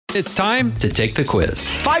It's time to take the quiz.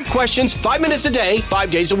 5 questions, 5 minutes a day,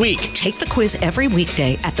 5 days a week. Take the quiz every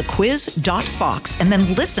weekday at thequiz.fox and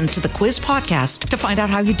then listen to the quiz podcast to find out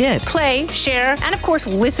how you did. Play, share, and of course,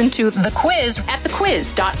 listen to The Quiz at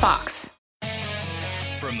thequiz.fox.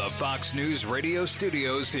 From the Fox News radio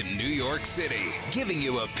studios in New York City, giving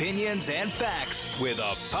you opinions and facts with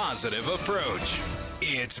a positive approach.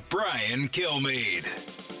 It's Brian Kilmeade.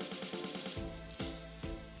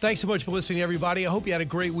 Thanks so much for listening, everybody. I hope you had a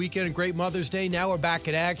great weekend and great Mother's Day. Now we're back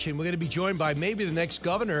in action. We're going to be joined by maybe the next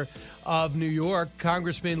governor of New York,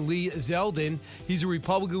 Congressman Lee Zeldin. He's a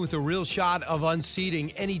Republican with a real shot of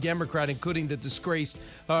unseating any Democrat, including the disgraced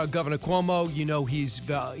Governor Cuomo. You know, he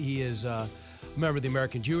is a member of the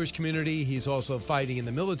American Jewish community. He's also fighting in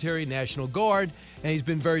the military, National Guard, and he's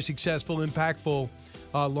been very successful, impactful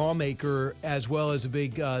lawmaker, as well as a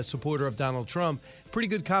big supporter of Donald Trump. Pretty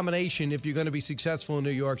good combination if you're going to be successful in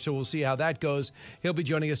New York, so we'll see how that goes. He'll be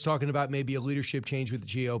joining us talking about maybe a leadership change with the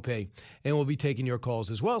GOP, and we'll be taking your calls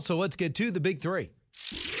as well. So let's get to the big three.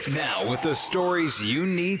 Now with the stories you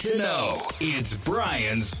need to know, it's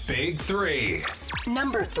Brian's Big Three.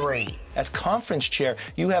 Number 3. As conference chair,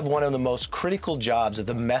 you have one of the most critical jobs of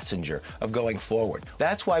the messenger of going forward.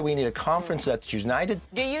 That's why we need a conference that's united.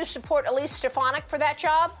 Do you support Elise Stefanik for that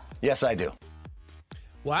job? Yes, I do.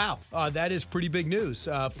 Wow, that is pretty big news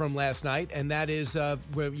from last night, and that is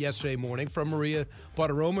yesterday morning from Maria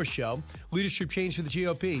Bartiromo's show. Leadership change for the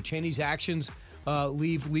GOP. Cheney's actions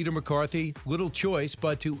leave Leader McCarthy little choice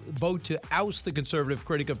but to vote to oust the conservative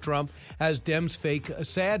critic of Trump as Dems fake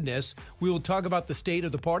sadness. We will talk about the state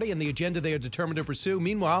of the party and the agenda they are determined to pursue.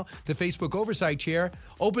 Meanwhile, the Facebook oversight chair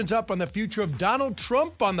opens up on the future of Donald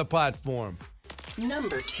Trump on the platform.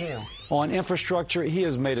 Number 2. On infrastructure, he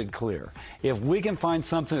has made it clear. If we can find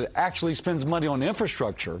something that actually spends money on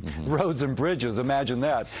infrastructure, roads and bridges, imagine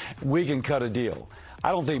that, we can cut a deal. I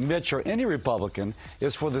don't think Mitch or any Republican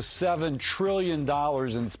is for the $7 trillion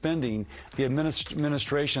in spending the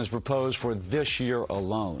administration has proposed for this year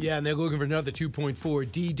alone. Yeah, and they're looking for another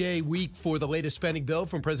 2.4 D-Day week for the latest spending bill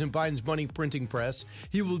from President Biden's money printing press.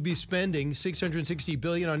 He will be spending $660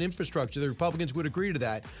 billion on infrastructure. The Republicans would agree to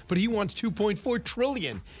that, but he wants $2.4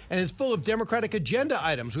 trillion, and it's full of Democratic agenda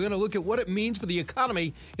items. We're going to look at what it means for the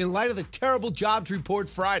economy in light of the terrible jobs report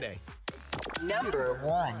Friday. Number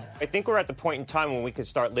 1. I think we're at the point in time when we could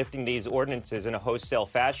start lifting these ordinances in a wholesale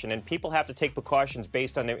fashion, and people have to take precautions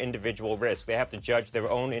based on their individual risk. They have to judge their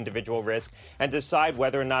own individual risk and decide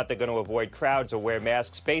whether or not they're going to avoid crowds or wear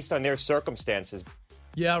masks based on their circumstances.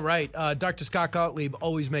 Yeah, right. Dr. Scott Gottlieb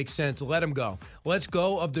always makes sense. Let him go. Let's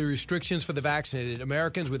go of the restrictions for the vaccinated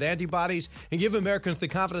Americans with antibodies and give Americans the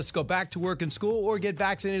confidence to go back to work and school or get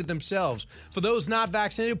vaccinated themselves. For those not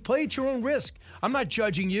vaccinated, play at your own risk. I'm not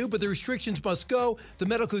judging you, but the restrictions must go. The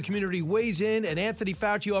medical community weighs in, and Anthony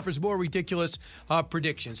Fauci offers more ridiculous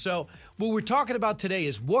predictions. So what we're talking about today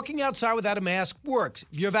is walking outside without a mask works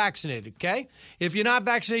if you're vaccinated, okay? If you're not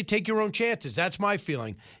vaccinated, take your own chances. That's my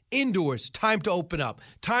feeling. Indoors, time to open up.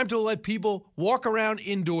 Time to let people walk around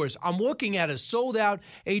indoors. I'm looking at a sold-out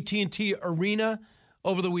AT&T Arena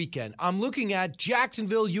over the weekend. I'm looking at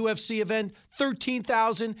Jacksonville UFC event,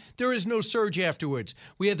 13,000. There is no surge afterwards.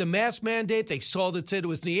 We had the mask mandate. They said it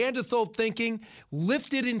was Neanderthal thinking,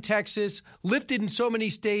 lifted in Texas, lifted in so many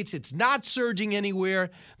states. It's not surging anywhere.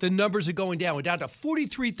 The numbers are going down. We're down to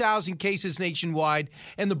 43,000 cases nationwide,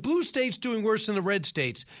 and the blue states doing worse than the red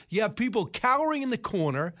states. You have people cowering in the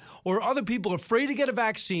corner or other people afraid to get a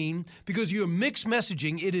vaccine because you have mixed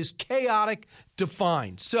messaging. It is chaotic,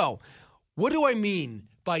 defined. So, what do I mean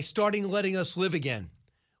by starting letting us live again?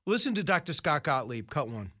 Listen to Dr. Scott Gottlieb, cut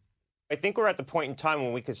one. I think we're at the point in time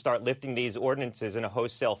when we could start lifting these ordinances in a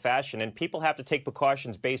wholesale fashion, and people have to take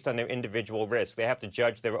precautions based on their individual risk. They have to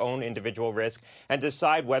judge their own individual risk and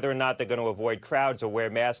decide whether or not they're going to avoid crowds or wear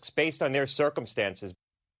masks based on their circumstances.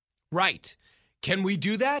 Right. Can we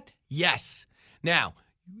do that? Yes. Now,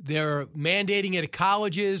 they're mandating it at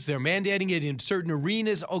colleges. They're mandating it in certain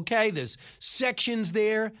arenas. Okay, there's sections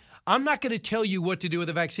there. I'm not going to tell you what to do with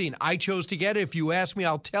the vaccine. I chose to get it. If you ask me,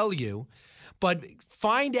 I'll tell you. But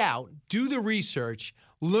find out, do the research,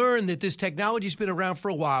 learn that this technology's been around for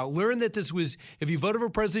a while. Learn that this was, if you voted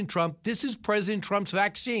for President Trump, this is President Trump's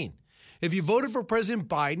vaccine. If you voted for President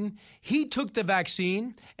Biden, he took the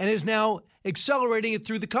vaccine and is now accelerating it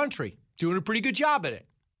through the country, doing a pretty good job at it.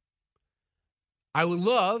 I would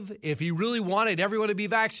love, if he really wanted everyone to be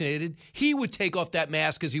vaccinated, he would take off that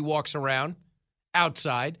mask as he walks around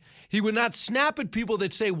outside. He would not snap at people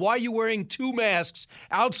that say, why are you wearing two masks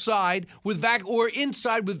outside with or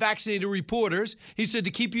inside with vaccinated reporters? He said,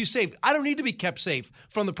 to keep you safe. I don't need to be kept safe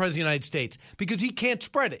from the President of the United States because he can't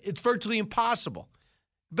spread it. It's virtually impossible.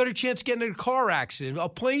 better chance of getting in a car accident, a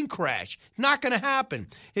plane crash. Not going to happen.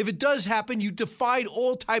 If it does happen, you defied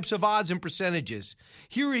all types of odds and percentages.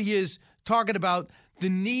 Here he is talking about the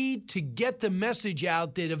need to get the message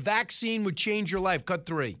out that a vaccine would change your life. Cut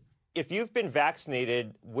 3. If you've been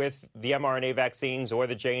vaccinated with the mRNA vaccines or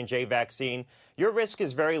the J&J vaccine, your risk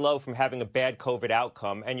is very low from having a bad COVID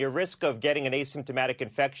outcome, and your risk of getting an asymptomatic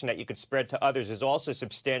infection that you could spread to others is also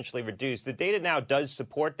substantially reduced. The data now does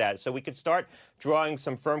support that, so we could start drawing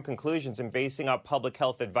some firm conclusions and basing our public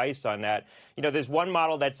health advice on that. You know, there's one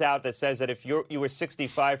model that's out that says that if you were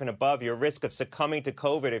 65 and above, your risk of succumbing to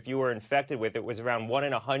COVID if you were infected with it was around 1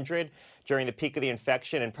 in 100 during the peak of the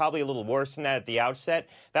infection, and probably a little worse than that at the outset.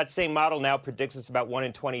 That same model now predicts it's about 1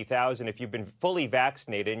 in 20,000 if you've been fully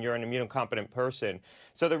vaccinated and you're an immunocompetent person.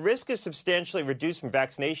 So the risk is substantially reduced from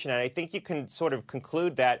vaccination, and I think you can sort of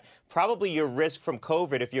conclude that probably your risk from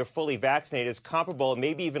COVID, if you're fully vaccinated, is comparable,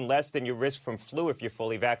 maybe even less than your risk from flu if you're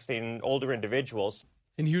fully vaccinated in older individuals.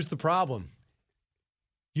 And here's the problem.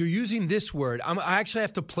 You're using this word. I actually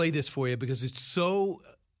have to play this for you because it's so...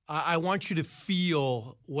 I want you to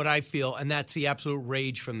feel what I feel, and that's the absolute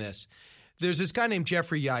rage from this. There's this guy named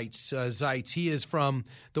Jeffrey Zeitz. He is from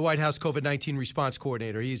the White House COVID-19 response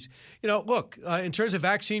coordinator. He's, look, in terms of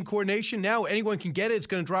vaccine coordination, now anyone can get it. It's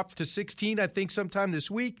going to drop to 16, I think, sometime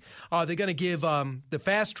this week. They're going to give the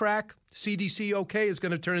fast track CDC okay is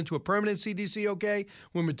going to turn into a permanent CDC okay.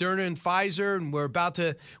 We're Moderna and Pfizer, and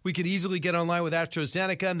we could easily get online with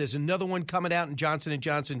AstraZeneca, and there's another one coming out in Johnson &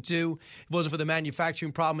 Johnson too. If it wasn't for the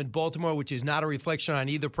manufacturing problem in Baltimore, which is not a reflection on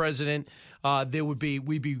either president, we're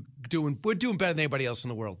doing better than anybody else in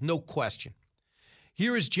the world, no question.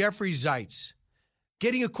 Here is Jeffrey Zeitz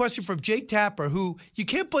getting a question from Jake Tapper, who you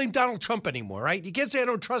can't blame Donald Trump anymore, right? You can't say I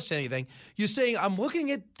don't trust anything. You're saying I'm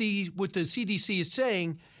looking at what the CDC is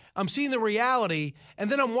saying, I'm seeing the reality,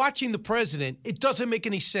 and then I'm watching the president. It doesn't make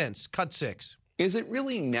any sense. Cut 6. Is it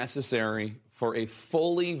really necessary for a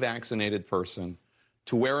fully vaccinated person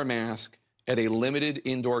to wear a mask at a limited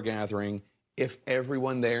indoor gathering if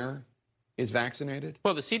everyone there is vaccinated?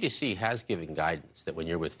 Well, the CDC has given guidance that when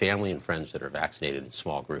you're with family and friends that are vaccinated in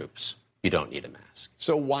small groups, you don't need a mask.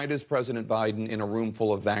 So why does President Biden, in a room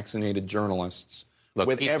full of vaccinated journalists,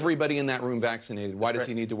 with everybody in that room vaccinated, why does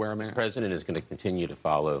he need to wear a mask? The president is going to continue to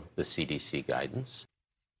follow the CDC guidance.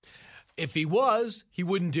 If he was, he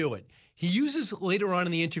wouldn't do it. He uses later on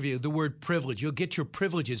in the interview the word privilege. You'll get your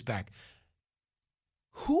privileges back.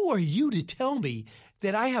 Who are you to tell me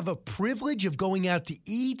that I have a privilege of going out to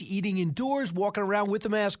eat, eating indoors, walking around with a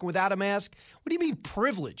mask or without a mask? What do you mean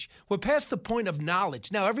privilege? We're past the point of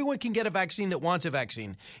knowledge. Now, everyone can get a vaccine that wants a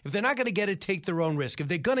vaccine. If they're not going to get it, take their own risk. If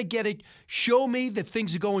they're going to get it, show me that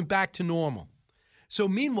things are going back to normal. So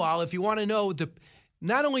meanwhile, if you want to know,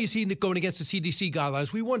 not only is he going against the CDC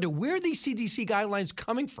guidelines, we wonder where are these CDC guidelines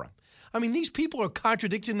coming from? I mean, these people are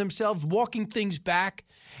contradicting themselves, walking things back.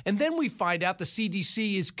 And then we find out the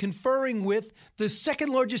CDC is conferring with the second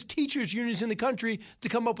largest teachers unions in the country to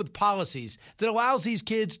come up with policies that allows these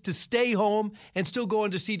kids to stay home and still go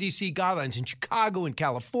under CDC guidelines in Chicago, in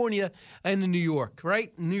California, and in New York,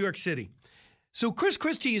 right? New York City. So Chris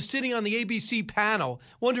Christie is sitting on the ABC panel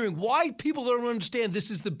wondering why people don't understand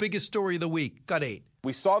this is the biggest story of the week. Cut 8.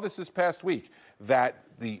 We saw this past week, that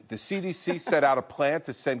the CDC set out a plan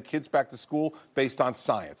to send kids back to school based on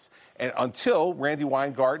science. And until Randi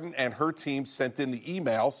Weingarten and her team sent in the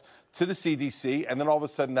emails to the CDC, and then all of a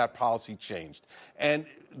sudden that policy changed. And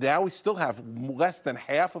now we still have less than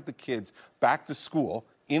half of the kids back to school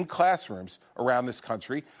in classrooms around this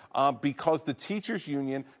country because the teachers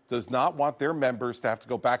union does not want their members to have to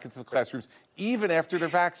go back into the classrooms even after they're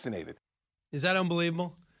vaccinated. Is that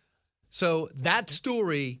unbelievable? So that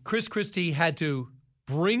story, Chris Christie had to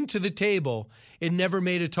bring to the table. It never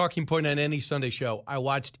made a talking point on any Sunday show. I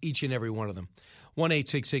watched each and every one of them.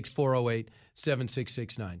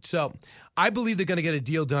 1-866-408-7669. So I believe they're going to get a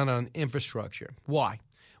deal done on infrastructure. Why?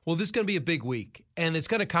 Well, this is going to be a big week, and it's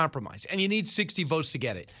going to compromise, and you need 60 votes to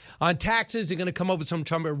get it. On taxes, they're going to come up with some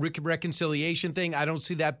kind of reconciliation thing. I don't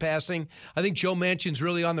see that passing. I think Joe Manchin's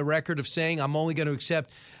really on the record of saying, I'm only going to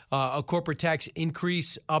accept a corporate tax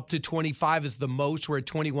increase up to 25 is the most. We're at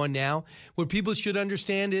 21 now. What people should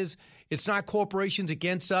understand is it's not corporations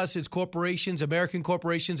against us. It's corporations, American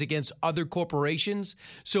corporations against other corporations.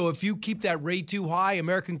 So if you keep that rate too high,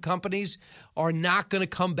 American companies are not going to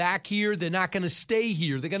come back here. They're not going to stay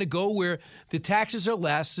here. They're going to go where the taxes are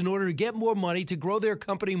less in order to get more money to grow their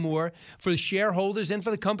company more for the shareholders and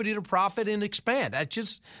for the company to profit and expand.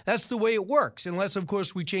 That's the way it works, unless, of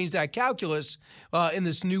course, we change that calculus in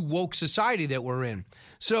this new woke society that we're in.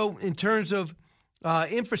 So in terms of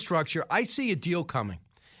infrastructure, I see a deal coming.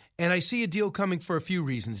 And I see a deal coming for a few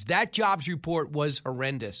reasons. That jobs report was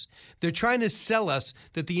horrendous. They're trying to sell us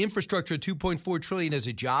that the infrastructure of $2.4 trillion is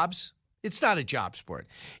a jobs. It's not a jobs report.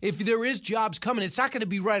 If there is jobs coming, it's not going to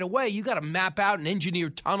be right away. You got to map out and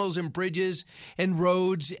engineer tunnels and bridges and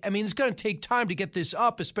roads. I mean, it's going to take time to get this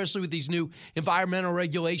up, especially with these new environmental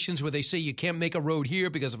regulations where they say you can't make a road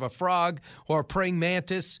here because of a frog or a praying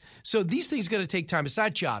mantis. So these things are going to take time. It's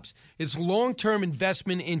not jobs. It's long-term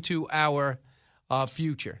investment into our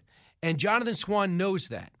future. And Jonathan Swan knows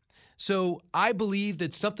that. So I believe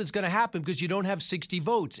that something's going to happen because you don't have 60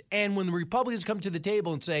 votes. And when the Republicans come to the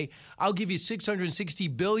table and say, I'll give you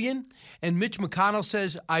 $660 billion, and Mitch McConnell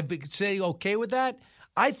says, I say okay with that,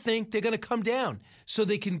 I think they're going to come down. So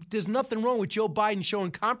there's nothing wrong with Joe Biden showing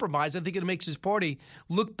compromise. I think it makes his party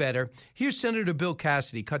look better. Here's Senator Bill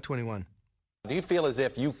Cassidy, cut 21. Do you feel as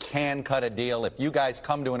if you can cut a deal, if you guys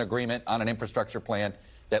come to an agreement on an infrastructure plan,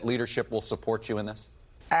 that leadership will support you in this?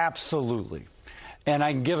 Absolutely. And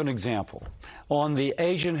I can give an example. On the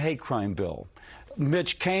Asian hate crime bill,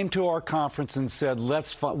 Mitch came to our conference and said,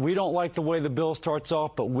 we don't like the way the bill starts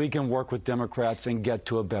off, but we can work with Democrats and get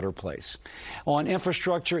to a better place. On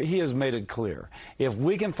infrastructure, he has made it clear. If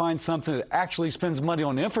we can find something that actually spends money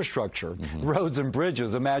on infrastructure, roads and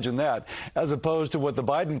bridges, imagine that, as opposed to what the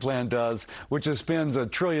Biden plan does, which is spends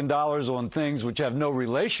 $1 trillion on things which have no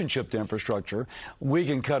relationship to infrastructure, we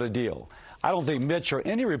can cut a deal. I don't think Mitch or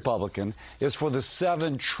any Republican is for the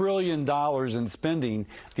 $7 trillion in spending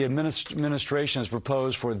the administration has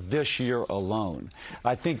proposed for this year alone.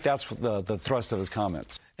 I think that's the thrust of his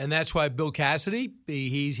comments. And that's why Bill Cassidy,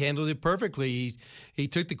 he's handled it perfectly. He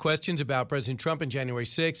took the questions about President Trump on January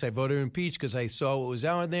 6th. I voted impeached because I saw what was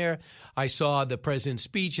out there. I saw the president's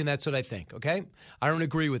speech, and that's what I think, okay? I don't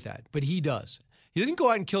agree with that, but he does. He didn't go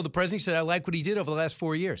out and kill the president. He said, I like what he did over the last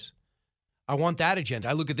 4 years. I want that agenda.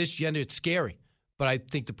 I look at this agenda, it's scary. But I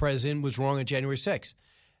think the president was wrong on January 6th.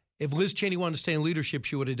 If Liz Cheney wanted to stay in leadership,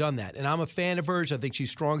 she would have done that. And I'm a fan of hers. I think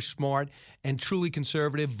she's strong, smart, and truly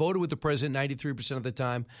conservative. Voted with the president 93% of the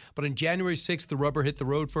time. But on January 6th, the rubber hit the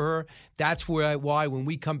road for her. That's why when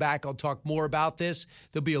we come back, I'll talk more about this.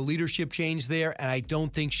 There'll be a leadership change there, and I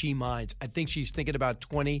don't think she minds. I think she's thinking about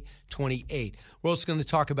 2028. We're also going to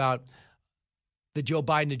talk about the Joe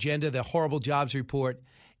Biden agenda, the horrible jobs report,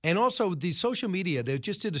 and also the social media. They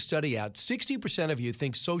just did a study out. 60% of you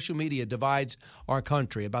think social media divides our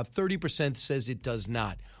country. About 30% says it does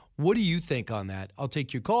not. What do you think on that? I'll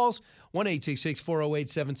take your calls,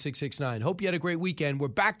 1-866-408-7669. Hope you had a great weekend. We're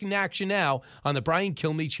back in action now on the Brian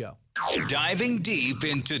Kilmeade Show. Diving deep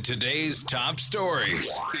into today's top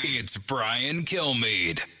stories, it's Brian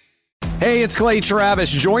Kilmeade. Hey, it's Clay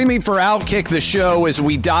Travis. Join me for Outkick the Show as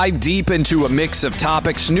we dive deep into a mix of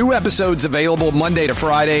topics. New episodes available Monday to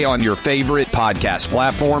Friday on your favorite podcast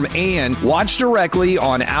platform and watch directly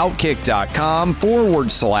on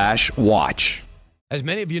Outkick.com/watch. As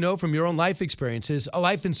many of you know from your own life experiences, a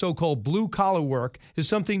life in so-called blue-collar work is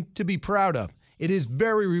something to be proud of. It is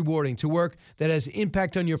very rewarding to work that has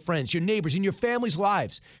impact on your friends, your neighbors, and your family's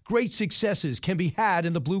lives. Great successes can be had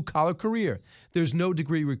in the blue-collar career. There's no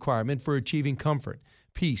degree requirement for achieving comfort,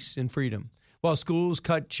 peace, and freedom. While schools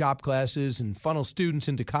cut shop classes and funnel students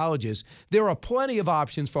into colleges, there are plenty of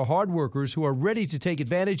options for hard workers who are ready to take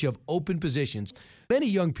advantage of open positions. Many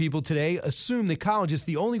young people today assume that college is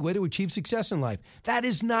the only way to achieve success in life. That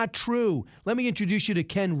is not true. Let me introduce you to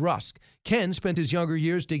Ken Rusk. Ken spent his younger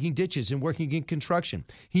years digging ditches and working in construction.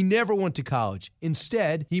 He never went to college.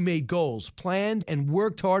 Instead, he made goals, planned, and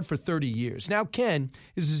worked hard for 30 years. Now, Ken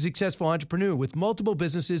is a successful entrepreneur with multiple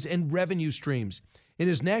businesses and revenue streams. In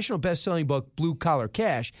his national best-selling book, Blue Collar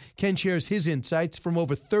Cash, Ken shares his insights from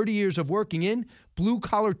over 30 years of working in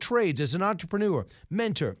blue-collar trades as an entrepreneur,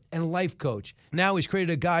 mentor, and life coach. Now he's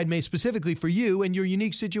created a guide made specifically for you and your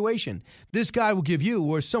unique situation. This guide will give you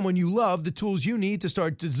or someone you love the tools you need to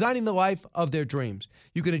start designing the life of their dreams.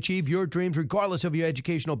 You can achieve your dreams regardless of your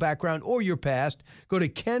educational background or your past. Go to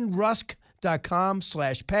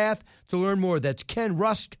kenrusk.com/path to learn more. That's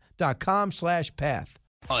kenrusk.com/path.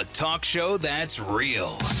 A talk show that's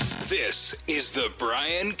real. This is the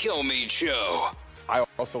Brian Kilmeade Show. I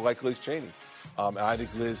also like Liz Cheney. And I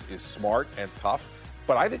think Liz is smart and tough,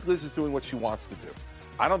 but I think Liz is doing what she wants to do.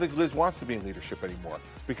 I don't think Liz wants to be in leadership anymore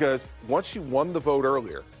because once she won the vote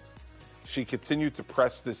earlier, she continued to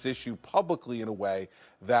press this issue publicly in a way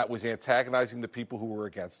that was antagonizing the people who were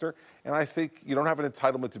against her. And I think you don't have an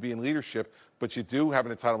entitlement to be in leadership, but you do have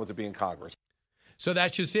an entitlement to be in Congress. So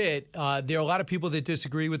that's just it. There are a lot of people that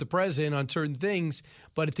disagree with the president on certain things,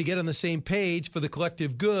 but to get on the same page for the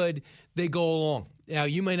collective good, they go along. Now,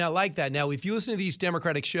 you may not like that. Now, if you listen to these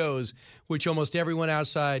Democratic shows, which almost everyone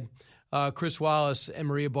outside Chris Wallace and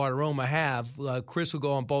Maria Bartiromo have. Chris will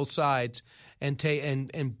go on both sides and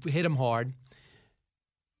hit him hard.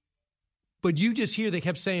 But you just hear they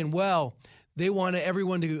kept saying, well, they want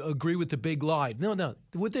everyone to agree with the big lie. No.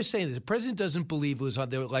 What they're saying is the president doesn't believe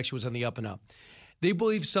the election was on the up and up. They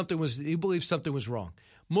believe something was wrong.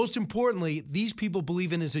 Most importantly, these people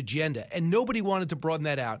believe in his agenda, and nobody wanted to broaden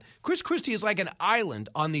that out. Chris Christie is like an island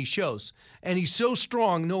on these shows, and he's so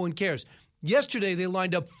strong, no one cares. Yesterday, they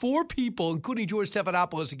lined up 4 people, including George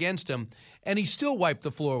Stephanopoulos, against him, and he still wiped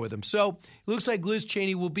the floor with him. So it looks like Liz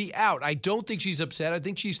Cheney will be out. I don't think she's upset. I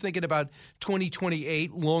think she's thinking about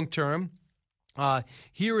 2028 long term. And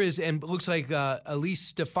it looks like Elise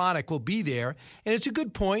Stefanik will be there. And it's a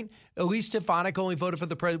good point. Elise Stefanik only voted for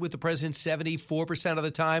with the president 74% of the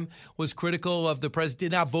time, was critical of the president,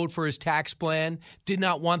 did not vote for his tax plan, did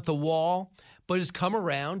not want the wall, but has come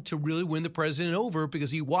around to really win the president over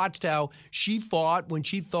because he watched how she fought when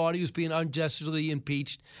she thought he was being unjustly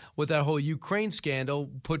impeached with that whole Ukraine scandal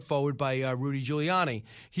put forward by Rudy Giuliani.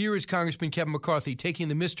 Here is Congressman Kevin McCarthy taking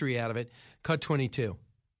the mystery out of it. Cut 22.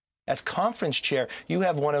 As conference chair, you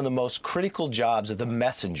have one of the most critical jobs of the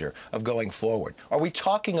messenger of going forward. Are we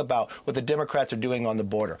talking about what the Democrats are doing on the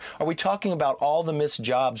border? Are we talking about all the missed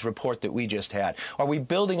jobs report that we just had? Are we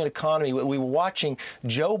building an economy? Are we watching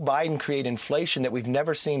Joe Biden create inflation that we've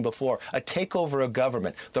never seen before, a takeover of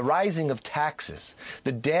government, the rising of taxes,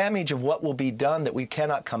 the damage of what will be done that we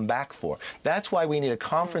cannot come back for? That's why we need a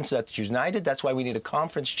conference that's united. That's why we need a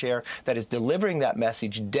conference chair that is delivering that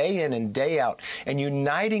message day in and day out and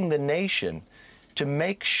uniting the nation to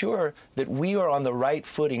make sure that we are on the right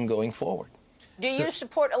footing going forward. Do you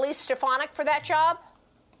support Elise Stefanik for that job?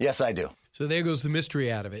 Yes, I do. So there goes the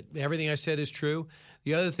mystery out of it. Everything I said is true.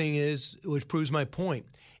 The other thing is, which proves my point,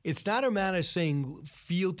 it's not a matter of saying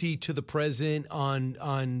fealty to the president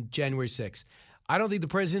on January 6th. I don't think the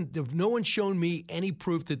president, no one's shown me any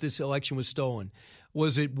proof that this election was stolen.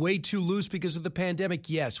 Was it way too loose because of the pandemic?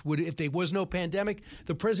 Yes. If there was no pandemic,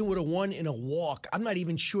 the president would have won in a walk. I'm not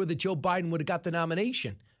even sure that Joe Biden would have got the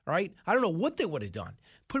nomination, right? I don't know what they would have done.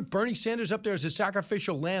 Put Bernie Sanders up there as a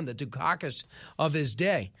sacrificial lamb, the Dukakis of his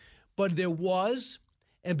day. But there was,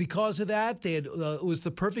 and because of that, it was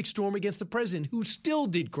the perfect storm against the president, who still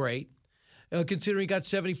did great. Considering he got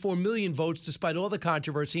 74 million votes despite all the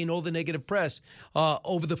controversy and all the negative press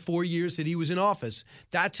over the 4 years that he was in office.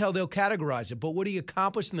 That's how they'll categorize it. But what he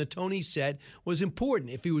accomplished in the tone he said was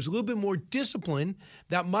important. If he was a little bit more disciplined,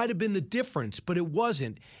 that might have been the difference, but it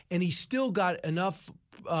wasn't. And he still got enough,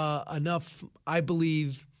 I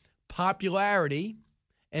believe, popularity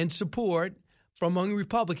and support from among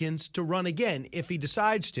Republicans to run again if he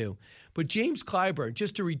decides to. But James Clyburn,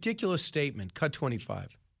 just a ridiculous statement. Cut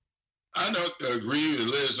 25. I don't agree with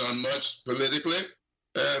Liz on much politically,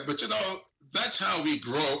 but, that's how we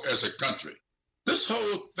grow as a country. This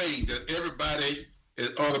whole thing that everybody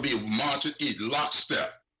ought to be marching in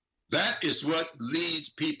lockstep, that is what leads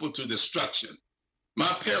people to destruction.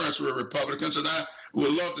 My parents were Republicans, and I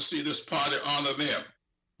would love to see this party honor them.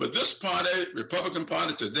 But this party, Republican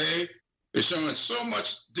Party today, is showing so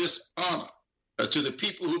much dishonor to the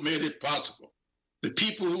people who made it possible. The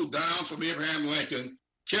people who, down from Abraham Lincoln,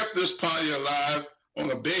 kept this party alive on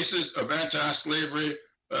the basis of anti-slavery,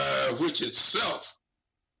 which itself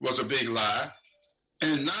was a big lie.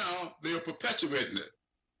 And now they're perpetuating it.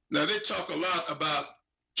 Now, they talk a lot about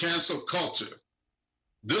cancel culture.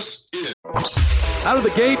 This is out of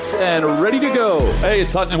the gates and ready to go. Hey,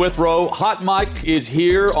 it's Hutton Withrow. Hot Mike is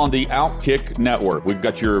here on the Outkick Network. We've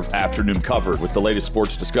got your afternoon covered with the latest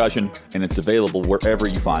sports discussion, and it's available wherever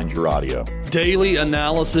you find your audio. Daily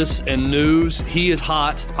analysis and news. He is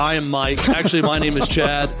hot. I am Mike. Actually, my name is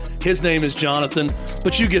Chad. His name is Jonathan,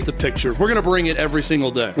 but you get the picture. We're going to bring it every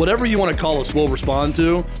single day. Whatever you want to call us, we'll respond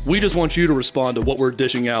to. We just want you to respond to what we're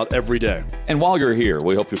dishing out every day. And while you're here,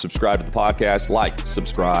 we hope you subscribe to the podcast, like,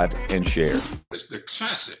 subscribe, and share. It's the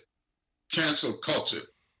classic cancel culture.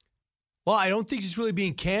 Well, I don't think she's really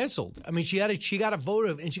being canceled. I mean, she got a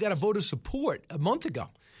vote of support a month ago.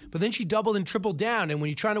 But then she doubled and tripled down, and when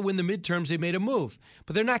you're trying to win the midterms, they made a move.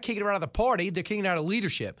 But they're not kicking her out of the party. They're kicking her out of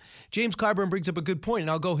leadership. James Clyburn brings up a good point,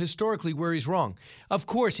 and I'll go historically where he's wrong. Of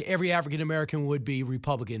course, every African-American would be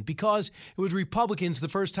Republican because it was Republicans the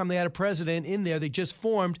first time they had a president in there. They just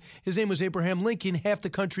formed. His name was Abraham Lincoln. Half the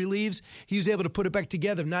country leaves. He was able to put it back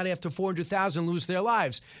together, not after 400,000 lose their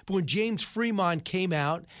lives. But when James Fremont came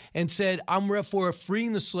out and said, I'm for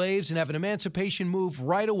freeing the slaves and have an emancipation move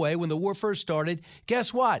right away when the war first started,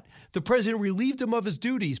 guess what? But the president relieved him of his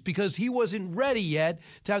duties because he wasn't ready yet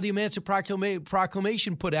to have the Emancipation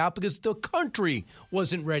Proclamation put out because the country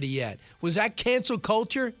wasn't ready yet. Was that cancel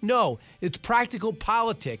culture? No, it's practical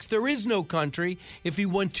politics. There is no country if he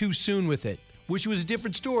went too soon with it. Wish it was a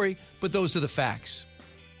different story, but those are the facts.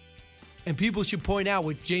 And people should point out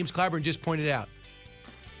what James Clyburn just pointed out,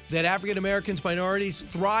 that African Americans, minorities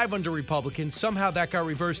thrive under Republicans. Somehow that got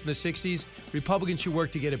reversed in the 60s. Republicans should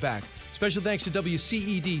work to get it back. Special thanks to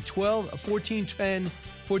WCED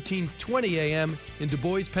 1420 a.m. in Du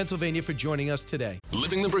Bois, Pennsylvania for joining us today.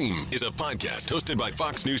 Living the Bream is a podcast hosted by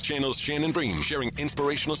Fox News Channel's Shannon Bream, sharing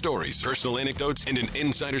inspirational stories, personal anecdotes, and an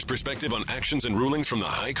insider's perspective on actions and rulings from the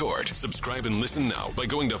High Court. Subscribe and listen now by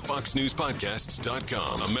going to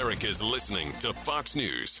foxnewspodcasts.com. America's listening to Fox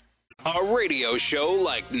News. A radio show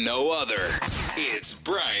like no other. It's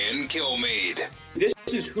Brian Kilmeade. This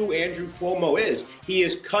is who Andrew Cuomo is. He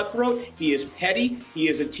is cutthroat. He is petty. He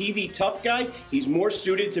is a TV tough guy. He's more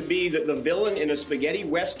suited to be the villain in a spaghetti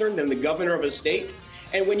western than the governor of a state.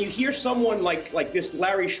 And when you hear someone like this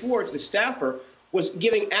Larry Schwartz, the staffer, was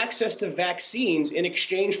giving access to vaccines in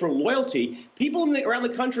exchange for loyalty, people around the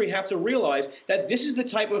country have to realize that this is the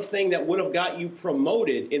type of thing that would have got you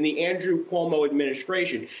promoted in the Andrew Cuomo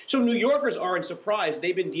administration. So New Yorkers aren't surprised.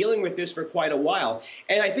 They've been dealing with this for quite a while.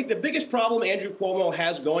 And I think the biggest problem Andrew Cuomo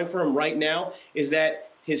has going for him right now is that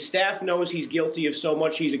his staff knows he's guilty of so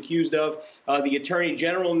much he's accused of. The attorney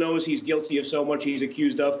general knows he's guilty of so much he's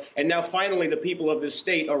accused of. And now finally the people of this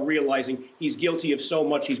state are realizing he's guilty of so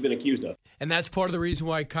much he's been accused of. And that's part of the reason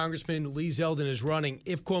why Congressman Lee Zeldin is running.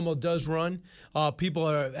 If Cuomo does run, people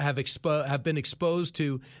have been exposed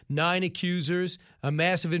to 9 accusers, a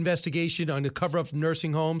massive investigation on the cover-up of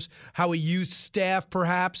nursing homes, how he used staff,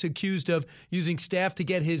 perhaps accused of using staff to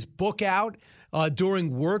get his book out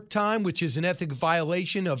during work time, which is an ethical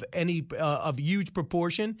violation of of huge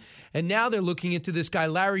proportion. And now they're looking into this guy,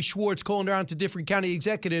 Larry Schwartz, calling around to different county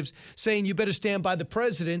executives saying you better stand by the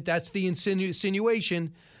president. That's the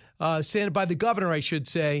insinuation. Stand by the governor, I should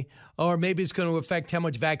say, or maybe it's going to affect how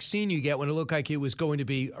much vaccine you get when it looked like it was going to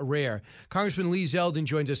be rare. Congressman Lee Zeldin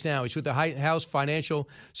joins us now. He's with the House Financial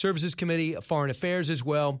Services Committee, Foreign Affairs as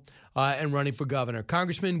well, and running for governor.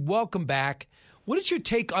 Congressman, welcome back. What is your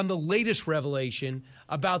take on the latest revelation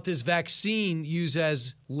about this vaccine used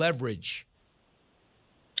as leverage?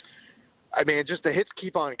 I mean, just the hits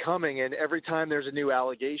keep on coming, and every time there's a new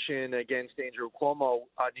allegation against Andrew Cuomo,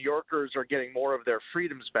 New Yorkers are getting more of their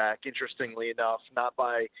freedoms back, interestingly enough, not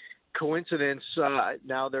by coincidence.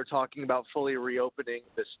 Now they're talking about fully reopening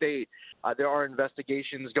the state. There are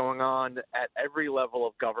investigations going on at every level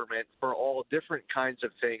of government for all different kinds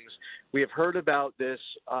of things. We have heard about this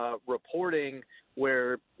reporting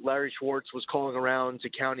where Larry Schwartz was calling around to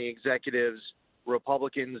county executives,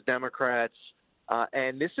 Republicans, Democrats,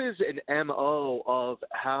 and this is an MO of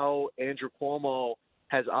how Andrew Cuomo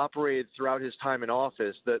has operated throughout his time in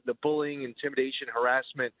office. The bullying, intimidation,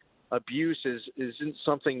 harassment, abuse isn't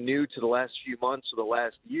something new to the last few months or the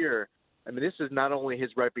last year. I mean, this is not only his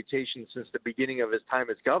reputation since the beginning of his time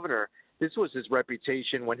as governor. This was his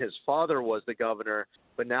reputation when his father was the governor.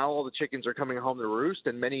 But now all the chickens are coming home to roost,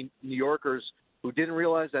 and many New Yorkers who didn't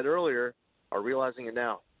realize that earlier are realizing it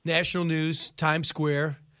now. National news, Times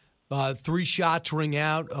Square. 3 shots ring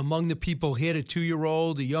out. Among the people hit, a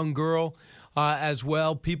 2-year-old, a young girl as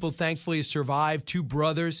well. People thankfully survived. 2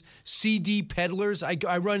 brothers, CD peddlers.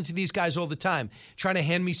 I run into these guys all the time, trying to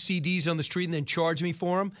hand me CDs on the street and then charge me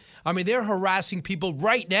for them. I mean, they're harassing people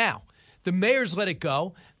right now. The mayors let it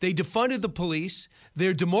go. They defunded the police.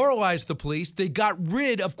 They demoralized the police. They got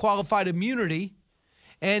rid of qualified immunity.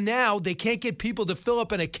 And now they can't get people to fill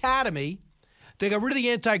up an academy. They got rid of the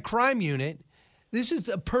anti-crime unit. This is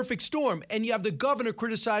a perfect storm. And you have the governor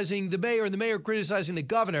criticizing the mayor and the mayor criticizing the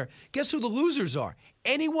governor. Guess who the losers are?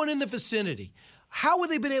 Anyone in the vicinity. How have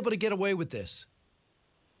they been able to get away with this?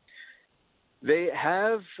 They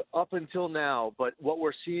have up until now, but what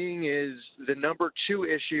we're seeing is the number 2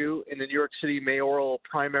 issue in the New York City mayoral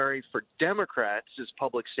primary for Democrats is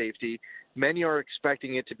public safety. Many are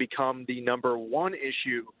expecting it to become the number 1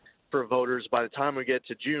 issue for voters by the time we get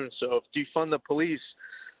to June. So if defund the police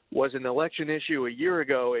was an election issue a year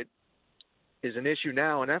ago, it is an issue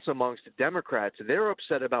now, and that's amongst the Democrats. They're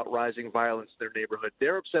upset about rising violence in their neighborhood.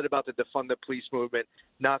 They're upset about the defund the police movement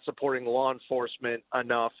not supporting law enforcement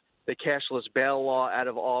enough. The cashless bail law out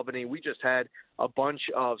of Albany. We just had a bunch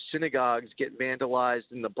of synagogues get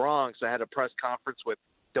vandalized in the Bronx. I had a press conference with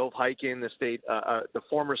Dov Hikian, the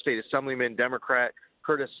former state assemblyman, Democrat,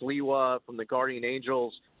 Curtis Sliwa from the Guardian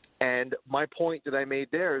Angels. And my point that I made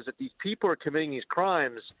there is that these people are committing these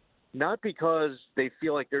crimes, not because they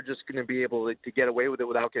feel like they're just going to be able to get away with it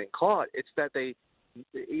without getting caught. It's that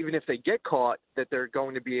even if they get caught, that they're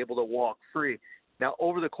going to be able to walk free. Now,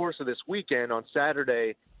 over the course of this weekend, on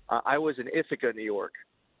Saturday, I was in Ithaca, New York.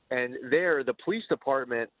 And there, the police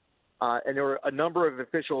department, and there were a number of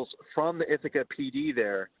officials from the Ithaca PD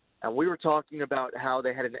there, and we were talking about how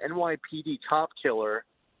they had an NYPD cop killer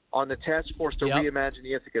on the task force to reimagine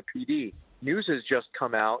the Ithaca PD. News has just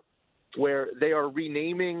come out where they are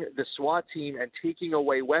renaming the SWAT team and taking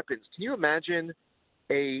away weapons. Can you imagine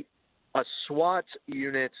a SWAT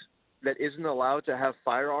unit that isn't allowed to have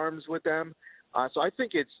firearms with them? So I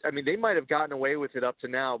think they might have gotten away with it up to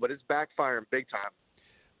now, but it's backfiring big time.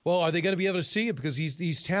 Well, are they going to be able to see it? Because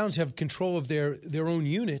these towns have control of their own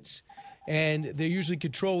units, and they usually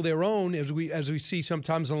control their own, as we see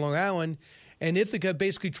sometimes on Long Island. And Ithaca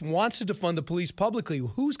basically wants to defund the police publicly.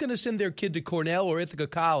 Who's going to send their kid to Cornell or Ithaca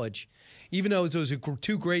College, even though those are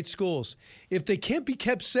two great schools, if they can't be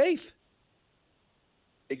kept safe?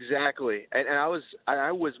 Exactly. And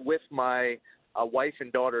I was with my wife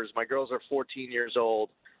and daughters. My girls are 14 years old.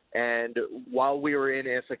 And while we were in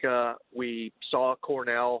Ithaca, we saw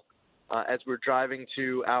Cornell as we were driving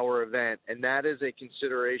to our event. And that is a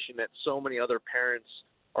consideration that so many other parents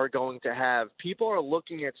are going to have. People are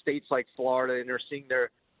looking at states like Florida, and they're seeing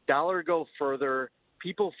their dollar go further.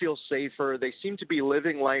 People feel safer. They seem to be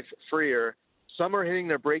living life freer. Some are hitting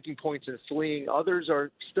their breaking points and fleeing. Others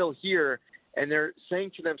are still here, and they're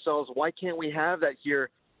saying to themselves, why can't we have that here?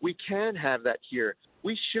 We can have that here.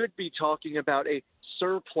 We should be talking about a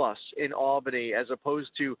surplus in Albany as opposed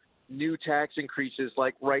to new tax increases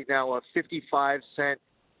like right now a 55-cent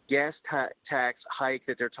gas tax hike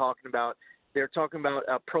that they're talking about. They're talking about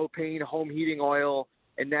propane, home heating oil,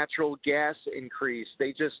 and natural gas increase.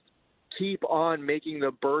 They just keep on making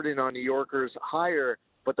the burden on New Yorkers higher.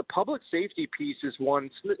 But the public safety piece is one.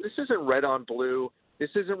 This isn't red on blue. This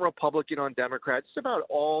isn't Republican on Democrat. It's about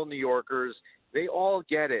all New Yorkers. They all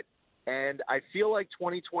get it. And I feel like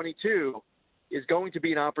 2022 is going to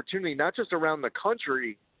be an opportunity, not just around the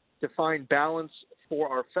country, to find balance for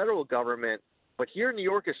our federal government, but here in New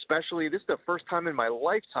York especially. This is the first time in my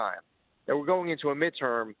lifetime that we're going into a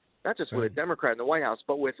midterm, not just with a Democrat in the White House,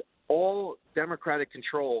 but with all Democratic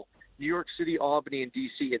control. New York City, Albany, and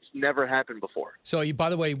D.C., it's never happened before. So, by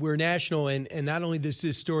the way, we're national, and not only does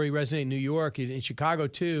this story resonate in New York, in Chicago,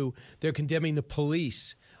 too, they're condemning the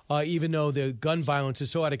police. Even though the gun violence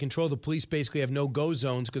is so out of control, the police basically have no-go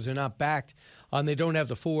zones because they're not backed, and they don't have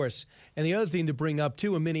the force. And the other thing to bring up,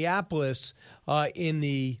 too, in Minneapolis, in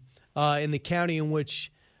the county in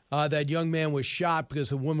which that young man was shot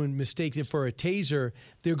because a woman mistaken it for a taser,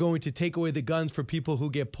 they're going to take away the guns for people who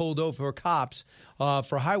get pulled over, for cops,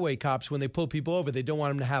 for highway cops. When they pull people over, they don't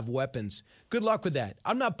want them to have weapons. Good luck with that.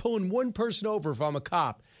 I'm not pulling one person over if I'm a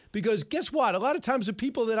cop. Because guess what? A lot of times the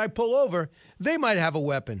people that I pull over, they might have a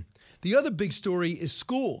weapon. The other big story is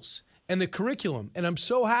schools and the curriculum. And I'm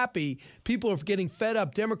so happy people are getting fed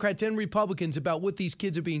up, Democrats and Republicans, about what these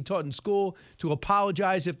kids are being taught in school, to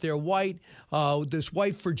apologize if they're white. This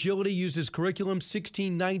white fragility uses curriculum.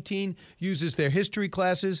 1619 uses their history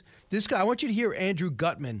classes. This guy, I want you to hear Andrew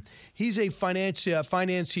Gutman. He's a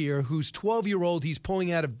financier who's 12-year-old. He's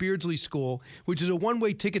pulling out of Beardsley School, which is a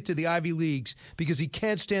one-way ticket to the Ivy Leagues, because he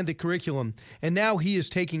can't stand the curriculum. And now he is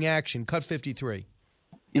taking action. Cut 53.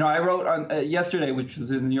 I wrote on yesterday, which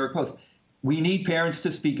was in the New York Post, we need parents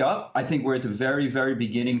to speak up. I think we're at the very, very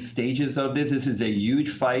beginning stages of this. This is a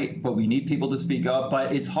huge fight, but we need people to speak up.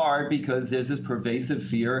 But it's hard because there's this pervasive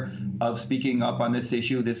fear of speaking up on this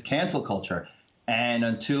issue, this cancel culture. And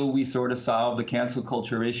until we sort of solve the cancel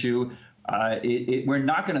culture issue, we're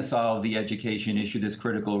not going to solve the education issue, this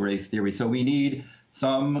critical race theory. So we need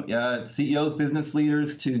some CEOs, business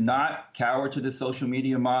leaders, to not cower to the social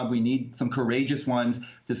media mob. We need some courageous ones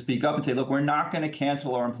to speak up and say, look, we're not going to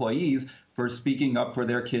cancel our employees for speaking up for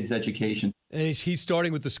their kids' education. And he's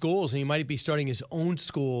starting with the schools, and he might be starting his own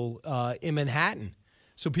school in Manhattan.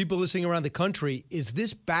 So people listening around the country, is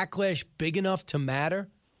this backlash big enough to matter?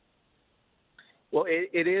 Well,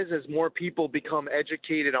 it is, as more people become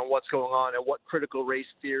educated on what's going on and what critical race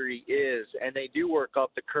theory is, and they do work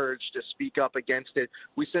up the courage to speak up against it.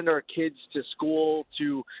 We send our kids to school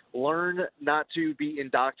to learn, not to be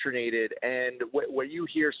indoctrinated. And when you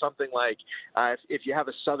hear something like, if you have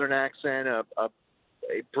a Southern accent, a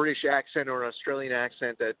British accent, or an Australian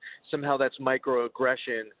accent, that somehow that's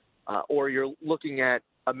microaggression, or you're looking at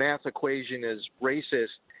a math equation as racist,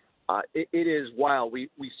 it is wild.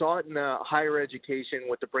 We saw it in higher education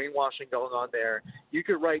with the brainwashing going on there. You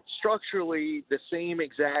could write structurally the same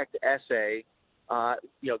exact essay,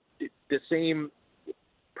 the same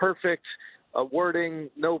perfect wording,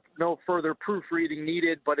 no further proofreading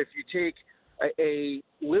needed. But if you take a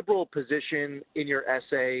liberal position in your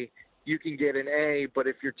essay, you can get an A. But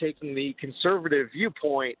if you're taking the conservative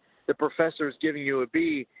viewpoint, the professor is giving you a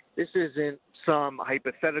B. This isn't some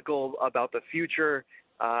hypothetical about the future.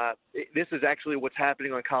 This is actually what's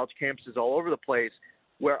happening on college campuses all over the place.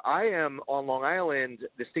 Where I am on Long Island,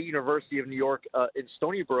 the State University of New York in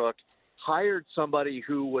Stony Brook hired somebody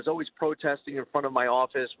who was always protesting in front of my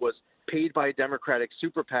office, was paid by a Democratic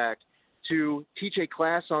super PAC to teach a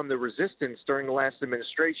class on the resistance during the last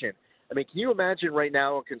administration. I mean, can you imagine right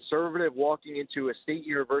now a conservative walking into a State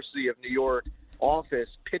University of New York office,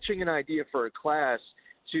 pitching an idea for a class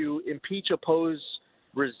to impeach, oppose,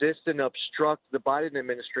 resist, and obstruct the Biden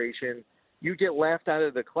administration? You get laughed out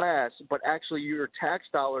of the class, but actually your tax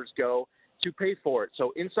dollars go to pay for it.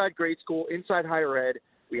 So inside grade school, inside higher ed,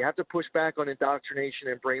 we have to push back on indoctrination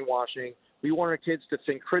and brainwashing. We want our kids to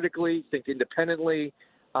think critically, think independently,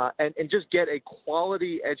 and just get a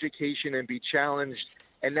quality education and be challenged.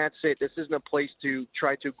 And that's it. This isn't a place to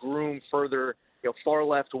try to groom further, far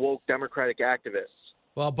left woke Democratic activists.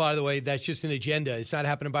 Well, by the way, that's just an agenda. It's not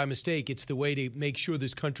happening by mistake. It's the way to make sure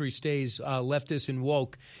this country stays leftist and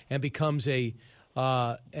woke and becomes a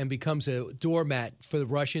doormat for the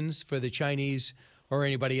Russians, for the Chinese, or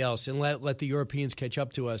anybody else, and let the Europeans catch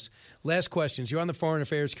up to us. Last questions. You're on the Foreign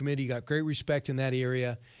Affairs Committee. You got great respect in that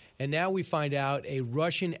area. And now we find out a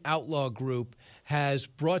Russian outlaw group has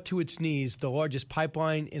brought to its knees the largest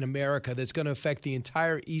pipeline in America that's going to affect the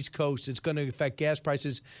entire East Coast. It's going to affect gas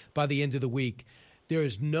prices by the end of the week. There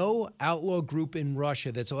is no outlaw group in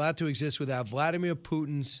Russia that's allowed to exist without Vladimir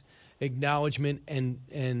Putin's acknowledgement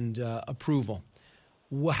and approval.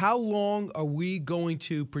 How long are we going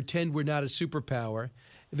to pretend we're not a superpower,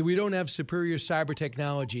 that we don't have superior cyber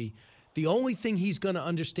technology? The only thing he's going to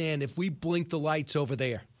understand if we blink the lights over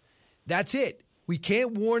there. That's it. We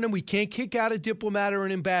can't warn him. We can't kick out a diplomat or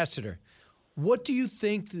an ambassador. What do you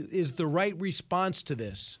think is the right response to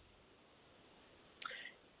this?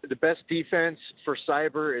 The best defense for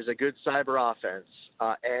cyber is a good cyber offense.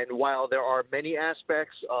 And while there are many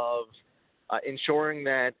aspects of ensuring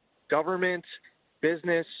that government,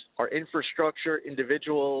 business, our infrastructure,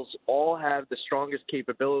 individuals all have the strongest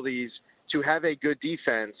capabilities to have a good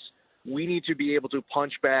defense, we need to be able to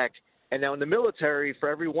punch back. And now in the military, for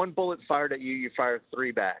every one bullet fired at you, you fire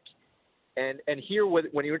 3 back. And here,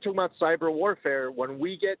 when you were talking about cyber warfare, when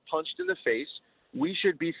we get punched in the face, we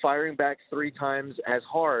should be firing back 3 times as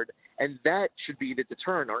hard, and that should be the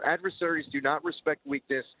deterrent. Our adversaries do not respect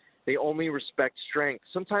weakness. They only respect strength.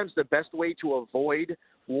 Sometimes the best way to avoid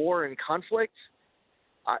war and conflict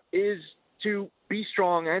is to be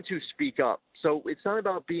strong and to speak up. So it's not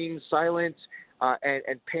about being silent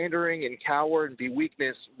and pandering and cower and be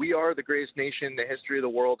weakness. We are the greatest nation in the history of the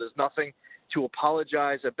world. There's nothing to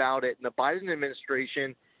apologize about it. And the Biden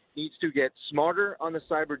administration needs to get smarter on the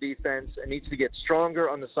cyber defense and needs to get stronger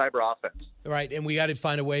on the cyber offense. Right, and we got to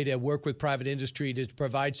find a way to work with private industry to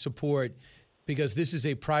provide support, because this is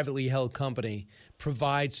a privately held company,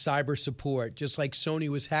 provide cyber support. Just like Sony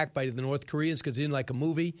was hacked by the North Koreans because it didn't like a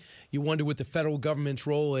movie, you wonder what the federal government's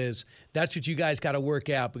role is. That's what you guys got to work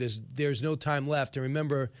out, because there's no time left. And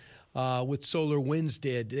remember what SolarWinds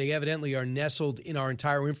did. They evidently are nestled in our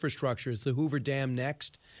entire infrastructure. Is the Hoover Dam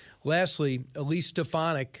next? Lastly, Elise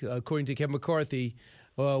Stefanik, according to Kevin McCarthy,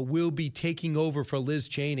 will be taking over for Liz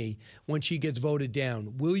Cheney when she gets voted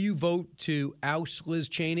down. Will you vote to oust Liz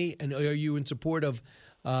Cheney, and are you in support of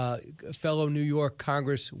fellow New York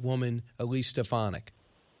Congresswoman Elise Stefanik?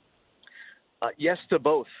 Yes to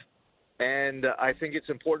both. And I think it's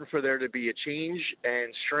important for there to be a change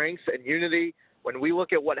and strength and unity. When we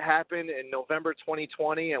look at what happened in November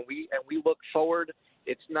 2020 and we look forward,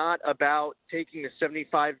 it's not about taking the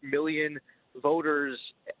 75 million voters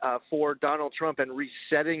for Donald Trump and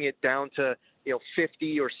resetting it down to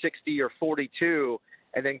 50 or 60 or 42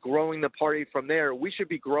 and then growing the party from there. We should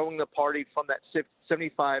be growing the party from that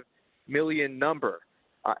 75 million number.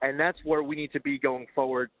 And that's where we need to be going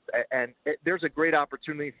forward. And there's a great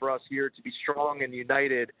opportunity for us here to be strong and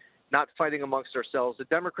united, not fighting amongst ourselves. The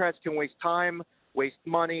Democrats can waste time, waste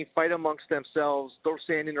money, fight amongst themselves, throw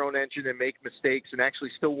sand in their own engine and make mistakes and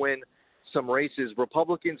actually still win some races.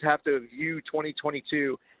 Republicans have to view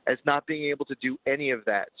 2022 as not being able to do any of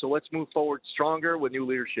that. So let's move forward stronger with new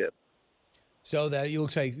leadership. So that you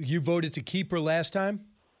looks like you voted to keep her last time?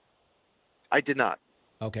 I did not.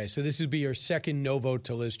 Okay, so this would be your second no vote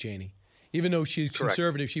to Liz Cheney. Even though she's Correct.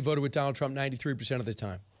 conservative, she voted with Donald Trump 93% of the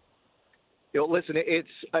time. Listen, it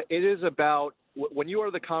is about when you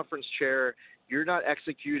are the conference chair, you're not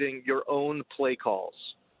executing your own play calls.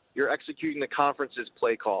 you're executing the conference's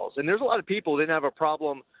play calls. And there's a lot of people who didn't have a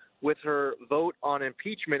problem with her vote on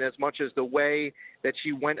impeachment as much as the way that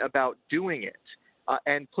she went about doing it,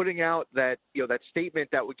 and putting out that, that statement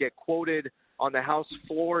that would get quoted on the House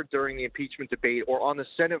floor during the impeachment debate or on the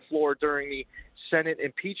Senate floor during the Senate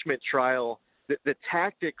impeachment trial. The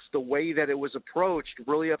tactics, the way that it was approached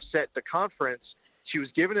really upset the conference. She was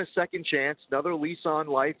given a second chance, another lease on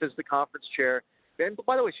life as the conference chair. And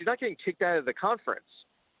by the way, she's not getting kicked out of the conference.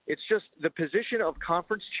 It's just the position of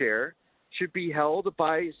conference chair should be held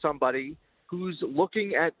by somebody who's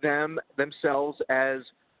looking at themselves as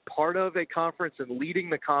part of a conference and leading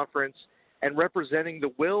the conference and representing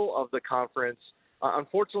the will of the conference.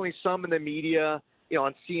 Unfortunately, some in the media,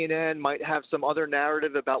 on CNN might have some other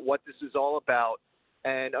narrative about what this is all about.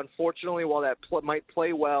 And unfortunately, while that might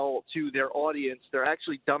play well to their audience, they're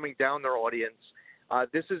actually dumbing down their audience.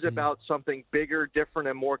 This is about something bigger, different,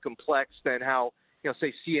 and more complex than how,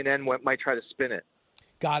 say CNN might try to spin it.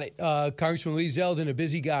 Got it. Congressman Lee Zeldin, a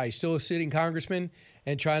busy guy, still a sitting congressman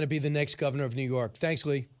and trying to be the next governor of New York. Thanks,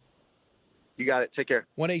 Lee. You got it. Take care.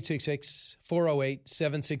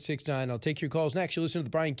 1-866-408-7669. I'll take your calls next. You'll listen to the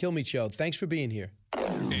Brian Kilmeade Show. Thanks for being here.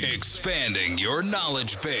 Expanding your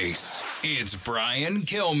knowledge base. It's Brian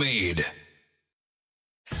Kilmeade.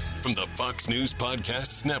 From the Fox News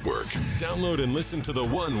Podcasts Network. Download and listen to The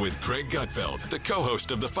One with Craig Gutfeld, the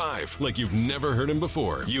co-host of The Five, like you've never heard him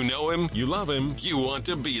before. You know him, you love him, you want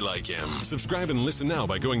to be like him. Subscribe and listen now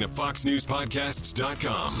by going to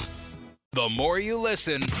foxnewspodcasts.com. The more you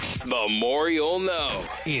listen, the more you'll know.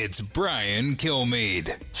 It's Brian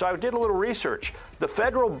Kilmeade. So I did a little research. The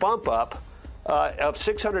federal bump up of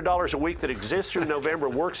 $600 a week that exists through November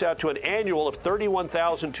works out to an annual of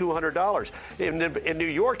 $31,200. In New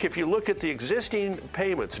York, if you look at the existing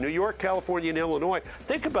payments, New York, California, and Illinois,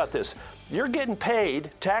 think about this. You're getting paid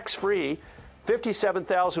tax-free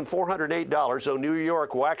 $57,408, though New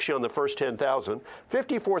York whacks you on the first $10,000,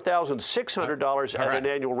 $54,600 at an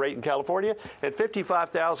annual rate in California, and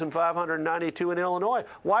 $55,592 in Illinois.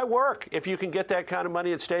 Why work if you can get that kind of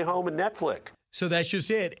money and stay home and Netflix? So that's just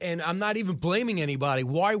it. And I'm not even blaming anybody.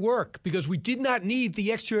 Why work? Because we did not need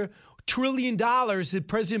the extra $1 trillion that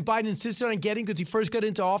President Biden insisted on getting because he first got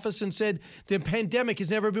into office and said the pandemic has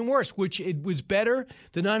never been worse, which it was better.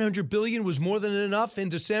 The $900 billion was more than enough in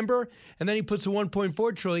December. And then he puts the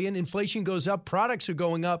 $1.4 trillion. Inflation goes up. Products are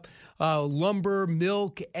going up. Lumber,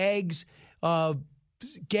 milk, eggs,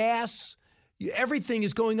 gas. Everything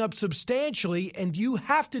is going up substantially. And you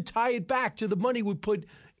have to tie it back to the money we put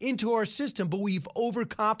into our system, but we've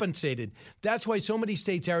overcompensated. That's why so many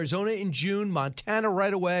states, Arizona in June, Montana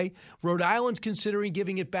right away, Rhode Island's considering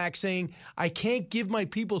giving it back, saying, I can't give my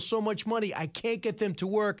people so much money. I can't get them to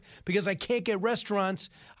work because I can't get restaurants.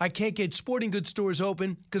 I can't get sporting goods stores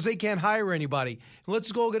open because they can't hire anybody. And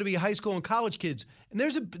let's go going to be high school and college kids. And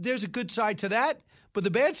there's a good side to that, but the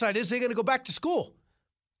bad side is they're going to go back to school.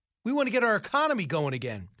 We want to get our economy going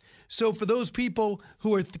again. So for those people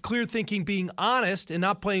who are clear thinking, being honest and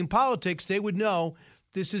not playing politics, they would know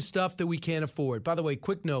this is stuff that we can't afford. By the way,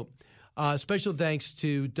 quick note, special thanks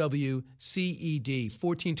to WCED,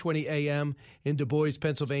 1420 AM in Du Bois,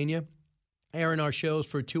 Pennsylvania. Airing our shows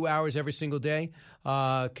for 2 hours every single day.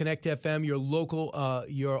 Connect FM,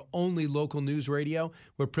 your only local news radio.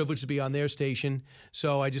 We're privileged to be on their station.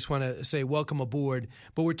 So I just want to say welcome aboard.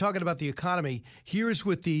 But we're talking about the economy. Here's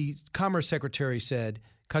what the Commerce Secretary said.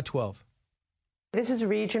 Cut 12. This is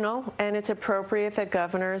regional, and it's appropriate that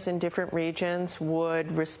governors in different regions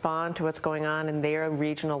would respond to what's going on in their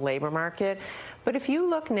regional labor market. But if you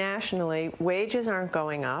look nationally, wages aren't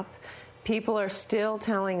going up. People are still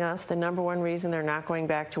telling us the number one reason they're not going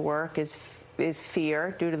back to work is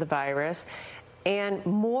fear due to the virus. And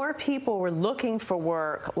more people were looking for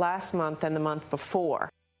work last month than the month before.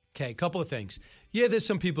 Okay, a couple of things. Yeah, there's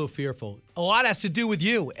some people fearful. A lot has to do with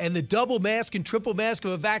you and the double mask and triple mask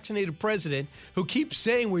of a vaccinated president who keeps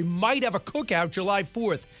saying we might have a cookout July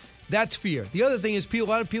 4th. That's fear. The other thing is a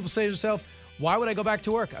lot of people say to themselves, why would I go back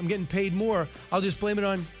to work? I'm getting paid more. I'll just blame it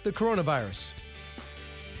on the coronavirus.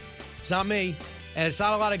 It's not me, and it's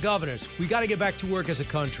not a lot of governors. We got to get back to work as a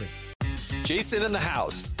country. Jason in the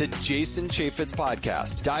House, the Jason Chaffetz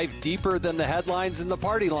Podcast. Dive deeper than the headlines and the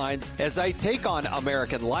party lines as I take on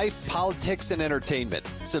American life, politics, and entertainment.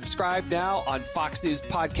 Subscribe now on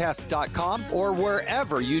foxnewspodcast.com or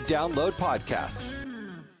wherever you download podcasts.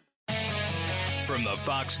 From the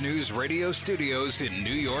Fox News radio studios in New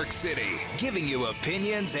York City, giving you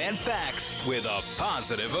opinions and facts with a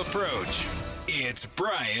positive approach. It's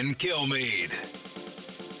Brian Kilmeade.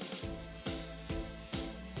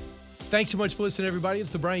 Thanks so much for listening, everybody. It's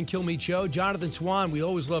the Brian Kilmeade Show. Jonathan Swan, we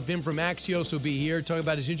always love him from Axios, will be here talking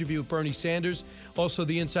about his interview with Bernie Sanders. Also,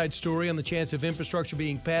 the inside story on the chance of infrastructure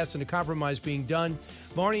being passed and a compromise being done.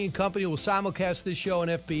 Varney and Company will simulcast this show on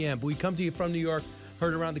FBM. But we come to you from New York,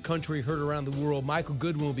 heard around the country, heard around the world. Michael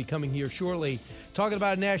Goodwin will be coming here shortly, talking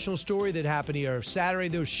about a national story that happened here. Saturday,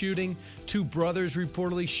 there was shooting. Two brothers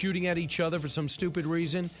reportedly shooting at each other for some stupid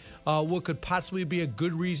reason. What could possibly be a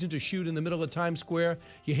good reason to shoot in the middle of Times Square?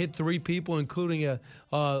 You hit three people, including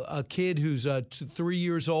a kid who's 3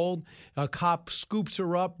 years old. A cop scoops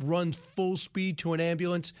her up, runs full speed to an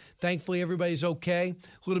ambulance. Thankfully, everybody's okay.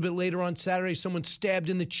 A little bit later on Saturday, someone stabbed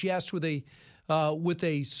in the chest with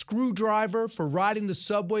a screwdriver for riding the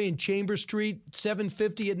subway in Chambers Street,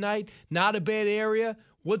 7:50 at night. Not a bad area.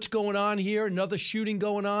 What's going on here? Another shooting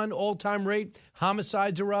going on. All-time rate.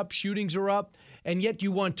 Homicides are up. Shootings are up. And yet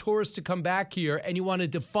you want tourists to come back here, and you want to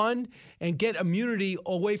defund and get immunity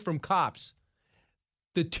away from cops.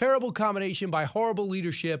 The terrible combination by horrible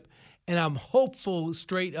leadership, and I'm hopeful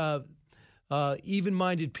straight,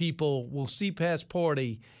 even-minded people will see past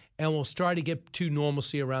party and will start to get to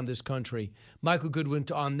normalcy around this country. Michael Goodwin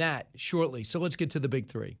on that shortly. So let's get to the big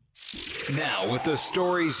three. Now, with the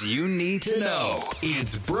stories you need to know,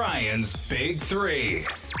 it's Brian's Big Three.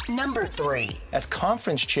 Number 3. As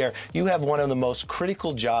conference chair, you have one of the most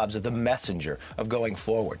critical jobs of the messenger of going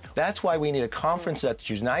forward. That's why we need a conference that's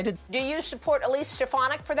united. Do you support Elise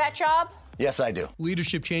Stefanik for that job? Yes, I do.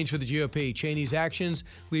 Leadership change for the GOP. Cheney's actions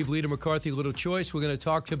leave Leader McCarthy little choice. We're going to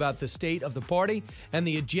talk about the state of the party and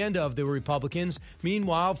the agenda of the Republicans.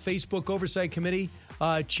 Meanwhile, Facebook Oversight Committee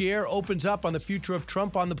chair opens up on the future of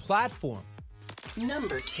Trump on the platform.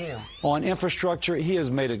 Number 2. On infrastructure, he has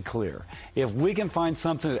made it clear. If we can find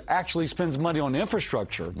something that actually spends money on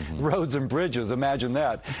infrastructure, roads and bridges, imagine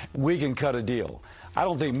that, we can cut a deal. I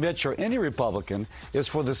don't think Mitch or any Republican is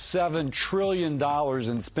for the $7 trillion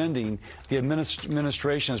in spending the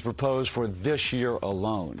administration has proposed for this year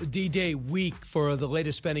alone. D-Day week for the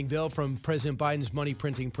latest spending bill from President Biden's money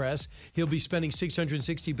printing press. He'll be spending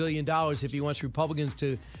 $660 billion if he wants Republicans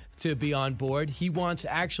to be on board. He wants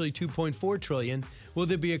actually $2.4 trillion. Will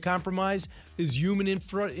there be a compromise? Is human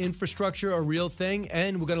infrastructure a real thing?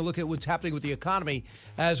 And we're going to look at what's happening with the economy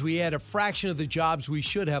as we add a fraction of the jobs we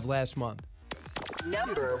should have last month.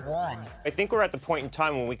 Number 1. I think we're at the point in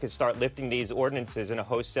time when we could start lifting these ordinances in a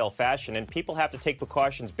wholesale fashion, and people have to take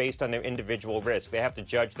precautions based on their individual risk. They have to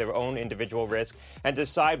judge their own individual risk and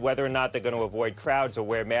decide whether or not they're going to avoid crowds or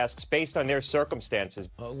wear masks based on their circumstances.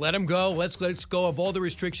 Let them go. Let's go of all the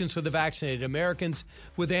restrictions for the vaccinated. Americans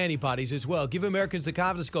with antibodies as well. Give Americans the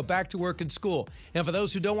confidence to go back to work and school. And for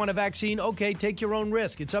those who don't want a vaccine, okay, take your own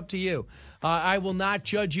risk. It's up to you. I will not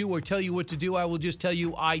judge you or tell you what to do. I will just tell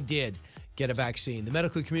you I did get a vaccine. The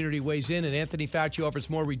medical community weighs in, and Anthony Fauci offers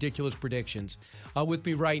more ridiculous predictions. With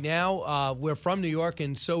me right now, we're from New York,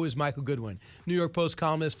 and so is Michael Goodwin, New York Post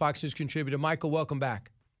columnist, Fox News contributor. Michael, welcome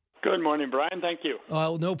back. Good morning, Brian. Thank you.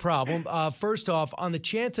 No problem. First off, on the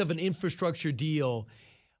chance of an infrastructure deal,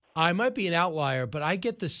 I might be an outlier, but I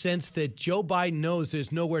get the sense that Joe Biden knows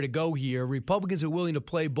there's nowhere to go here. Republicans are willing to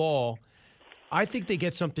play ball. I think they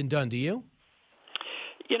get something done. Do you?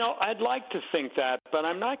 You know, I'd like to think that, but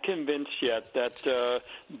I'm not convinced yet that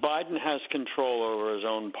Biden has control over his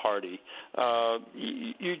own party.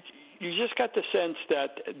 You just got the sense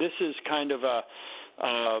that this is kind of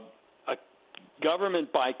a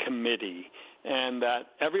government by committee, and that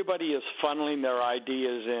everybody is funneling their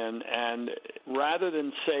ideas in, and rather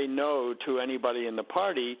than say no to anybody in the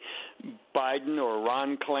party, Biden or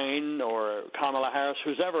Ron Klain or Kamala Harris,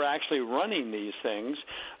 who's ever actually running these things,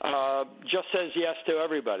 just says yes to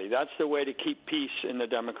everybody. That's the way to keep peace in the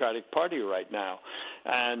Democratic Party right now.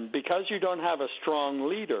 And because you don't have a strong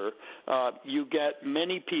leader, you get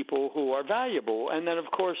many people who are valuable. And then, of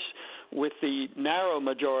course, with the narrow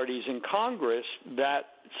majorities in Congress, that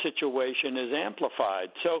situation is amplified.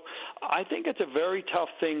 So I think it's a very tough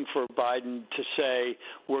thing for Biden to say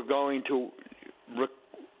we're going to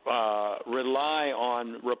rely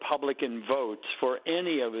on Republican votes for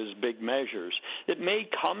any of his big measures. It may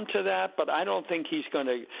come to that, but I don't think he's going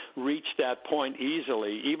to reach that point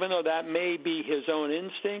easily. Even though that may be his own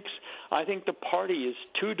instincts, I think the party is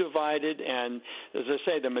too divided, and as I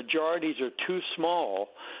say, the majorities are too small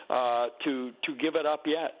to give it up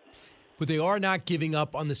yet. But they are not giving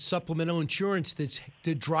up on the supplemental insurance that's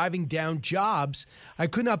driving down jobs. I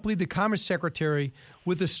could not believe the Commerce Secretary,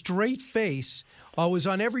 with a straight face, was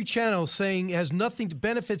on every channel saying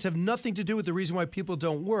benefits have nothing to do with the reason why people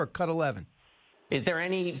don't work. Cut 11. Is there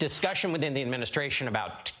any discussion within the administration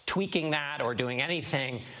about tweaking that or doing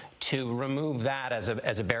anything to remove that as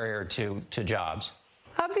a barrier to jobs?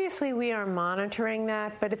 Obviously, we are monitoring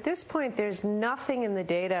that, but at this point, there's nothing in the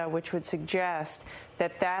data which would suggest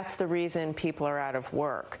that that's the reason people are out of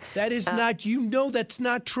work. That is not, that's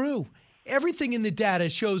not true. Everything in the data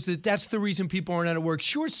shows that that's the reason people aren't out of work.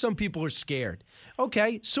 Sure, some people are scared.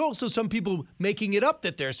 Okay, so also some people making it up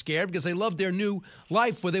that they're scared because they love their new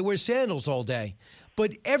life where they wear sandals all day.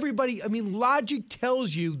 But everybody, logic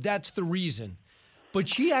tells you that's the reason. But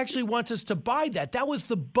she actually wants us to buy that. That was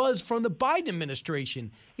the buzz from the Biden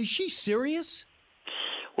administration. Is she serious?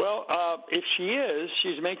 Well, if she is,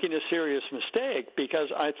 she's making a serious mistake because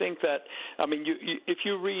I think that, if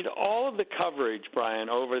you read all of the coverage, Brian,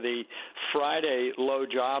 over the Friday low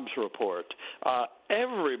jobs report,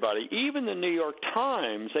 everybody, even the New York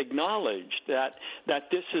Times, acknowledged that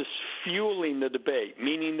this is fueling the debate,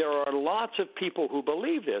 meaning there are lots of people who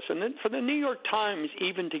believe this. And then for the New York Times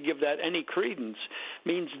even to give that any credence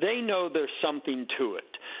means they know there's something to it.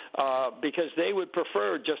 Because they would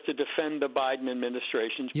prefer just to defend the Biden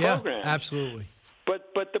administration's program. Yeah, absolutely.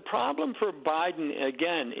 But the problem for Biden,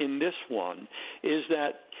 again, in this one, is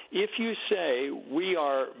that if you say we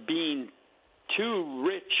are being too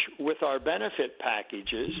rich with our benefit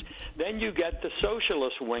packages, then you get the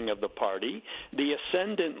socialist wing of the party, the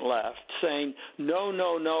ascendant left, saying,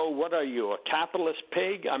 no, what are you, a capitalist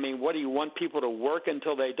pig? What do you want people to work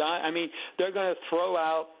until they die? They're going to throw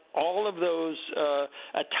out all of those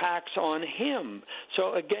attacks on him.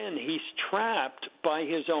 So, again, he's trapped by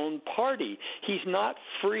his own party. He's not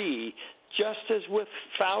free, just as with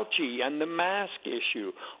Fauci and the mask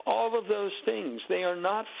issue. All of those things, they are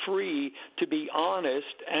not free to be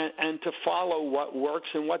honest and to follow what works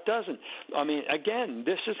and what doesn't. Again,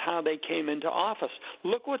 this is how they came into office.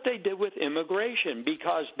 Look what they did with immigration.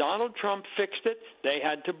 Because Donald Trump fixed it, they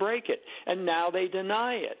had to break it. And now they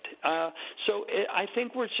deny it. I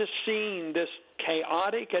think we're just seeing this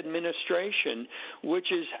chaotic administration, which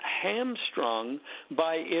is hamstrung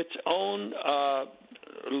by its own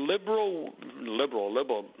liberal.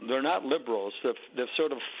 They're not liberals. The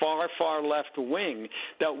sort of far left wing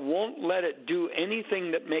that won't let it do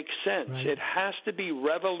anything that makes sense. Right. It has to be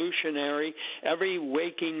revolutionary every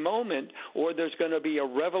waking moment, or there's going to be a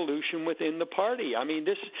revolution within the party.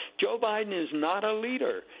 Joe Biden is not a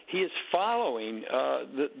leader. He is following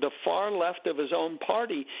the far left of his own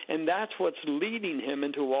party, and that's what's leading him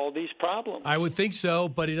into all these problems. I would think so,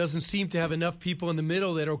 but he doesn't seem to have enough people in the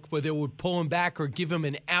middle that would pull him back or give him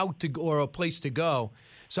an out or a place to go.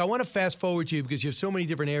 So I want to fast forward to you because you have so many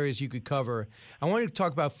different areas you could cover. I want to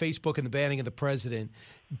talk about Facebook and the banning of the president.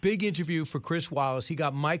 Big interview for Chris Wallace. He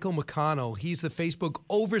got Michael McConnell. He's the Facebook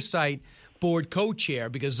Oversight Board co-chair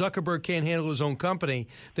because Zuckerberg can't handle his own company.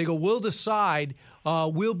 They go, we'll decide,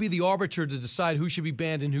 we'll be the arbiter to decide who should be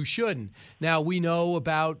banned and who shouldn't. Now, we know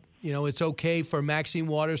about, it's okay for Maxine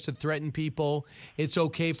Waters to threaten people. It's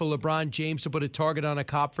okay for LeBron James to put a target on a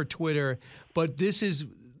cop for Twitter. But this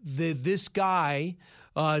guy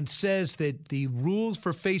says that the rules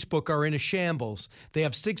for Facebook are in a shambles. They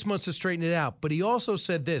have 6 months to straighten it out. But he also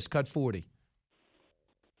said this, cut 40.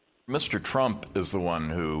 Mr. Trump is the one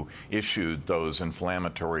who issued those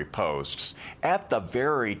inflammatory posts at the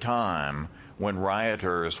very time when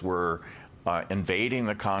rioters were invading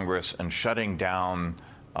the Congress and shutting down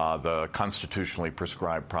the constitutionally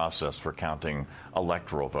prescribed process for counting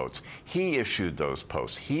electoral votes. He issued those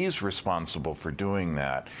posts. He's responsible for doing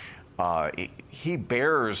that. He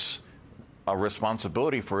bears a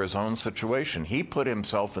responsibility for his own situation. He put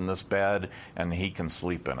himself in this bed, and he can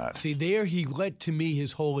sleep in it. See, there he led to me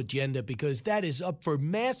his whole agenda, because that is up for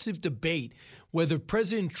massive debate whether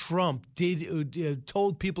President Trump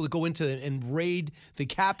told people to go into and raid the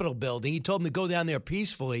Capitol building. He told them to go down there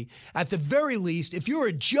peacefully. At the very least, if you're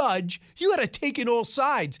a judge, you got to take in all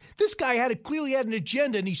sides. This guy clearly had an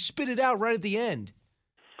agenda, and he spit it out right at the end.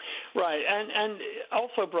 Right, and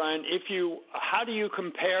also, Brian, how do you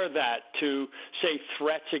compare that to, say,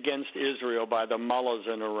 threats against Israel by the mullahs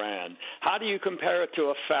in Iran? How do you compare it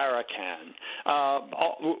to a Farrakhan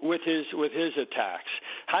with his attacks?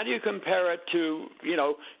 How do you compare it to,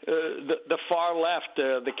 the far left,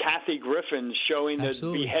 the Kathy Griffins showing that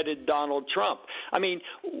beheaded Donald Trump?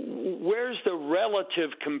 Where's the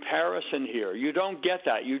relative comparison here? You don't get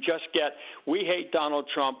that. You just get, we hate Donald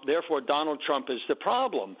Trump, therefore Donald Trump is the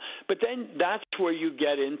problem. But then that's where you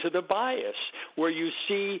get into the bias, where you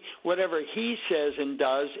see whatever he says and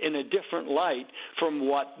does in a different light from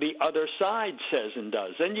what the other side says and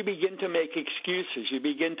does. Then you begin to make excuses. You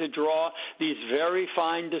begin to draw these very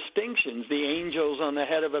fine distinctions, the angels on the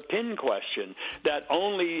head of a pin question, that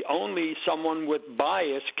only someone with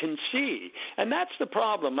bias can see. And that's the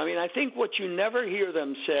problem. I mean, I think what you never hear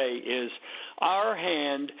them say is, our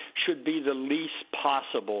hand should be the least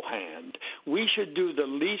possible hand. We should do the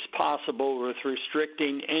least possible with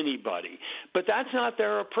restricting anybody. But that's not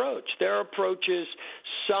their approach. Their approach is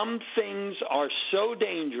some things are so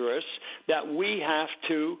dangerous that we have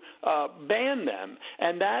to ban them.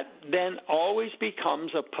 And that then always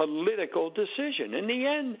becomes a political decision. In the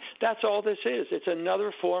end, that's all this is. It's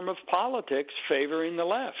another form of politics favoring the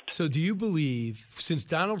left. So do you believe, since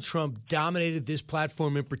Donald Trump dominated this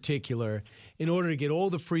platform in particular, in order to get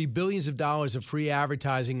all the free billions of dollars of free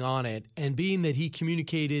advertising on it, and being that he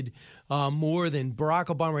communicated more than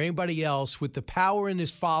Barack Obama or anybody else with the power in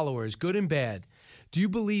his followers, good and bad, do you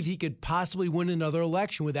believe he could possibly win another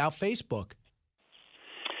election without Facebook?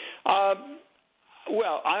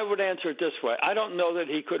 Well, I would answer it this way. I don't know that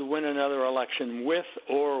he could win another election with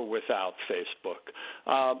or without Facebook.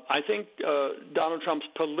 I think Donald Trump's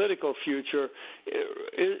political future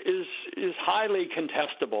is highly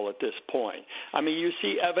contestable at this point. I mean, you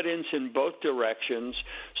see evidence in both directions.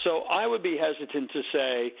 So I would be hesitant to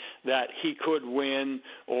say that he could win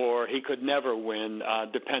or he could never win,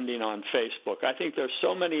 depending on Facebook. I think there's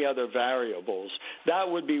so many other variables. That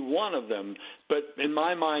would be one of them, but in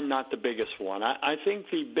my mind, not the biggest one. I think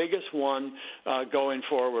the biggest one going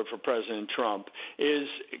forward for President Trump is,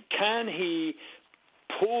 can he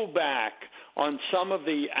pull back on some of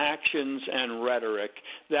the actions and rhetoric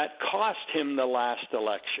that cost him the last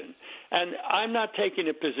election? And I'm not taking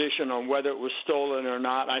a position on whether it was stolen or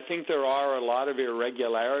not. I think there are a lot of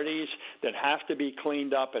irregularities that have to be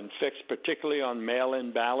cleaned up and fixed, particularly on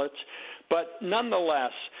mail-in ballots. But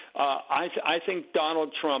nonetheless, I think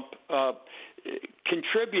Donald Trump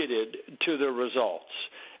contributed to the results.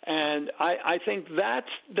 And I think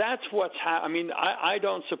that's what's I mean, I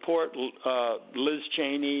don't support Liz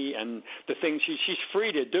Cheney and the things she's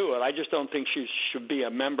free to do it. I just don't think she should be a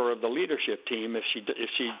member of the leadership team if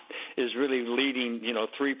she is really leading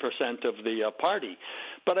 3% of the party.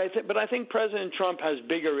 But I think President Trump has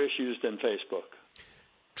bigger issues than Facebook.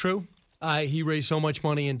 True. He raised so much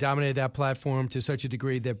money and dominated that platform to such a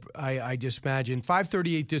degree that I just imagine.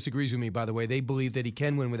 538 disagrees with me, by the way. They believe that he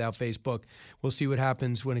can win without Facebook. We'll see what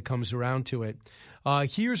happens when it comes around to it.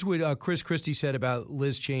 Here's what Chris Christie said about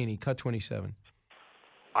Liz Cheney, Cut 27.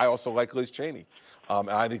 I also like Liz Cheney.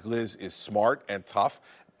 And I think Liz is smart and tough.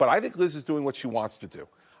 But I think Liz is doing what she wants to do.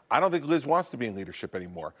 I don't think Liz wants to be in leadership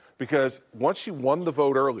anymore, because once she won the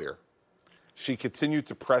vote earlier, she continued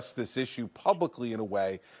to press this issue publicly in a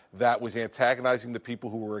way that was antagonizing the people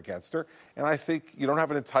who were against her. And I think you don't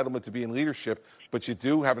have an entitlement to be in leadership, but you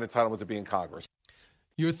do have an entitlement to be in Congress.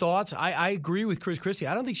 Your thoughts? I agree with Chris Christie.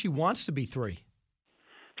 I don't think she wants to be 3.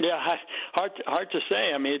 Yeah, hard to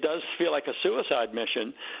say. I mean, it does feel like a suicide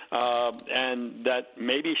mission, and that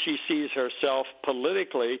maybe she sees herself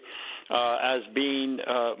politically as being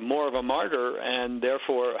more of a martyr and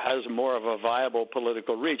therefore has more of a viable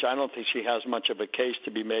political reach. I don't think she has much of a case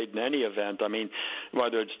to be made in any event. I mean,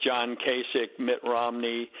 whether it's John Kasich, Mitt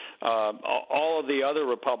Romney, all of the other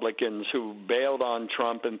Republicans who bailed on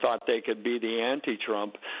Trump and thought they could be the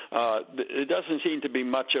anti-Trump, it doesn't seem to be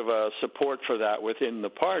much of a support for that within the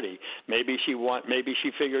party. Maybe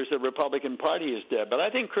she figures the Republican Party is dead. But I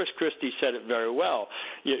think Chris Christie said it very well.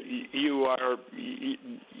 You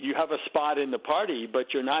have a spot in the party, but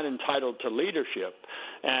you're not entitled to leadership.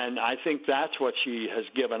 And I think that's what she has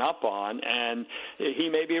given up on. And he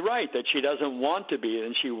may be right that she doesn't want to be,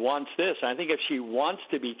 and she wants this. I think if she wants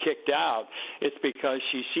to be kicked out, it's because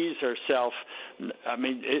she sees herself,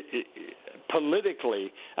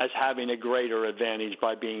 politically as having a greater advantage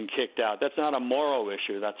by being kicked out. That's not a moral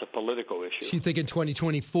issue. That's a political issue. She's thinking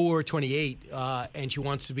 2024, 28, and she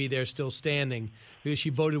wants to be there still standing because she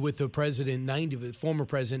voted with the president, the former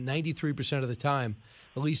president, 93% of the time.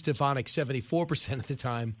 Elise Stefanik, 74% of the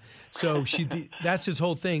time. So that's his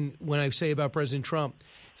whole thing when I say about President Trump.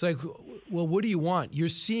 It's like, well, what do you want? You're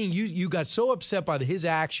seeing, you got so upset by his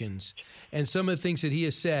actions and some of the things that he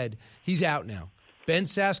has said. He's out now. Ben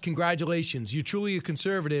Sasse, congratulations. You're truly a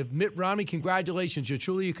conservative. Mitt Romney, congratulations. You're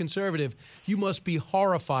truly a conservative. You must be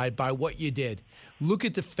horrified by what you did. Look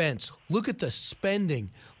at defense. Look at the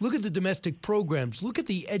spending. Look at the domestic programs. Look at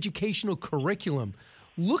the educational curriculum.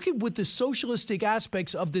 Look at what the socialistic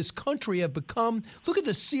aspects of this country have become. Look at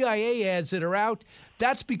the CIA ads that are out.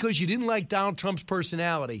 That's because you didn't like Donald Trump's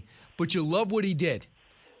personality, but you love what he did.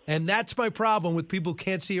 And that's my problem with people who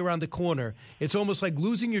can't see around the corner. It's almost like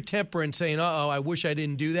losing your temper and saying, uh-oh, I wish I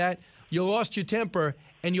didn't do that. You lost your temper,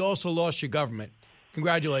 and you also lost your government.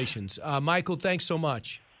 Congratulations. Michael, thanks so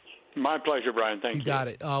much. My pleasure, Brian. Thank you. You got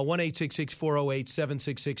it.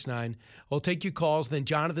 1-866-408-7669. We'll take your calls, then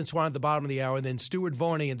Jonathan Swan at the bottom of the hour, then Stuart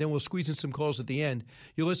Varney, and then we'll squeeze in some calls at the end.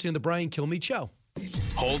 You're listening to The Brian Kilmeade Show.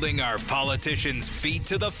 Holding our politicians' feet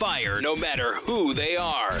to the fire, no matter who they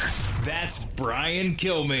are. That's Brian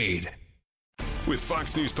Kilmeade. With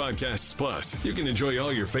Fox News Podcasts Plus, you can enjoy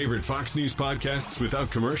all your favorite Fox News podcasts without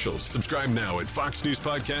commercials. Subscribe now at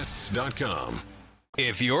foxnewspodcasts.com.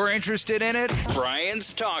 If you're interested in it,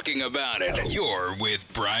 Brian's talking about it. You're with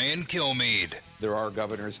Brian Kilmeade. There are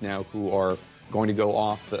governors now who are going to go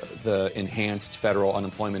off the enhanced federal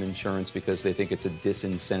unemployment insurance because they think it's a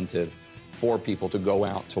disincentive for people to go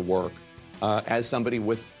out to work. As somebody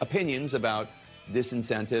with opinions about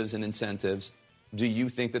disincentives and incentives, do you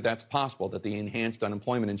think that that's possible, that the enhanced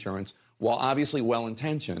unemployment insurance, while obviously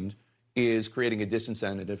well-intentioned, is creating a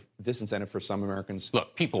disincentive for some Americans?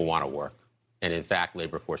 Look, people want to work. And in fact,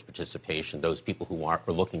 labor force participation, those people who are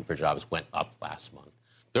looking for jobs went up last month.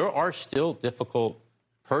 There are still difficult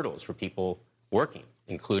hurdles for people working,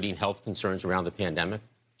 including health concerns around the pandemic,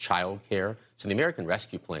 child care. So the American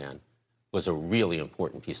Rescue Plan was a really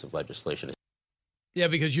important piece of legislation. Yeah,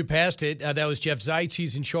 because you passed it. That was Jeff Zients.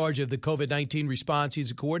 He's in charge of the COVID-19 response. He's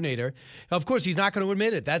a coordinator. Of course, he's not going to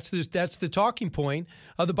admit it. That's the talking point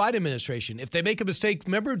of the Biden administration. If they make a mistake,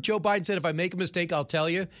 remember Joe Biden said, if I make a mistake, I'll tell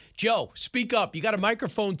you. Joe, speak up. You got a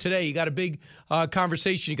microphone today. You got a big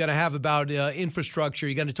conversation you got to have about infrastructure.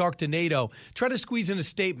 You're going to talk to NATO. Try to squeeze in a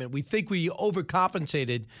statement. We think we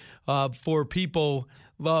overcompensated for people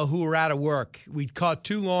who are out of work. We caught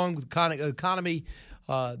too long with economy.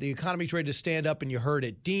 The economy's ready to stand up, and you heard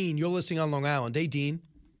it. Dean, you're listening on Long Island. Hey, Dean.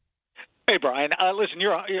 Hey, Brian. Listen,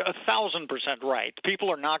 you're 1,000% right.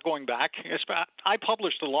 People are not going back. I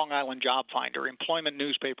published the Long Island Job Finder, employment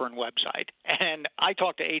newspaper and website, and I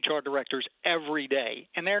talk to HR directors every day,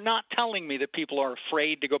 and they're not telling me that people are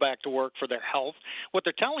afraid to go back to work for their health. What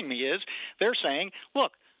they're telling me is they're saying,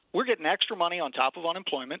 look, we're getting extra money on top of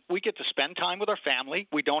unemployment. We get to spend time with our family.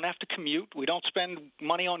 We don't have to commute. We don't spend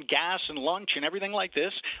money on gas and lunch and everything like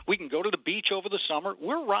this. We can go to the beach over the summer.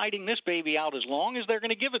 We're riding this baby out as long as they're going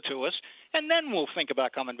to give it to us, and then we'll think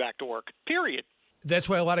about coming back to work, period. That's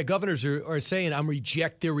why a lot of governors are saying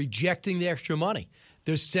they're rejecting the extra money.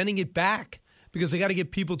 They're sending it back because they got to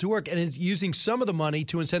get people to work, and it's using some of the money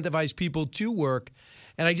to incentivize people to work.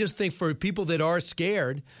 And I just think for people that are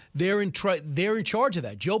scared, they're in charge of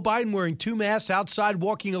that. Joe Biden wearing 2 masks outside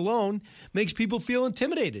walking alone makes people feel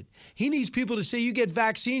intimidated. He needs people to say, you get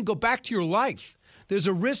vaccine, go back to your life. There's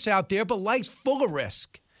a risk out there, but life's full of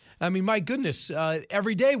risk. I mean, my goodness,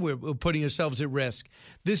 every day we're putting ourselves at risk.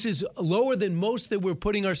 This is lower than most that we're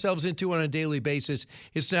putting ourselves into on a daily basis.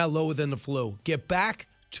 It's now lower than the flu. Get back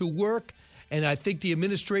to work. And I think the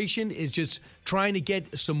administration is just trying to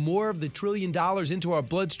get some more of the $1 trillion into our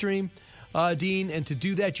bloodstream, Dean. And to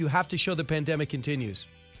do that, you have to show the pandemic continues.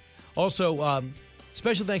 Also,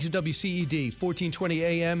 special thanks to WCED, 1420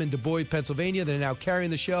 AM in Du Bois, Pennsylvania. They're now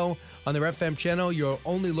carrying the show on their FM channel, your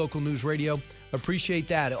only local news radio. Appreciate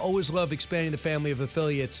that. I always love expanding the family of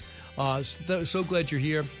affiliates. So glad you're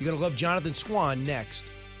here. You're going to love Jonathan Swan next.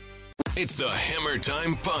 It's the Hammer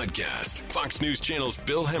Time Podcast. Fox News Channel's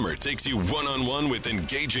Bill Hemmer takes you one-on-one with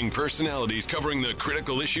engaging personalities covering the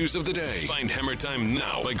critical issues of the day. Find Hammer Time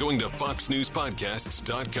now by going to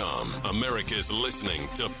foxnewspodcasts.com. America's listening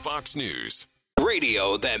to Fox News.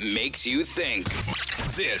 Radio that makes you think.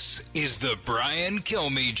 This is the Brian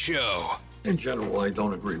Kilmeade Show. In general, I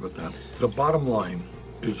don't agree with that. The bottom line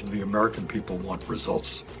is the American people want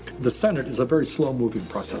results. The Senate is a very slow-moving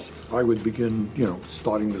process. I would begin,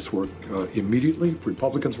 starting this work immediately. If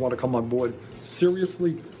Republicans want to come on board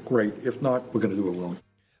seriously, great. If not, we're going to do it alone.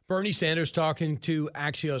 Bernie Sanders talking to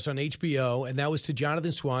Axios on HBO, and that was to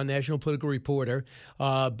Jonathan Swan, national political reporter,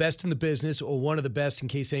 best in the business, or one of the best in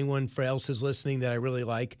case anyone else is listening that I really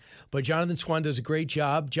like. But Jonathan Swan does a great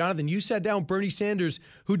job. Jonathan, you sat down with Bernie Sanders,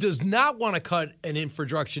 who does not want to cut an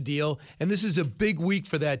infrastructure deal, and this is a big week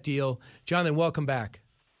for that deal. Jonathan, welcome back.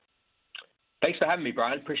 Thanks for having me,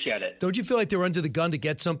 Brian. Appreciate it. Don't you feel like they're under the gun to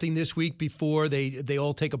get something this week before they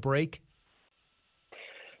all take a break?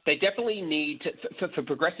 they definitely need to, for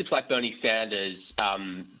progressives like Bernie Sanders,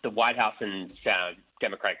 the White House and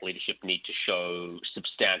Democratic leadership need to show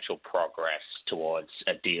substantial progress towards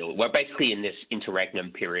a deal. We're basically in this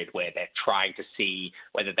interregnum period where they're trying to see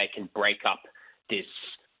whether they can break up this.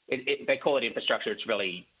 They call it infrastructure. It's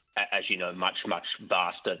really, as you know, much, much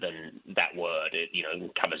vaster than that word. It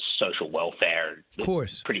covers social welfare, of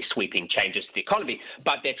course, pretty sweeping changes to the economy.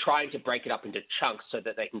 But they're trying to break it up into chunks so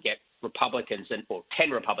that they can get Republicans, or 10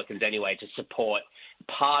 Republicans anyway, to support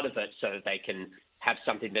part of it so that they can have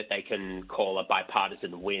something that they can call a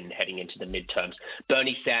bipartisan win heading into the midterms.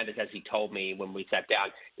 Bernie Sanders, as he told me when we sat down,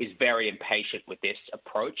 is very impatient with this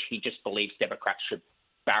approach. He just believes Democrats should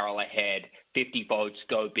barrel ahead, 50 votes,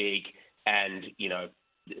 go big, and,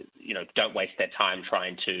 don't waste their time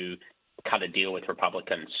trying to cut a deal with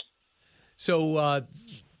Republicans. So,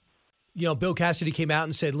 Bill Cassidy came out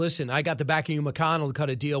and said, listen, I got the backing of McConnell to cut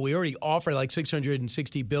a deal. We already offered like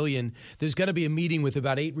 $660 billion. There's going to be a meeting with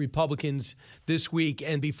about 8 Republicans this week.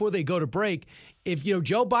 And before they go to break, if,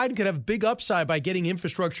 Joe Biden could have a big upside by getting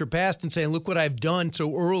infrastructure passed and saying, look what I've done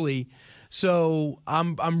so early. So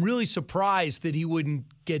I'm really surprised that he wouldn't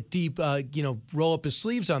get deep, roll up his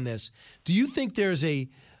sleeves on this. Do you think there's a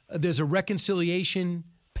reconciliation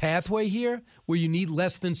pathway here where you need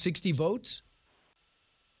less than 60 votes?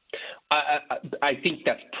 I think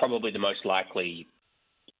that's probably the most likely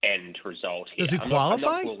end result here. Does it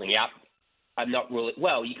qualify? I'm not ruling out. I'm not ruling.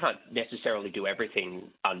 Well, you can't necessarily do everything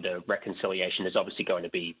under reconciliation. There's obviously going to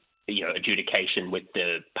be, adjudication with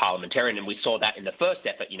the parliamentarian, and we saw that in the first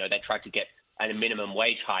effort. They tried to get a minimum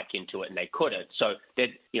wage hike into it, and they couldn't. So that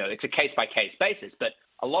it's a case by case basis. But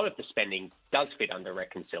a lot of the spending does fit under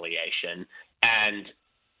reconciliation, and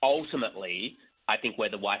ultimately, I think where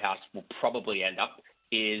the White House will probably end up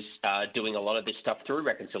is doing a lot of this stuff through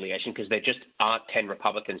reconciliation, because there just aren't 10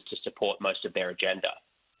 Republicans to support most of their agenda.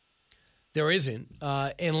 There isn't,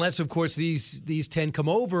 unless, of course, these 10 come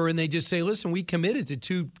over and they just say, listen, we committed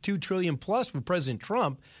to $2 trillion plus for President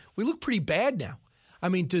Trump. We look pretty bad now. I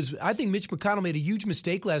mean, I think Mitch McConnell made a huge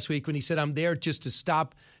mistake last week when he said, I'm there just to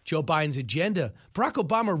stop Joe Biden's agenda. Barack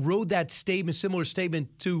Obama rode that statement, similar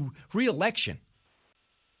statement, to re-election.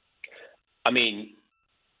 I mean,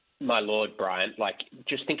 my Lord, Brian,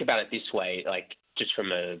 just think about it this way, just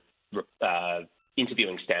from a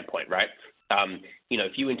interviewing standpoint, right?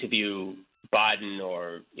 If you interview Biden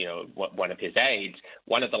or, one of his aides,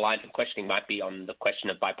 one of the lines of questioning might be on the question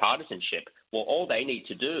of bipartisanship. Well, all they need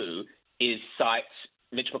to do is cite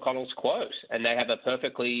Mitch McConnell's quote, and they have a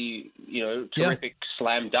perfectly, terrific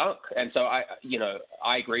slam dunk. And so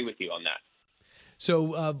I agree with you on that.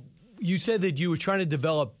 So, you said that you were trying to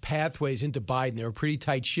develop pathways into Biden. They're a pretty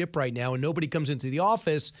tight ship right now, and nobody comes into the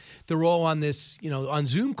office. They're all on this, on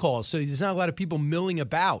Zoom calls. So there's not a lot of people milling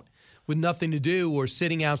about with nothing to do or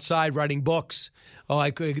sitting outside writing books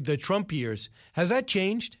like the Trump years. Has that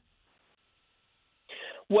changed?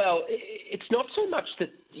 Well, it's not so much that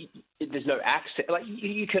there's no access.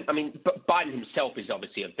 Biden himself is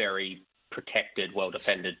obviously a very protected,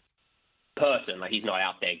 well-defended person. He's not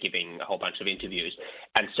out there giving a whole bunch of interviews,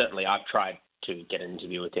 and certainly I've tried to get an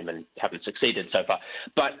interview with him and haven't succeeded so far.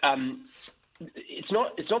 But it's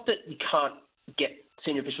not that you can't get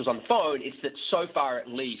senior officials on the phone. It's that so far, at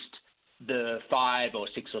least, the 5 or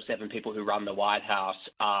 6 or 7 people who run the White House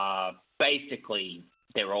are basically,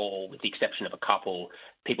 they're all, with the exception of a couple,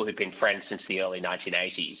 people who've been friends since the early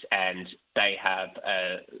 1980s, and they have,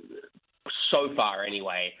 so far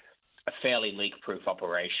anyway, a fairly leak-proof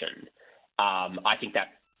operation. I think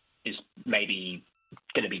that is maybe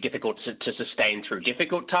going to be difficult to sustain through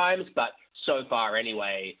difficult times, but so far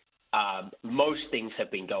anyway, most things have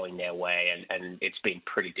been going their way, and it's been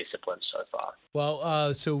pretty disciplined so far.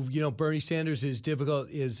 Well, Bernie Sanders is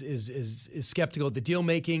skeptical of the deal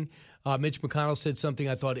making. Mitch McConnell said something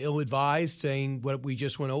I thought ill-advised, saying what we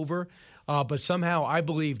just went over. But somehow I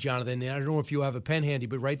believe, Jonathan, and I don't know if you have a pen handy,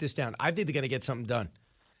 but write this down. I think they're going to get something done.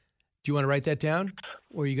 Do you want to write that down,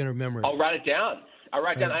 or are you going to remember it? I'll write it down.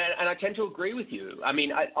 And I tend to agree with you. I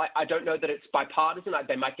mean, I don't know that it's bipartisan.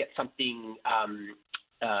 They might get something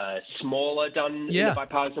smaller done in a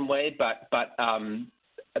bipartisan way, but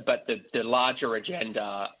the larger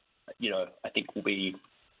agenda, I think will be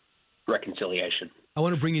reconciliation. I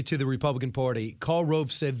want to bring you to the Republican Party. Karl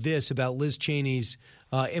Rove said this about Liz Cheney's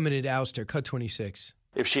imminent ouster. Cut 26.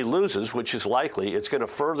 If she loses, which is likely, it's going to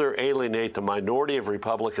further alienate the minority of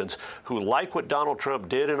Republicans who like what Donald Trump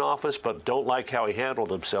did in office but don't like how he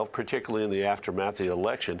handled himself, particularly in the aftermath of the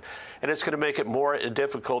election. And it's going to make it more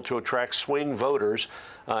difficult to attract swing voters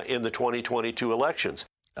in the 2022 elections.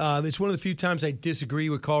 It's one of the few times I disagree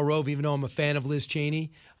with Karl Rove, even though I'm a fan of Liz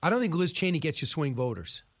Cheney. I don't think Liz Cheney gets you swing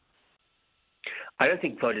voters. I don't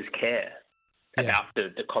think voters care about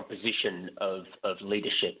the composition of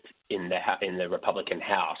leadership in the Republican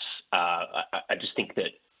House. I just think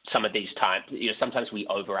that some of these times, sometimes we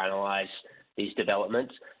overanalyze these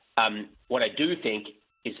developments. What I do think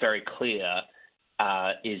is very clear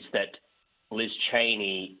is that Liz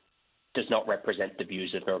Cheney does not represent the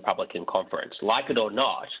views of the Republican conference. Like it or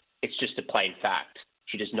not, it's just a plain fact.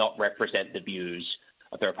 She does not represent the views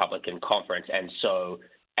of the Republican conference.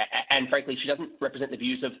 And frankly, she doesn't represent the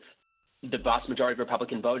views of the vast majority of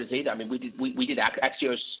Republican voters either. I mean, we did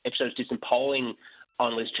Axios did some polling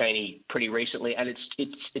on Liz Cheney pretty recently, and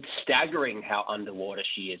it's staggering how underwater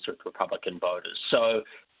she is with Republican voters. So,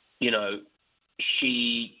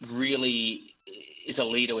 she really is a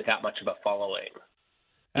leader without much of a following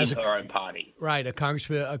in her own party. Right, a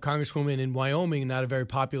congresswoman in Wyoming, not a very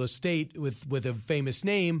populous state with a famous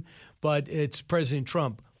name, but it's President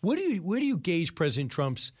Trump. Where do you gauge President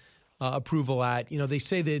Trump's approval at? They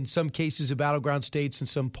say that in some cases of battleground states and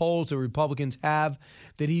some polls that Republicans have,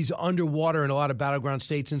 that he's underwater in a lot of battleground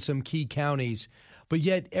states in some key counties. But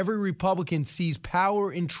yet every Republican sees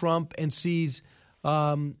power in Trump and sees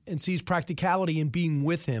practicality in being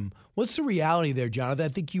with him. What's the reality there, Jonathan? I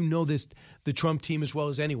think you know the Trump team as well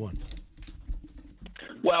as anyone.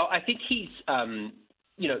 Well, I think he's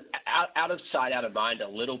out of sight, out of mind a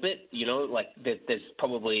little bit. There's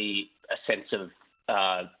probably a sense of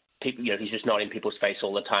people. He's just not in people's face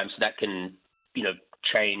all the time, so that can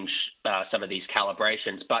change some of these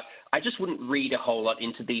calibrations. But I just wouldn't read a whole lot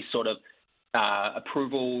into these sort of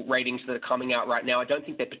approval ratings that are coming out right now. I don't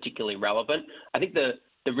think they're particularly relevant. I think the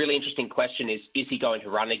really interesting question is he going to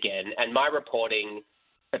run again? And my reporting,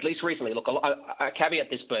 at least recently, look, I caveat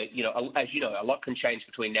this, but as you know, a lot can change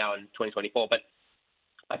between now and 2024. But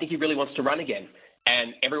I think he really wants to run again,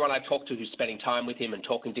 and everyone I've talked to who's spending time with him and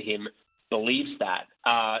talking to him believes that.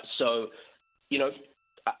 So,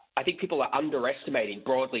 I think people are underestimating,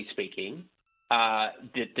 broadly speaking,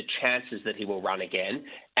 the chances that he will run again.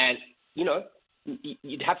 And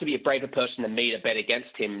you'd have to be a braver person than me to bet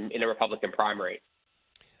against him in a Republican primary.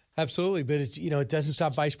 Absolutely, but it's it doesn't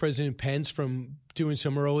stop Vice President Pence from doing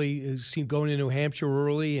some early, going to New Hampshire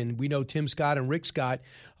early, and we know Tim Scott and Rick Scott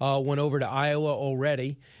went over to Iowa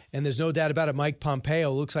already, and there's no doubt about it. Mike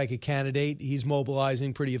Pompeo looks like a candidate. He's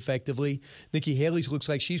mobilizing pretty effectively. Nikki Haley looks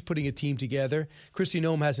like she's putting a team together. Kristi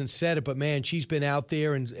Noem hasn't said it, but man, she's been out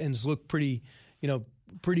there and has looked pretty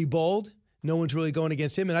bold. No one's really going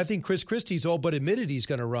against him, and I think Chris Christie's all but admitted he's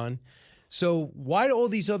going to run. So why do all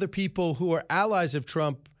these other people who are allies of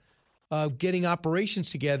Trump getting operations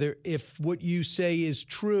together if what you say is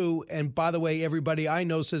true? And by the way, everybody I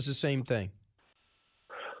know says the same thing.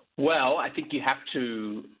 Well, I think you have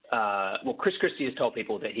to Chris Christie has told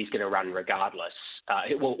people that he's going to run regardless. I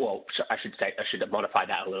should modify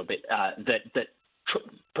that a little bit, that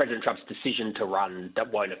President Trump's decision to run,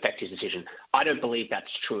 that won't affect his decision. I don't believe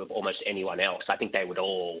that's true of almost anyone else. I think they would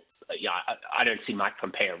all I don't see Mike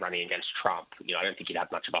Pompeo running against Trump. I don't think he'd have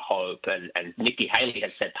much of a hope. And Nikki Haley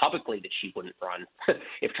has said publicly that she wouldn't run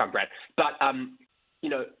if Trump ran. But,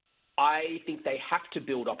 I think they have to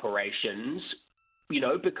build operations,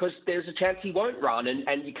 because there's a chance he won't run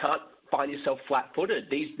and you can't find yourself flat-footed.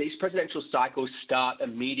 These presidential cycles start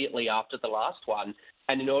immediately after the last one.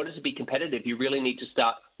 And in order to be competitive, you really need to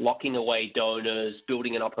start locking away donors,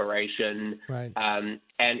 building an operation. Right. And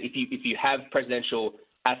if you have presidential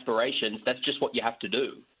aspirations, that's just what you have to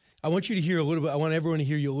do. I want you to hear a little bit. I want everyone to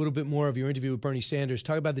hear you a little bit more of your interview with Bernie Sanders.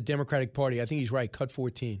 Talk about the Democratic Party. I think he's right. Cut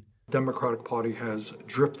 14. The Democratic Party has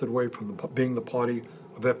drifted away from being the party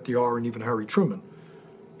of FDR and even Harry Truman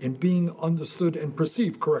in being understood and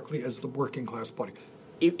perceived correctly as the working class party.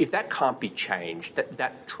 If that can't be changed,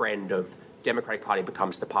 that trend of Democratic Party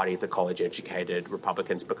becomes the party of the college-educated,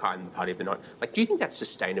 Republicans become the party of the not. Do you think that's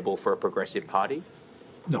sustainable for a progressive party?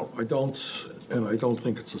 No, I don't, and I don't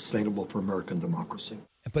think it's sustainable for American democracy.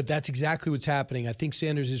 But that's exactly what's happening. I think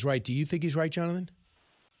Sanders is right. Do you think he's right, Jonathan?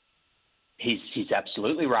 He's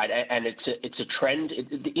absolutely right, and it's a trend.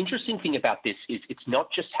 The interesting thing about this is it's not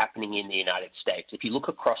just happening in the United States. If you look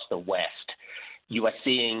across the West, you are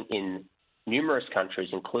seeing in numerous countries,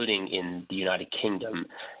 including in the United Kingdom,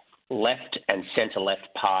 left and center-left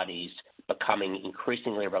parties becoming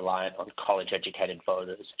increasingly reliant on college-educated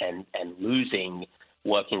voters and losing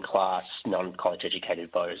working-class,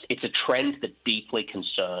 non-college-educated voters. It's a trend that deeply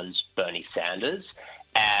concerns Bernie Sanders,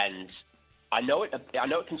 and I know it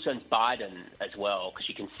concerns Biden as well, because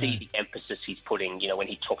you can see the emphasis he's putting. When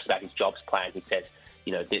he talks about his jobs plan, he says,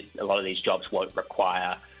 a lot of these jobs won't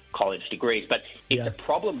require college degrees. But it's a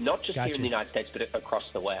problem not just here in the United States, but across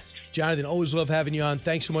the West. Jonathan, always love having you on.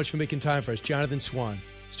 Thanks so much for making time for us. Jonathan Swan.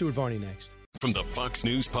 Stuart Varney next. From the Fox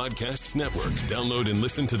News Podcasts Network, download and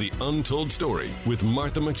listen to The Untold Story with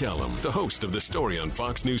Martha McCallum. The host of The Story on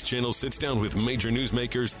Fox News Channel sits down with major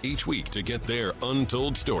newsmakers each week to get their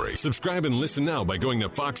untold story. Subscribe and listen now by going to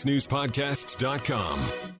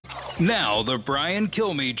foxnewspodcasts.com. Now, the Brian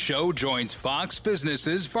Kilmeade Show joins Fox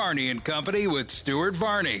Business's Varney and Company with Stuart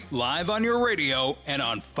Varney, live on your radio and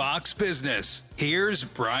on Fox Business. Here's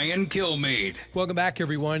Brian Kilmeade. Welcome back,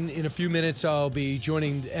 everyone. In a few minutes, I'll be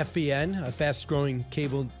joining FBN, a fast-growing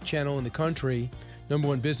cable channel in the country,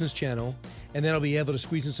 #1 business channel. And then I'll be able to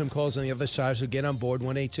squeeze in some calls on the other side, so get on board,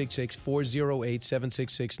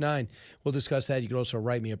 1-866-408-7669. We'll discuss that. You can also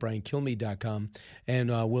write me at briankilmeade.com,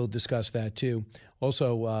 and we'll discuss that, too.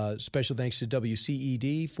 Also, special thanks to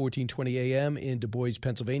WCED, 1420 AM in Du Bois,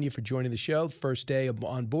 Pennsylvania, for joining the show. First day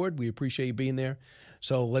on board. We appreciate you being there.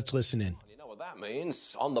 So let's listen in. You know what that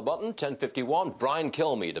means. On the button, 10:51, Brian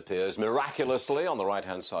Kilmeade appears miraculously on the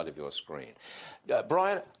right-hand side of your screen.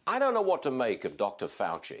 Brian, I don't know what to make of Dr.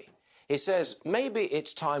 Fauci. He says maybe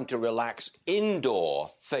it's time to relax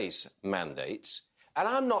indoor face mandates, and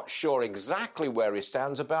I'm not sure exactly where he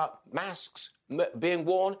stands about masks being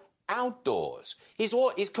worn outdoors. He's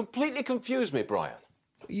completely confused me, Brian.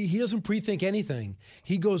 He doesn't pre-think anything.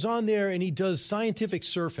 He goes on there and he does scientific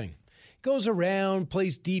surfing. Goes around,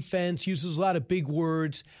 plays defense, uses a lot of big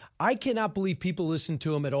words. I cannot believe people listen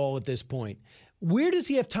to him at all at this point. Where does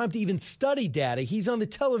he have time to even study data? He's on the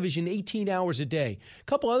television 18 hours a day. A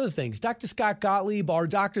couple other things. Dr. Scott Gottlieb, our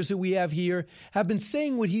doctors that we have here, have been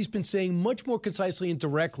saying what he's been saying much more concisely and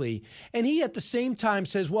directly. And he at the same time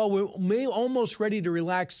says, well, we're almost ready to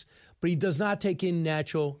relax, but he does not take in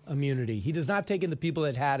natural immunity. He does not take in the people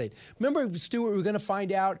that had it. Remember, Stuart, we were going to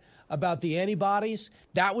find out about the antibodies.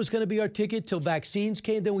 That was going to be our ticket till vaccines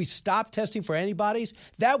came. Then we stopped testing for antibodies.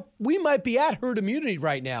 That we might be at herd immunity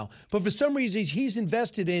right now. But for some reason, he's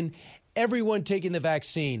invested in everyone taking the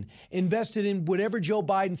vaccine, invested in whatever Joe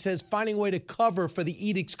Biden says, finding a way to cover for the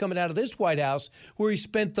edicts coming out of this White House, where he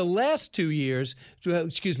spent the last 2 years,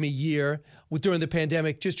 year during the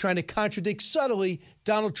pandemic, just trying to contradict subtly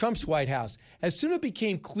Donald Trump's White House. As soon as it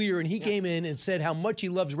became clear and he came in and said how much he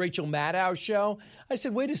loves Rachel Maddow's show, I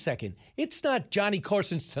said, wait a second. It's not Johnny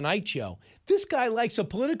Carson's Tonight Show. This guy likes a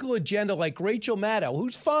political agenda like Rachel Maddow,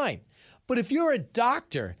 who's fine. But if you're a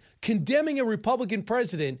doctor condemning a Republican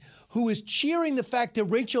president who is cheering the fact that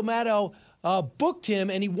Rachel Maddow booked him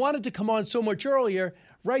and he wanted to come on so much earlier,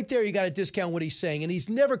 right there you got to discount what he's saying. And he's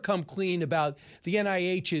never come clean about the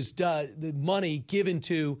NIH's the money given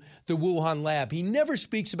to the Wuhan lab. He never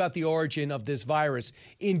speaks about the origin of this virus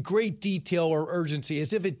in great detail or urgency,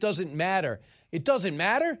 as if it doesn't matter. It doesn't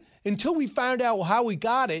matter? Until we find out how we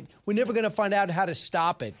got it, we're never going to find out how to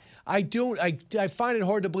stop it. I find it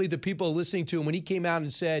hard to believe that people are listening to him when he came out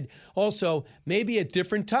and said, also, maybe at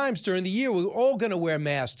different times during the year, we're all going to wear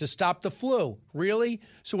masks to stop the flu. Really?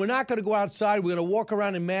 So we're not going to go outside. We're going to walk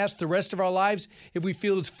around in masks the rest of our lives if we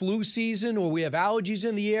feel it's flu season or we have allergies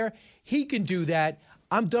in the air. He can do that.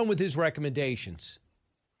 I'm done with his recommendations.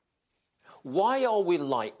 Why are we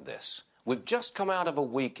like this? We've just come out of a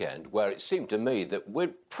weekend where it seemed to me that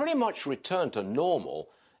we'd pretty much returned to normal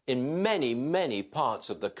in many, many parts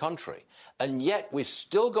of the country. And yet we've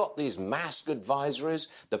still got these mask advisories.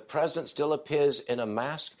 The president still appears in a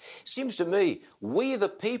mask. Seems to me we, the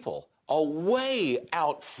people, are way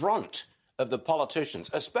out front of the politicians,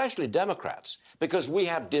 especially Democrats, because we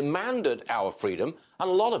have demanded our freedom, and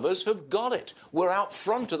a lot of us have got it. We're out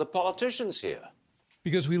front of the politicians here.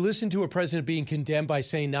 Because we listen to a president being condemned by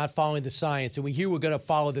saying not following the science, and we hear we're going to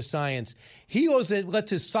follow the science. He goes and lets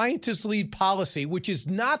his scientists lead policy, which is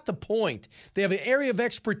not the point. They have an area of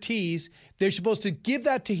expertise. They're supposed to give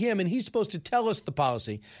that to him, and he's supposed to tell us the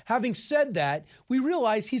policy. Having said that, we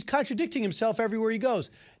realize he's contradicting himself everywhere he goes.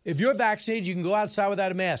 If you're vaccinated, you can go outside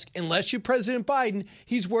without a mask. Unless you're President Biden,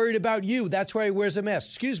 he's worried about you. That's why he wears a mask.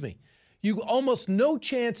 Excuse me. You almost no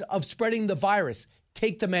chance of spreading the virus.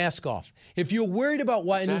 Take the mask off. If you're worried about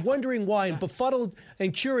why and wondering why and befuddled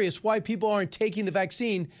and curious why people aren't taking the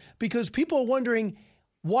vaccine, because people are wondering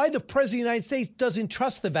why the President of the United States doesn't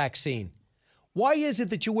trust the vaccine. Why is it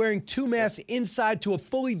that you're wearing two masks inside to a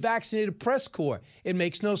fully vaccinated press corps? It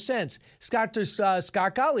makes no sense. Scott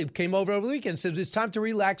Gottlieb came over the weekend and says it's time to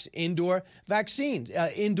relax indoor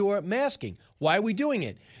indoor masking. Why are we doing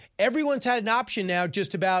it? Everyone's had an option now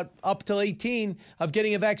just about up till 18 of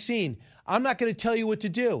getting a vaccine. I'm not going to tell you what to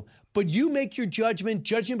do, but you make your judgment,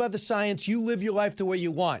 judging by the science. You live your life the way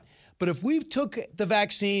you want. But if we took the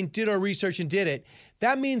vaccine, did our research and did it,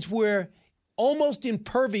 that means we're almost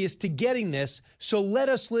impervious to getting this. So let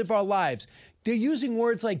us live our lives. They're using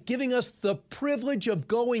words like giving us the privilege of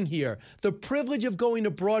going here, the privilege of going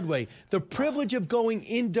to Broadway, the privilege of going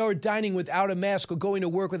indoor dining without a mask or going to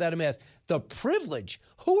work without a mask. The privilege?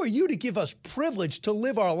 Who are you to give us privilege to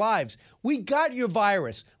live our lives? We got your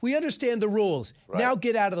virus. We understand the rules. Right. Now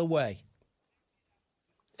get out of the way.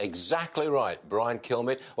 Exactly right, Brian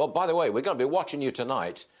Kilmeade. Well, by the way, we're going to be watching you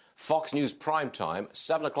tonight. Fox News Primetime,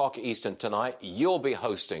 7 o'clock Eastern tonight. You'll be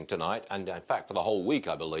hosting tonight, and in fact for the whole week,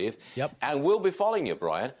 I believe. Yep. And we'll be following you,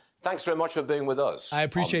 Brian. Thanks very much for being with us. I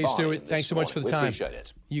appreciate you, Stuart. Thanks so much for the time. We appreciate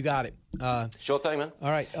it. You got it. Sure thing, man. All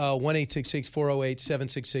right,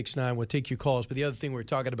 1-866-408-7669. We'll take your calls. But the other thing we're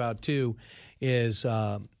talking about, too, is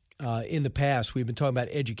in the past, we've been talking about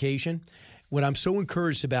education. What I'm so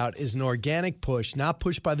encouraged about is an organic push, not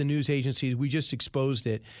pushed by the news agencies. We just exposed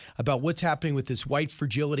it, about what's happening with this white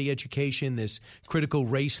fragility education, this critical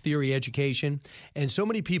race theory education. And so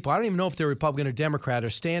many people, I don't even know if they're Republican or Democrat, are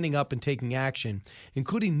standing up and taking action,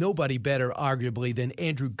 including nobody better, arguably, than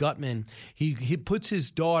Andrew Gutman. He puts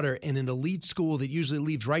his daughter in an elite school that usually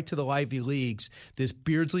leads right to the Ivy Leagues, this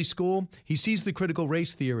Beardsley School. He sees the critical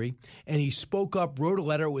race theory, and he spoke up, wrote a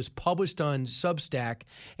letter, it was published on Substack,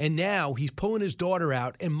 and now he's pulling his daughter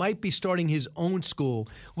out and might be starting his own school.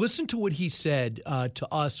 Listen to what he said to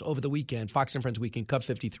us over the weekend, Fox and Friends Weekend, Cut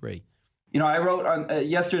 53. You know, I wrote on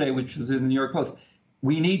yesterday, which was in the New York Post,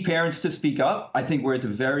 we need parents to speak up. I think we're at the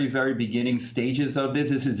very, very beginning stages of this.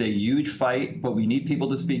 This is a huge fight, but we need people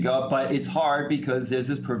to speak up. But it's hard because there's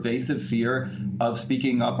this pervasive fear of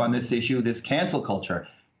speaking up on this issue, this cancel culture.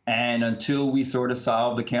 And until we sort of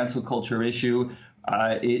solve the cancel culture issue,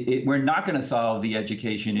 we're not going to solve the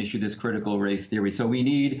education issue, this critical race theory. So we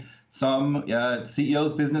need some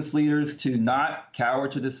CEOs, business leaders to not cower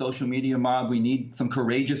to the social media mob. We need some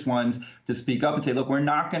courageous ones to speak up and say, look, we're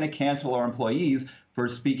not going to cancel our employees for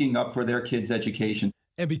speaking up for their kids' education.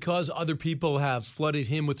 And because other people have flooded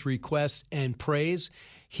him with requests and praise,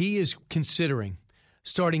 he is considering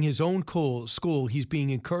starting his own school. He's being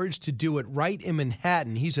encouraged to do it right in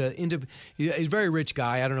Manhattan. He's a very rich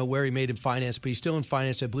guy. I don't know where he made in finance, but he's still in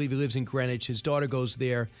finance. I believe he lives in Greenwich. His daughter goes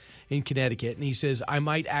there in Connecticut. And he says, I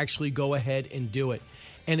might actually go ahead and do it.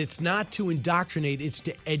 And it's not to indoctrinate, it's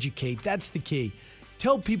to educate. That's the key.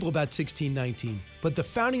 Tell people about 1619. But the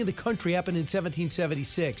founding of the country happened in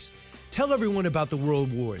 1776. Tell everyone about the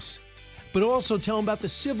world wars. But also tell them about the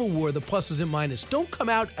Civil War, the pluses and minuses. Don't come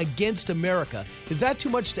out against America. Is that too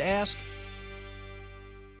much to ask?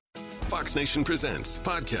 Fox Nation presents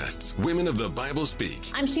podcasts Women of the Bible Speak.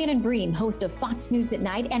 I'm Shannon Bream, host of Fox News at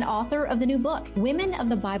Night and author of the new book, Women of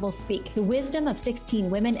the Bible Speak, the wisdom of 16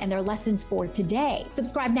 women and their lessons for today.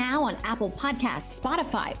 Subscribe now on Apple Podcasts,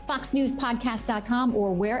 Spotify, FoxNewsPodcast.com,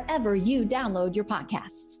 or wherever you download your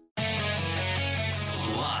podcasts.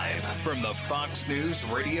 Live from the Fox News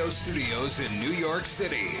radio studios in New York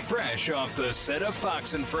City, fresh off the set of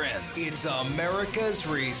Fox and Friends, it's America's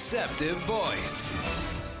receptive voice,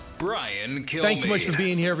 Brian Kilmeade. Thanks so much for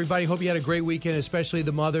being here, everybody. Hope you had a great weekend, especially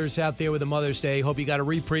the mothers out there with the Mother's Day. Hope you got a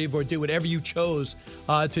reprieve or do whatever you chose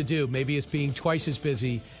to do. Maybe it's being twice as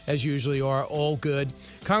busy as usually are. All good.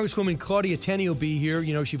 Congresswoman Claudia Tenney will be here.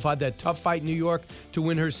 You know, she fought that tough fight in New York to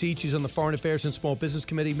win her seat. She's on the Foreign Affairs and Small Business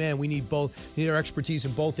Committee. Man, we need both. We need our expertise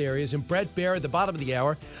in both areas. And Brett Baer at the bottom of the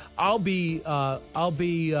hour. I'll be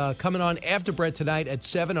coming on after Brett tonight at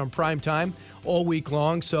 7 on prime time all week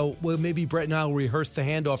long. So maybe Brett and I will rehearse the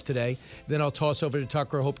handoff today. Then I'll toss over to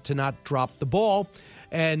Tucker. Hope to not drop the ball.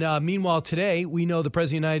 And meanwhile, today, we know the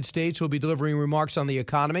President of the United States will be delivering remarks on the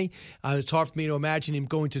economy. It's hard for me to imagine him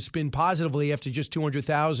going to spin positively after just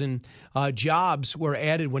 200,000 jobs were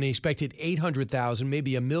added when he expected 800,000,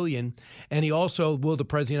 maybe 1 million. And he also, will the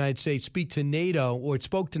President of the United States speak to NATO, or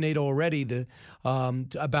spoke to NATO already,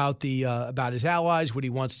 about his allies, what he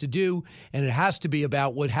wants to do. And it has to be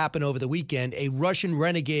about what happened over the weekend. A Russian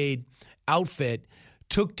renegade outfit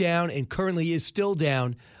took down and currently is still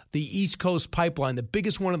down the East Coast pipeline, the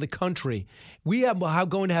biggest one in the country. We are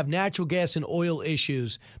going to have natural gas and oil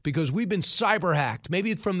issues because we've been cyber hacked.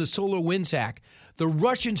 Maybe it's from the SolarWinds hack. The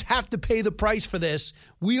Russians have to pay the price for this.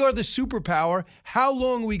 We are the superpower. How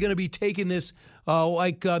long are we going to be taking this,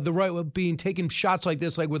 being taking shots like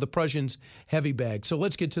this, like with the Prussians' heavy bag? So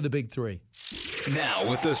let's get to the big three. Now,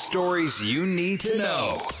 with the stories you need to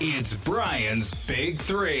know, it's Brian's Big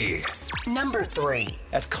Three. Number 3.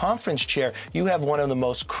 As conference chair, you have one of the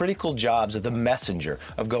most critical jobs of the messenger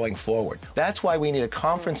of going forward. That's why we need a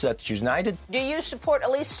conference that's united. Do you support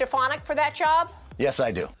Elise Stefanik for that job? Yes,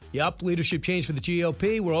 I do. Yep, leadership change for the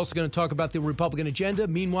GOP. We're also going to talk about the Republican agenda.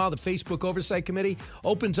 Meanwhile, the Facebook Oversight Committee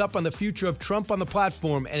opens up on the future of Trump on the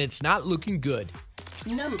platform, and it's not looking good.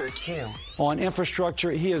 Number 2. On infrastructure,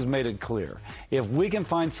 he has made it clear. If we can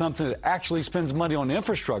find something that actually spends money on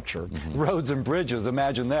infrastructure, roads and bridges,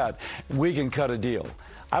 imagine that, we can cut a deal.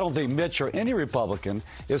 I don't think Mitch or any Republican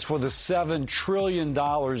is for the $7 trillion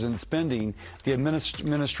in spending the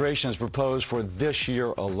administration has proposed for this year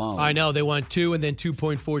alone. I know. They want $2 and then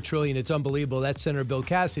 $2.4 trillion. It's unbelievable. That's Senator Bill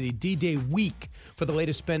Cassidy. D-Day week for the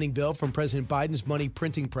latest spending bill from President Biden's money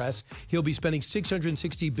printing press. He'll be spending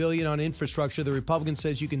 $660 billion on infrastructure. The Republican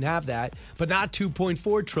says you can have that, but not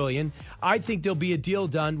 $2.4 trillion. I think there'll be a deal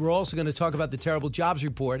done. We're also going to talk about the terrible jobs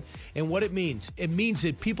report and what it means. It means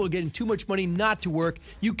that people are getting too much money not to work.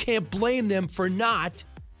 You can't blame them for not,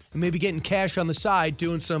 maybe getting cash on the side,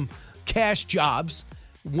 doing some cash jobs.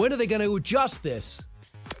 When are they going to adjust this?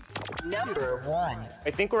 Number 1.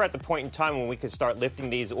 I think we're at the point in time when we could start lifting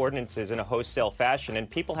these ordinances in a wholesale fashion, and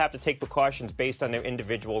people have to take precautions based on their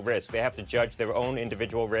individual risk. They have to judge their own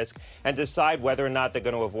individual risk and decide whether or not they're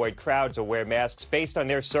going to avoid crowds or wear masks based on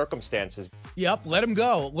their circumstances. Yep, let them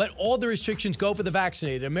go. Let all the restrictions go for the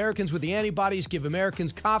vaccinated. Americans with the antibodies give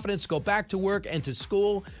Americans confidence to go back to work and to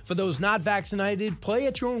school. For those not vaccinated, play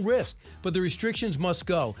at your own risk, but the restrictions must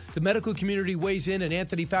go. The medical community weighs in, and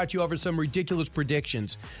Anthony Fauci offers some ridiculous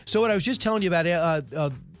predictions. So what I was just telling you about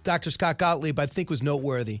Dr. Scott Gottlieb, I think was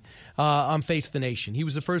noteworthy on Face the Nation. He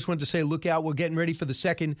was the first one to say, look out, we're getting ready for the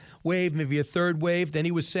second wave, maybe a third wave. Then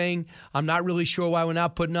he was saying, I'm not really sure why we're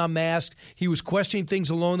not putting on masks. He was questioning things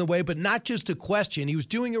along the way, but not just a question. He was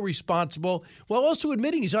doing it responsible while also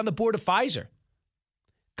admitting he's on the board of Pfizer.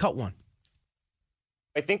 Cut one.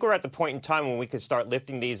 I think we're at the point in time when we could start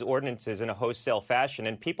lifting these ordinances in a wholesale fashion,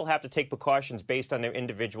 and people have to take precautions based on their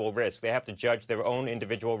individual risk. They have to judge their own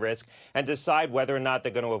individual risk and decide whether or not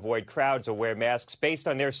they're going to avoid crowds or wear masks based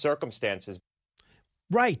on their circumstances.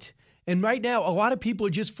 Right. And right now, a lot of people are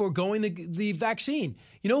just foregoing the vaccine.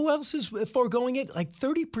 You know who else is foregoing it? Like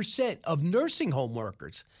 30% of nursing home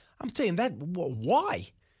workers. I'm saying that,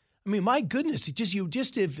 why? I mean, my goodness,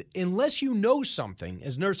 unless you know something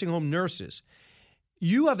as nursing home nurses,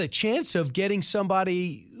 you have the chance of getting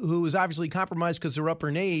somebody who is obviously compromised because they're up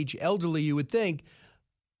in age, elderly, you would think.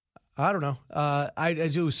 I don't know.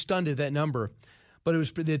 I was stunned at that number, but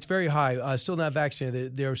it's very high. Still not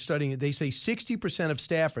vaccinated. They're studying it. They say 60% of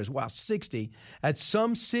staffers, 60, at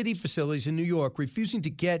some city facilities in New York refusing to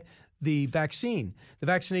get the vaccine. The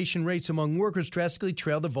vaccination rates among workers drastically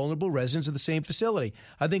trail the vulnerable residents of the same facility.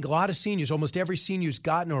 I think a lot of seniors, almost every senior's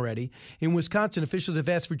gotten already. In Wisconsin, officials have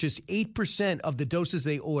asked for just 8% of the doses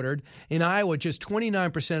they ordered. In Iowa, just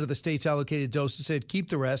 29% of the state's allocated doses said keep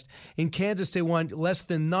the rest. In Kansas, they want less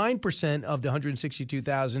than 9% of the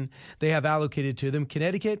 162,000 they have allocated to them.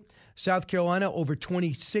 Connecticut, South Carolina, over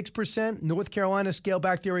 26%. North Carolina scaled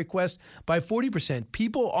back their request by 40%.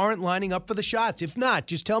 People aren't lining up for the shots. If not,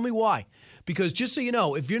 just tell me why. Because just so you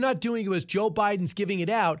know, if you're not doing it as Joe Biden's giving it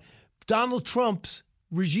out, Donald Trump's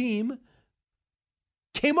regime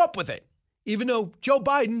came up with it, even though Joe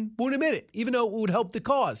Biden won't admit it, even though it would help the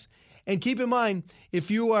cause. And keep in mind, if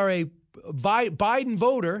you are a Biden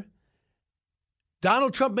voter,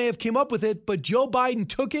 Donald Trump may have came up with it, but Joe Biden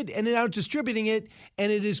took it and is now distributing it,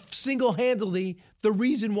 and it is single-handedly the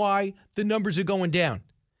reason why the numbers are going down.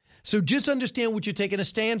 So just understand what you're taking a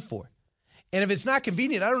stand for. And if it's not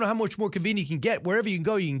convenient, I don't know how much more convenient you can get. Wherever you can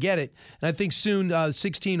go, you can get it. And I think soon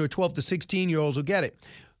 16 or 12 to 16-year-olds will get it.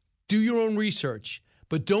 Do your own research,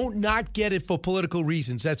 but don't not get it for political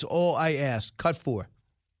reasons. That's all I ask. Cut 4.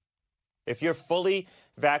 If you're fully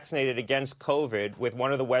vaccinated against COVID with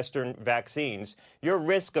one of the Western vaccines, your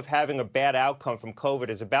risk of having a bad outcome from COVID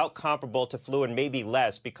is about comparable to flu and maybe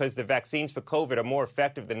less, because the vaccines for COVID are more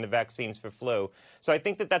effective than the vaccines for flu. So I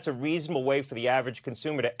think that that's a reasonable way for the average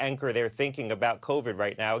consumer to anchor their thinking about COVID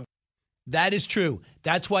right now. That is true.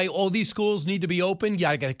 That's why all these schools need to be open.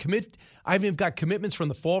 Yeah, I got to commit. I've got commitments from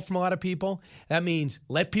the fall from a lot of people. That means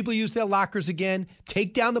let people use their lockers again,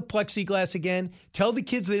 take down the plexiglass again, tell the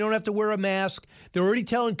kids they don't have to wear a mask. They're already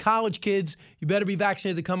telling college kids, you better be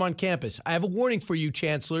vaccinated to come on campus. I have a warning for you,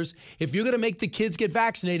 chancellors. If you're going to make the kids get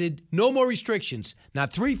vaccinated, no more restrictions.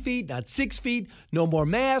 Not 3 feet, not 6 feet, no more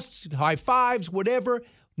masks, high fives, whatever.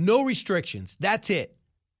 No restrictions. That's it.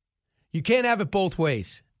 You can't have it both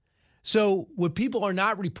ways. So what people are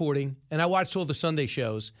not reporting, and I watched all the Sunday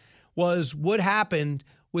shows, was what happened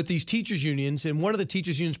with these teachers' unions. And one of the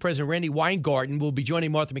teachers' unions, President Randy Weingarten, will be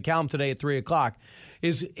joining Martha McCallum today at 3 o'clock,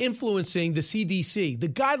 is influencing the CDC. The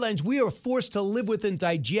guidelines we are forced to live with and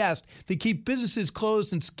digest to keep businesses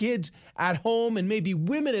closed and kids at home, and maybe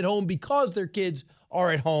women at home because their kids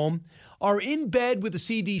are at home, are in bed with the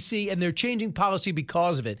CDC, and they're changing policy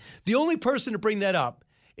because of it. The only person to bring that up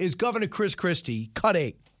is Governor Chris Christie. Cut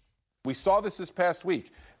 8. We saw this past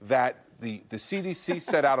week, that the CDC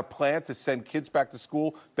set out a plan to send kids back to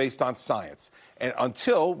school based on science. And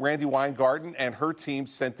until Randi Weingarten and her team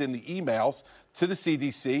sent in the emails to the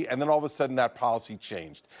CDC, and then all of a sudden that policy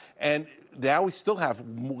changed. And now we still have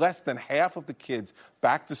less than half of the kids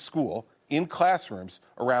back to school in classrooms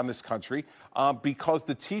around this country because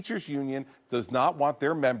the teachers union does not want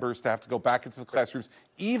their members to have to go back into the classrooms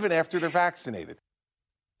even after they're vaccinated.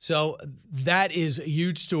 So that is a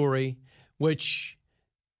huge story, which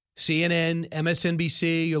CNN,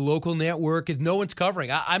 MSNBC, your local network, no one's covering.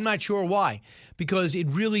 I'm not sure why, because it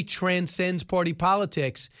really transcends party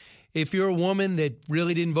politics. If you're a woman that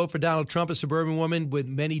really didn't vote for Donald Trump, a suburban woman, with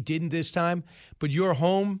many didn't this time, but you're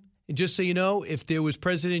home, and just so you know, if there was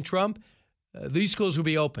President Trump, these schools would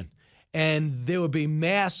be open. And there would be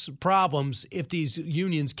mass problems if these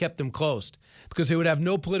unions kept them closed because they would have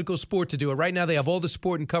no political support to do it. Right now, they have all the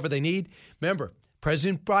support and cover they need. Remember,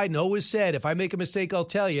 President Biden always said, if I make a mistake, I'll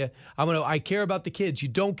tell you. I care about the kids. You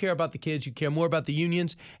don't care about the kids. You care more about the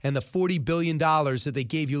unions and the $40 billion that they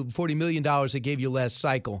gave you, $40 million they gave you last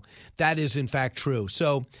cycle. That is, in fact, true.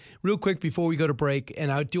 So real quick before we go to break,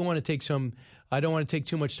 and I don't want to take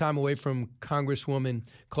too much time away from Congresswoman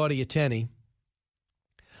Claudia Tenney.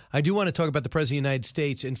 I do want to talk about the President of the United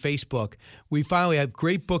States and Facebook. We finally had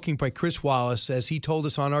great booking by Chris Wallace, as he told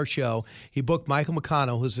us on our show. He booked Michael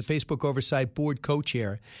McConnell, who's the Facebook Oversight Board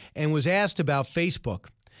co-chair, and was asked about Facebook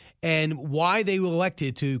and why they were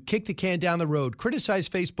elected to kick the can down the road, criticize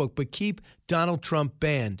Facebook, but keep Donald Trump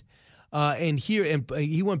banned. And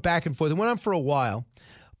he went back and forth. It went on for a while,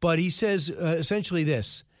 but he says essentially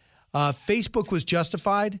this. Facebook was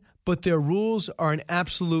justified, but their rules are an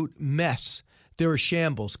absolute mess. They're a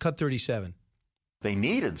shambles. Cut 37. They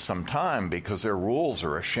needed some time because their rules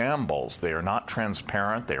are a shambles. They are not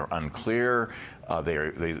transparent. They are unclear.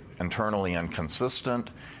 They're internally inconsistent.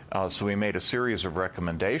 So we made a series of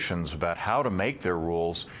recommendations about how to make their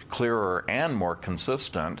rules clearer and more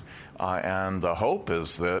consistent. And the hope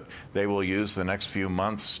is that they will use the next few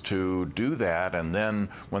months to do that. And then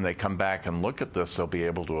when they come back and look at this, they'll be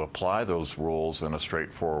able to apply those rules in a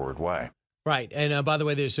straightforward way. Right. And by the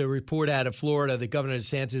way, there's a report out of Florida that Governor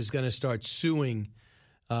DeSantis is going to start suing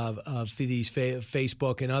these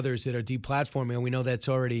Facebook and others that are deplatforming. And we know that's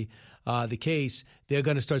already the case. They're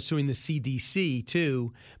going to start suing the CDC,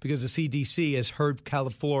 too, because the CDC has hurt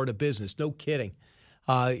Florida business. No kidding.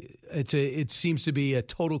 It seems to be a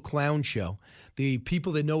total clown show. The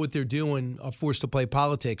people that know what they're doing are forced to play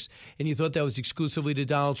politics. And you thought that was exclusively to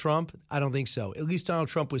Donald Trump? I don't think so. At least Donald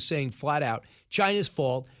Trump was saying flat out, China's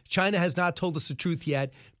fault. China has not told us the truth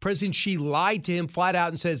yet. President Xi lied to him flat out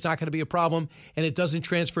and said it's not going to be a problem and it doesn't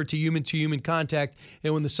transfer to human contact.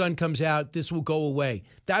 And when the sun comes out, this will go away.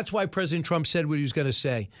 That's why President Trump said what he was going to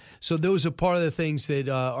say. So those are part of the things that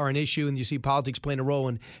are an issue. And you see politics playing a role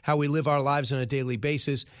in how we live our lives on a daily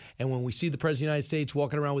basis. And when we see the President of the United States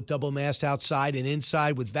walking around with double masked outside and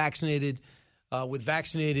inside with vaccinated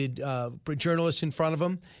journalists in front of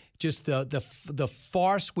him, just the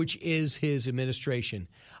farce which is his administration.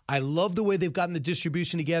 I love the way they've gotten the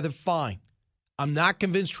distribution together. Fine. I'm not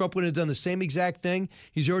convinced Trump would have done the same exact thing.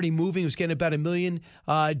 He's already moving. He was getting about 1 million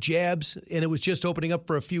jabs, and it was just opening up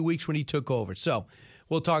for a few weeks when he took over. So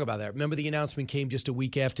we'll talk about that. Remember, the announcement came just a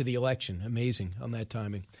week after the election. Amazing on that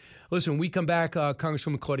timing. Listen, when we come back,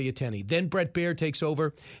 Congresswoman Claudia Tenney. Then Brett Baer takes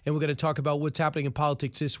over, and we're going to talk about what's happening in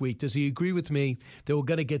politics this week. Does he agree with me that we're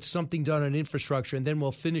going to get something done on infrastructure? And then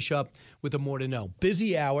we'll finish up with a more to know.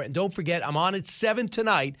 Busy hour. And don't forget, I'm on at 7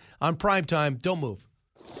 tonight on Primetime. Don't move.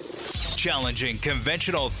 Challenging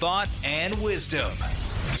conventional thought and wisdom.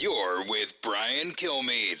 You're with Brian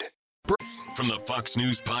Kilmeade. From the Fox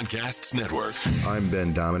News Podcasts Network. I'm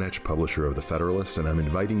Ben Domenech, publisher of The Federalist, and I'm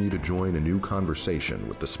inviting you to join a new conversation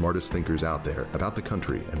with the smartest thinkers out there about the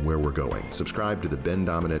country and where we're going. Subscribe to the Ben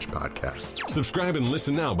Domenech Podcast. Subscribe and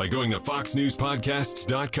listen now by going to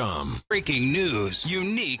foxnewspodcasts.com. Breaking news,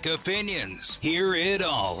 unique opinions. Hear it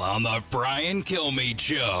all on the Brian Kilmeade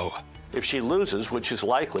Show. If she loses, which is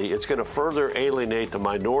likely, it's going to further alienate the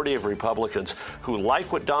minority of Republicans who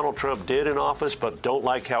like what Donald Trump did in office but don't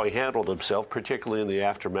like how he handled himself, particularly in the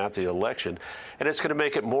aftermath of the election. And it's going to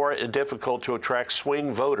make it more difficult to attract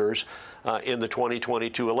swing voters in the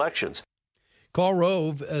 2022 elections. Karl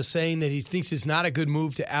Rove saying that he thinks it's not a good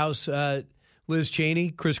move to oust Liz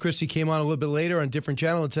Cheney. Chris Christie came on a little bit later on a different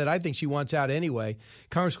channel and said, I think she wants out anyway.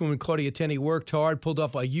 Congresswoman Claudia Tenney worked hard, pulled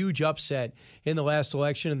off a huge upset in the last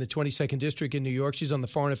election in the 22nd District in New York. She's on the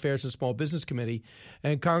Foreign Affairs and Small Business Committee.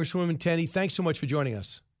 And Congresswoman Tenney, thanks so much for joining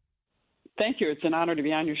us. Thank you. It's an honor to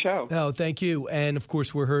be on your show. Oh, thank you. And, of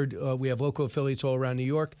course, we have local affiliates all around New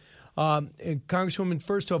York. And Congresswoman,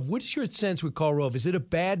 first off, what is your sense with Karl Rove? Is it a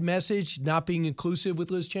bad message not being inclusive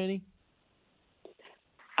with Liz Cheney?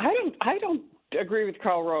 I don't agree with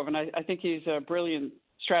Karl Rove, and I think he's a brilliant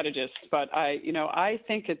strategist. But I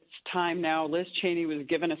think it's time now. Liz Cheney was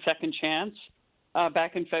given a second chance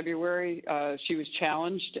back in February. She was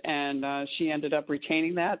challenged, and she ended up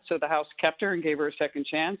retaining that. So the House kept her and gave her a second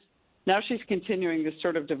chance. Now she's continuing this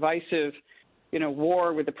sort of divisive,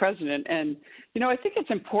 war with the president. And, I think it's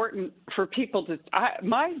important for people to,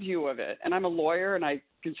 my view of it, and I'm a lawyer and I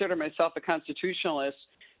consider myself a constitutionalist,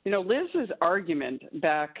 Liz's argument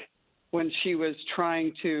back when she was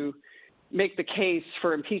trying to make the case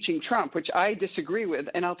for impeaching Trump, which I disagree with,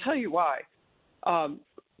 and I'll tell you why.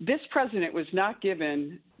 This president was not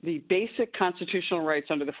given the basic constitutional rights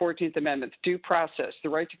under the 14th Amendment, due process, the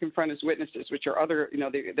right to confront his witnesses, which are other,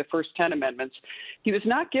 the first 10 amendments. He was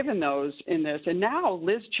not given those in this. And now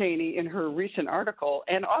Liz Cheney, in her recent article,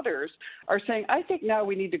 and others are saying, I think now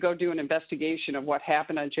we need to go do an investigation of what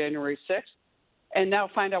happened on January 6th and now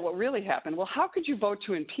find out what really happened. Well, how could you vote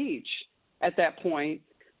to impeach at that point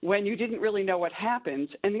when you didn't really know what happened?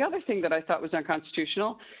 And the other thing that I thought was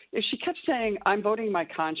unconstitutional is she kept saying, I'm voting my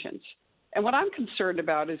conscience. And what I'm concerned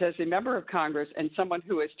about is, as a member of Congress and someone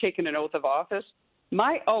who has taken an oath of office,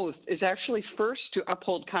 my oath is actually first to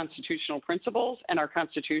uphold constitutional principles and our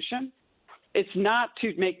Constitution. It's not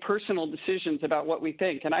to make personal decisions about what we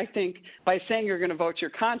think. And I think by saying you're going to vote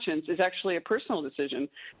your conscience is actually a personal decision.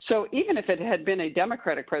 So even if it had been a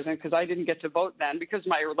Democratic president, because I didn't get to vote then because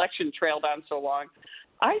my election trailed on so long,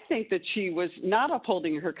 I think that she was not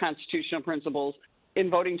upholding her constitutional principles in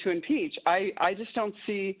voting to impeach. I just don't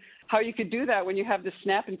see how you could do that when you have the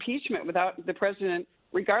snap impeachment without the president,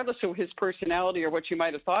 regardless of his personality or what you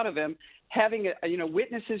might have thought of him, having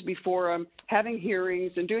witnesses before him, having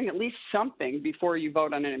hearings, and doing at least something before you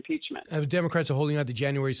vote on an impeachment. Democrats are holding on to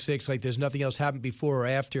January 6th like there's nothing else happened before or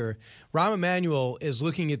after. Rahm Emanuel is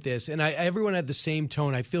looking at this, and everyone had the same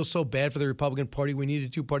tone. I feel so bad for the Republican Party. We need a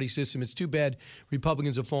two-party system. It's too bad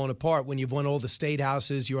Republicans have fallen apart. When you've won all the state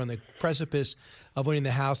houses, you're on the precipice of winning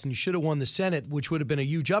the House, and you should have won the Senate, which would have been a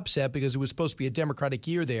huge upset because it was supposed to be a Democratic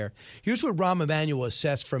year there. Here's what Rahm Emanuel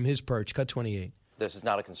assessed from his perch. Cut 28. This is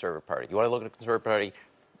not a conservative party. You want to look at a conservative party,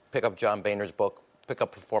 pick up John Boehner's book, pick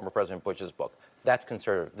up former President Bush's book. That's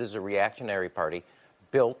conservative. This is a reactionary party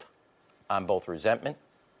built on both resentment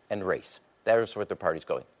and race. That is what the party's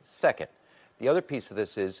going. Second, the other piece of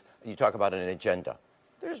this is you talk about an agenda.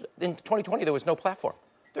 In 2020, there was no platform.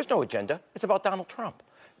 There's no agenda. It's about Donald Trump.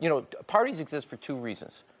 Parties exist for two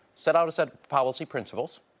reasons. Set out a set of policy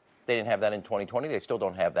principles. They didn't have that in 2020. They still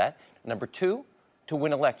don't have that. Number two, to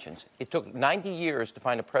win elections. It took 90 years to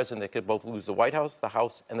find a president that could both lose the White House, the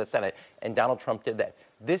House, and the Senate, and Donald Trump did that.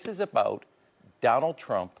 This is about Donald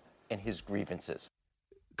Trump and his grievances.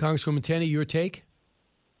 Congresswoman Tenney, your take?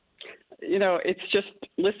 It's just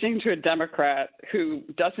listening to a Democrat who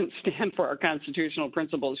doesn't stand for our constitutional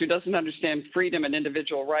principles, who doesn't understand freedom and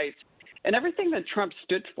individual rights, and everything that Trump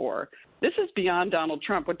stood for. This is beyond Donald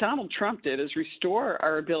Trump. What Donald Trump did is restore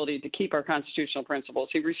our ability to keep our constitutional principles.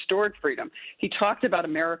 He restored freedom. He talked about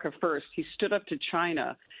America first. He stood up to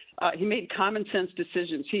China. He made common sense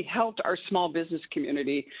decisions. He helped our small business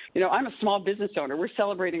community. I'm a small business owner. We're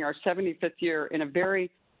celebrating our 75th year in a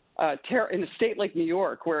very in a state like New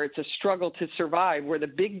York, where it's a struggle to survive, where the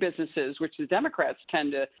big businesses, which the Democrats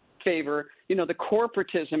tend to favor, the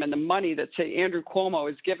corporatism and the money that, say, Andrew Cuomo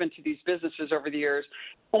has given to these businesses over the years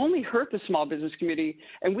only hurt the small business community.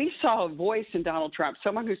 And we saw a voice in Donald Trump,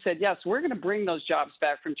 someone who said, yes, we're going to bring those jobs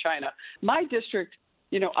back from China. My district,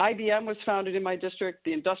 IBM was founded in my district.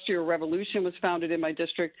 The Industrial Revolution was founded in my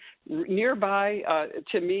district. Nearby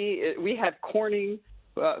to me, we have Corning,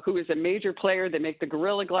 who is a major player. They make the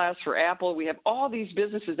Gorilla Glass for Apple. We have all these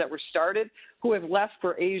businesses that were started who have left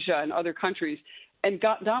for Asia and other countries. And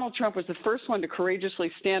Donald Trump was the first one to courageously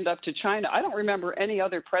stand up to China. I don't remember any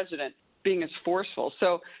other president being as forceful.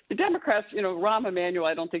 So the Democrats, Rahm Emanuel,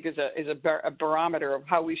 I don't think is a barometer of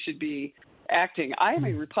how we should be acting. I am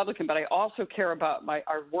a Republican, but I also care about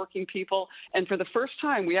our working people. And for the first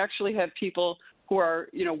time, we actually have people who are,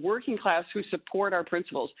 working class who support our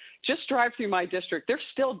principles. Just drive through my district. There's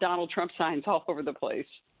still Donald Trump signs all over the place.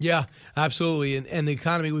 Yeah, absolutely. And the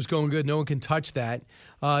economy was going good. No one can touch that.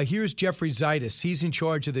 Here's Jeffrey Zaitis. He's in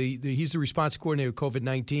charge of he's the response coordinator of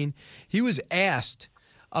COVID-19. He was asked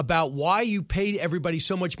about why you paid everybody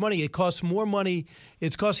so much money. It costs more money.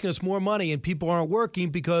 It's costing us more money, and people aren't working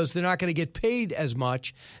because they're not going to get paid as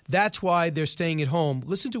much. That's why they're staying at home.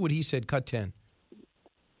 Listen to what he said, cut 10.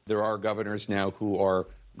 There are governors now who are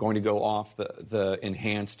going to go off the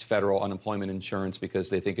enhanced federal unemployment insurance because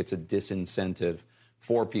they think it's a disincentive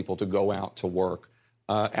for people to go out to work.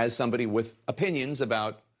 As somebody with opinions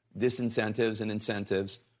about disincentives and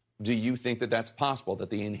incentives, do you think that that's possible, that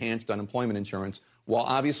the enhanced unemployment insurance, while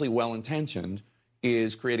obviously well-intentioned,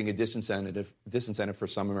 is creating a disincentive for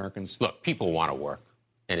some Americans? Look, people want to work.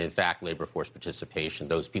 And in fact, labor force participation,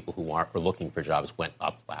 those people who are looking for jobs went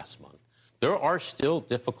up last month. There are still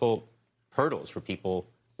difficult hurdles for people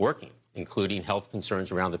working, including health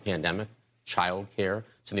concerns around the pandemic, child care.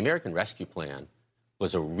 So the American Rescue Plan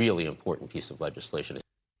was a really important piece of legislation.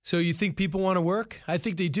 So you think people want to work? I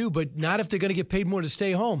think they do, but not if they're going to get paid more to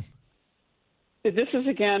stay home. This is,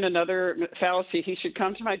 again, another fallacy. He should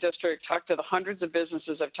come to my district, talk to the hundreds of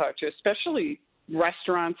businesses I've talked to, especially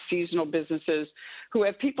restaurants, seasonal businesses, who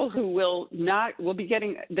have people who will be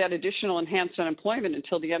getting that additional enhanced unemployment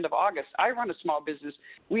until the end of August. I run a small business.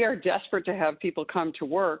 We are desperate to have people come to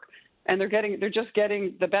work, and they're just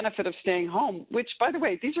getting the benefit of staying home, which, by the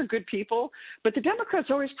way, these are good people, but the Democrats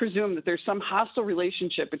always presume that there's some hostile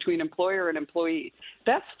relationship between employer and employee.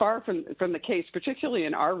 That's far from the case, particularly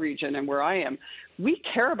in our region and where I am. We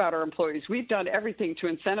care about our employees. We've done everything to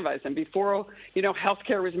incentivize them. Before,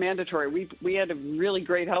 healthcare was mandatory. We had a really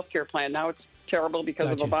great healthcare plan. Now it's terrible because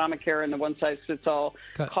of Obamacare and the one-size-fits-all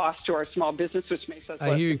cost to our small business, which makes us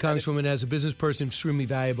I hear you, Congresswoman. As a business person, extremely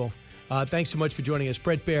valuable. Thanks so much for joining us.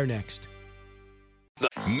 Bret Baier next.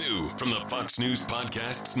 New from the Fox News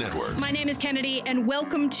Podcasts Network. My name is Kennedy, and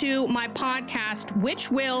welcome to my podcast,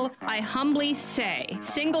 which will, I humbly say,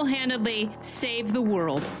 single-handedly save the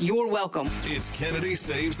world. You're welcome. It's Kennedy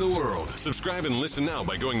Saves the World. Subscribe and listen now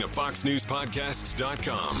by going to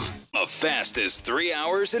foxnewspodcasts.com. The fastest 3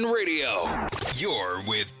 hours in radio. You're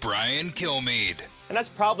with Brian Kilmeade. And that's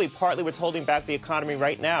probably partly what's holding back the economy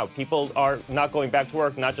right now. People are not going back to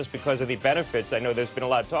work, not just because of the benefits. I know there's been a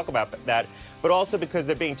lot of talk about that, but also because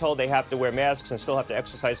they're being told they have to wear masks and still have to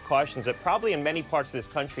exercise cautions that probably in many parts of this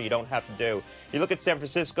country you don't have to do. You look at San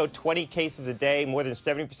Francisco, 20 cases a day, more than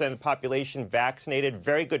 70% of the population vaccinated,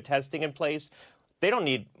 very good testing in place. They don't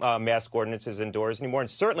need mask ordinances indoors anymore, and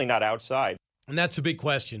certainly not outside. And that's a big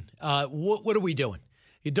question. What are we doing?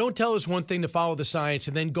 You don't tell us one thing to follow the science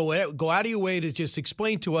and then go out of your way to just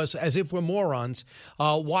explain to us, as if we're morons,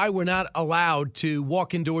 why we're not allowed to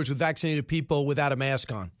walk indoors with vaccinated people without a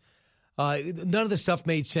mask on. None of the stuff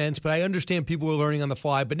made sense, but I understand people were learning on the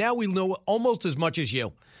fly. But now we know almost as much as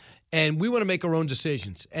you, and we want to make our own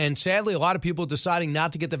decisions. And sadly, a lot of people are deciding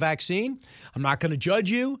not to get the vaccine. I'm not going to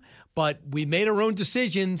judge you, but we made our own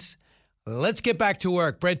decisions. Let's get back to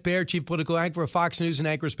work. Bret Baier, Chief Political Anchor of Fox News and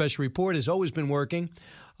Anchor of Special Report, has always been working.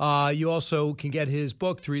 You also can get his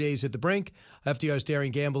book, 3 Days at the Brink, FDR's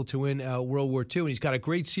Daring Gamble to Win World War II. And he's got a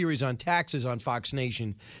great series on taxes on Fox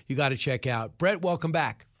Nation you got to check out. Bret, welcome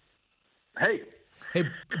back. Hey,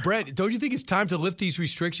 Bret, don't you think it's time to lift these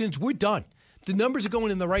restrictions? We're done. The numbers are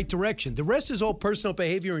going in the right direction. The rest is all personal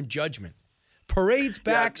behavior and judgment. Parade's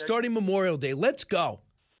back starting Memorial Day. Let's go.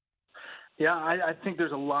 Yeah, I think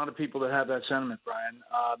there's a lot of people that have that sentiment, Brian.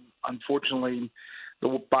 Unfortunately,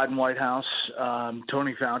 the Biden White House,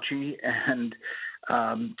 Tony Fauci, and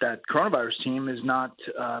that coronavirus team is not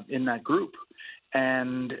in that group.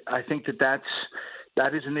 And I think that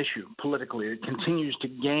is an issue politically. It continues to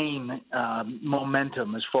gain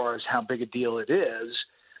momentum as far as how big a deal it is,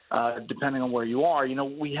 depending on where you are.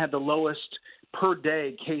 We had the lowest per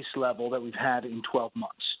day case level that we've had in 12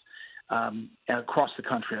 months. Across the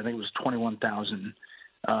country. I think it was 21,000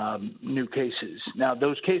 new cases. Now,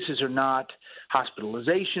 those cases are not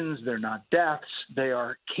hospitalizations. They're not deaths. They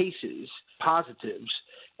are cases, positives,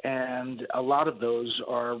 and a lot of those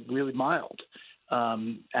are really mild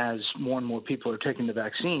as more and more people are taking the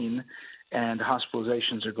vaccine and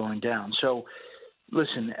hospitalizations are going down. So,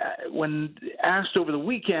 listen, when asked over the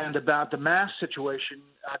weekend about the mask situation,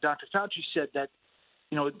 Dr. Fauci said that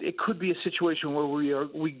it could be a situation where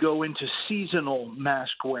we go into seasonal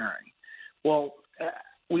mask wearing. Well,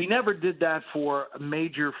 we never did that for a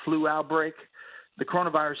major flu outbreak. The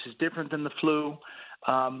coronavirus is different than the flu,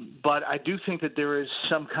 but I do think that there is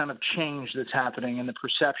some kind of change that's happening in the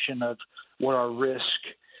perception of what our risk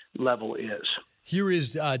level is. Here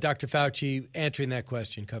is Dr. Fauci answering that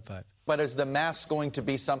question, Cut 5. But is the mask going to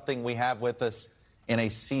be something we have with us in a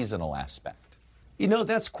seasonal aspect?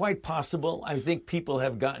 That's quite possible. I think people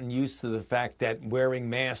have gotten used to the fact that wearing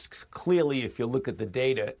masks, clearly, if you look at the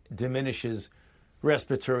data, diminishes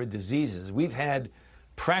respiratory diseases. We've had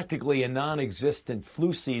practically a non-existent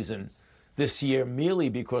flu season this year merely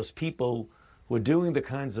because people were doing the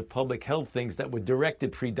kinds of public health things that were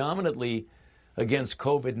directed predominantly against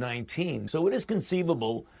COVID-19. So it is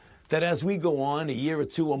conceivable that as we go on a year or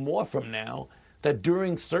two or more from now, that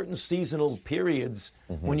during certain seasonal periods,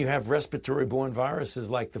 when you have respiratory-borne viruses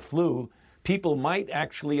like the flu, people might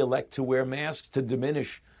actually elect to wear masks to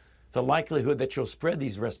diminish the likelihood that you'll spread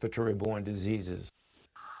these respiratory-borne diseases.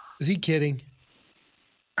 Is he kidding?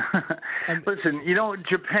 Listen,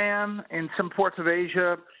 Japan and some parts of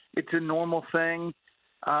Asia, it's a normal thing.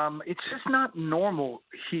 It's just not normal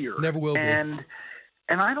here. Never will be. And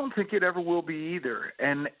I don't think it ever will be either.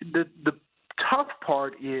 And the tough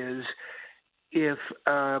part is if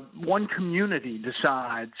one community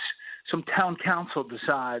decides, some town council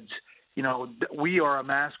decides, we are a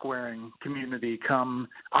mask-wearing community come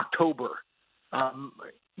October.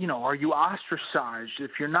 Are you ostracized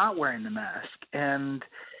if you're not wearing the mask? And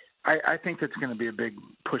I think that's going to be a big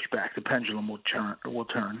pushback. The pendulum will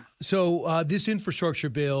turn. So this infrastructure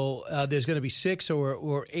bill, there's going to be 6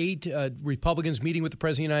 or 8 Republicans meeting with the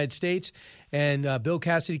President of the United States. And Bill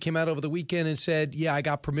Cassidy came out over the weekend and said, yeah, I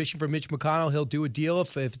got permission from Mitch McConnell. He'll do a deal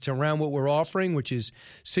if it's around what we're offering, which is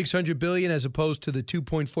 $600 billion as opposed to the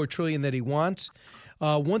 $2.4 trillion that he wants.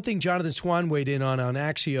 One thing Jonathan Swan weighed in on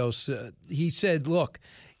Axios, he said, look,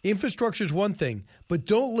 infrastructure is one thing, but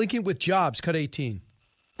don't link it with jobs. Cut 18.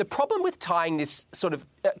 The problem with tying this sort of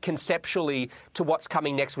conceptually to what's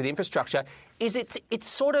coming next with infrastructure is it's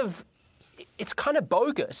kind of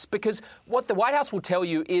bogus, because what the White House will tell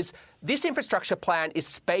you is this infrastructure plan is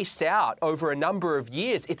spaced out over a number of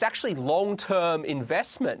years. It's actually long-term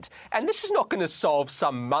investment. And this is not going to solve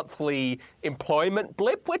some monthly employment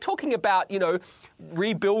blip. We're talking about,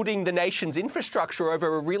 rebuilding the nation's infrastructure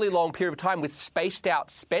over a really long period of time with spaced out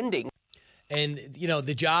spending. And,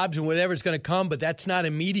 the jobs and whatever is going to come, but that's not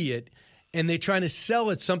immediate. And they're trying to sell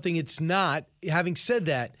it something it's not. Having said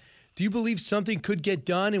that, do you believe something could get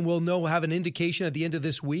done and we'll have an indication at the end of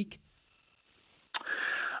this week?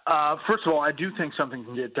 First of all, I do think something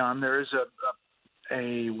can get done. There is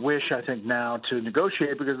a wish, I think, now to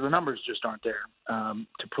negotiate because the numbers just aren't there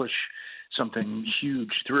to push something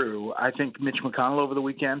huge through. I think Mitch McConnell over the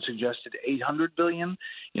weekend suggested $800 billion,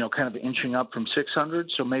 kind of inching up from $600.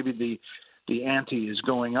 So maybe the ante is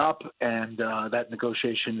going up, and that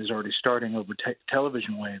negotiation is already starting over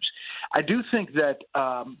television waves. I do think that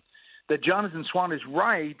Jonathan Swan is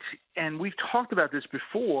right, and we've talked about this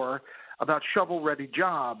before, about shovel-ready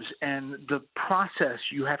jobs and the process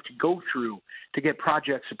you have to go through to get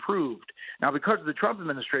projects approved. Now, because of the Trump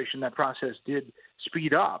administration, that process did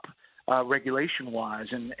speed up regulation-wise,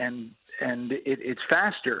 and it's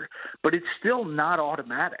faster, but it's still not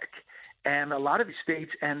automatic. And a lot of these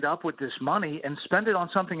states end up with this money and spend it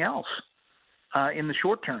on something else in the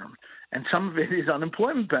short term. And some of it is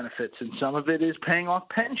unemployment benefits, and some of it is paying off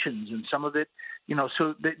pensions, and some of it,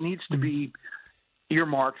 so that needs to be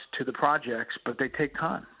earmarked to the projects, but they take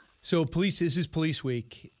time. So this is Police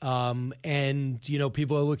Week, and,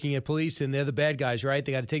 people are looking at police, and they're the bad guys, right?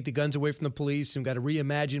 They got to take the guns away from the police and got to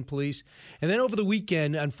reimagine police. And then over the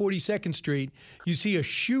weekend on 42nd Street, you see a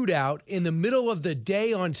shootout in the middle of the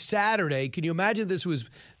day on Saturday. Can you imagine this was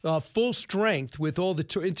full strength with all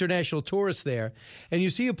the international tourists there? And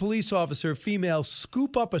you see a police officer, female,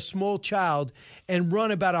 scoop up a small child and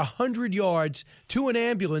run about 100 yards to an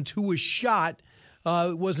ambulance who was shot.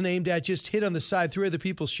 Wasn't aimed at, just hit on the side. 3 other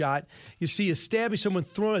people shot. You see a stabbing, someone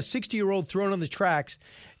thrown, a 60-year-old thrown on the tracks,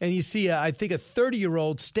 and you see, I think, a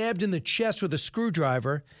 30-year-old stabbed in the chest with a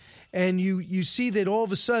screwdriver. And you see that all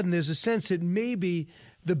of a sudden there's a sense that maybe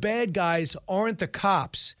the bad guys aren't the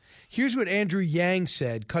cops. Here's what Andrew Yang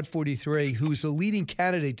said, Cut 43, who's the leading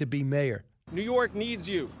candidate to be mayor. New York needs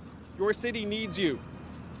you. Your city needs you.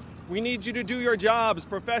 We need you to do your jobs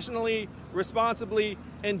professionally, responsibly,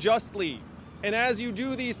 and justly. And as you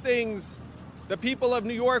do these things, the people of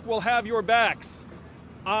New York will have your backs.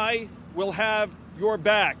 I will have your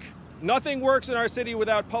back. Nothing works in our city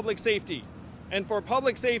without public safety. And for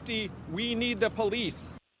public safety, we need the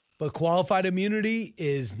police. But qualified immunity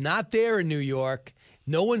is not there in New York.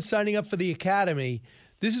 No one's signing up for the academy.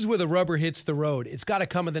 This is where the rubber hits the road. It's got to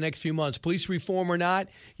come in the next few months. Police reform or not,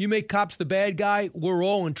 you make cops the bad guy, we're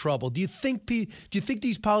all in trouble. Do you think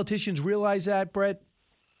these politicians realize that, Brett?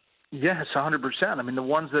 Yes, 100%. I mean, the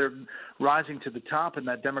ones that are rising to the top in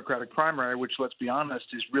that Democratic primary, which, let's be honest,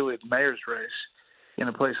 is really the mayor's race in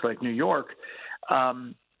a place like New York,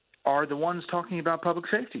 are the ones talking about public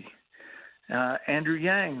safety. Andrew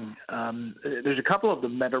Yang, there's a couple of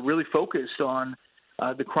them that are really focused on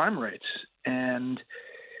the crime rates. And,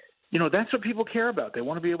 that's what people care about. They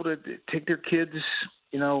want to be able to take their kids,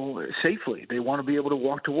 safely. They want to be able to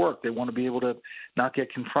walk to work. They want to be able to not get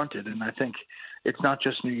confronted. And I think it's not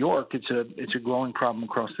just New York. It's a growing problem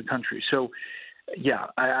across the country. So, yeah,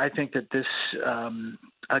 I think that this,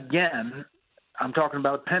 again, I'm talking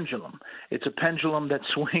about a pendulum. It's a pendulum that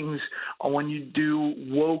swings when you do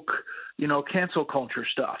woke, cancel culture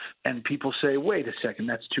stuff. And people say, wait a second,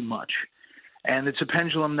 that's too much. And it's a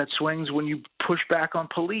pendulum that swings when you push back on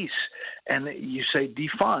police and you say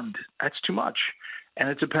defund. That's too much. And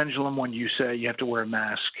it's a pendulum when you say you have to wear a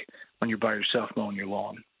mask when you're by yourself mowing your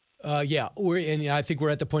lawn. And I think we're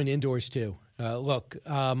at the point indoors too. Look,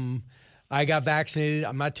 I got vaccinated.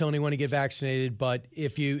 I'm not telling anyone to get vaccinated, but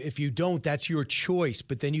if you don't, that's your choice.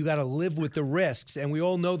 But then you got to live with the risks, and we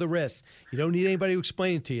all know the risks. You don't need anybody to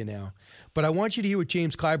explain it to you now. But I want you to hear what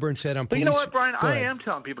James Clyburn said on police. But you know what, Brian? I am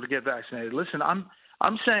telling people to get vaccinated. Listen, I'm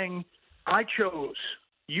saying I chose.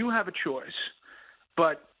 You have a choice.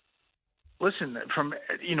 But listen,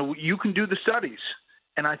 you can do the studies.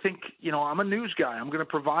 And I think, I'm a news guy. I'm going to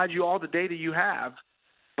provide you all the data you have.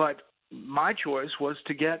 But my choice was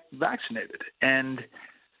to get vaccinated. And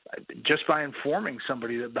just by informing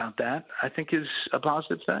somebody about that, I think is a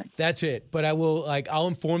positive thing. That's it. But I'll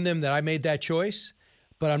inform them that I made that choice,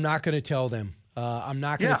 but I'm not going to tell them. I'm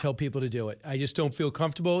not going to tell people to do it. I just don't feel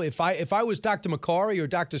comfortable. If I was Dr. Makary or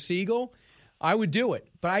Dr. Siegel, I would do it.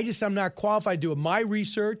 But I'm not qualified to do it. My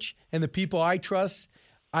research and the people I trust,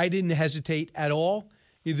 I didn't hesitate at all.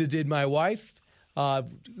 Neither did my wife.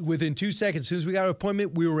 Within 2 seconds, as soon as we got an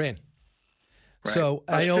appointment, we were in. Right. So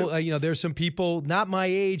I know, there's some people, not my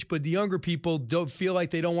age, but the younger people don't feel like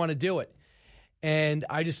they don't want to do it. And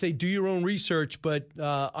I just say, do your own research, but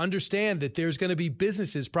understand that there's going to be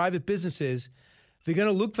businesses, private businesses, they're going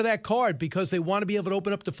to look for that card because they want to be able to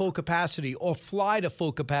open up to full capacity or fly to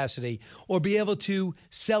full capacity or be able to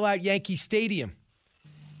sell out Yankee Stadium.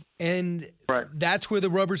 And that's where the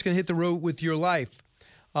rubber's going to hit the road with your life.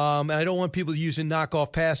 And I don't want people using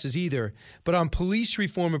knockoff passes either. But on police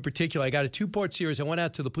reform in particular, I got a 2-part series. I went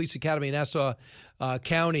out to the police academy in Nassau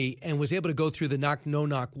County and was able to go through the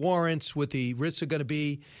no-knock warrants, what the risks are going to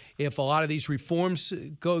be if a lot of these reforms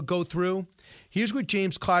go through. Here's what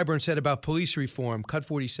James Clyburn said about police reform. Cut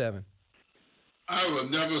 47. I will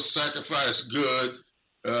never sacrifice good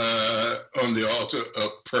on the altar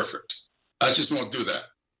of perfect. I just won't do that.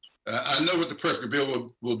 I know what the perfect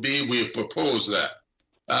bill will be. We have proposed that.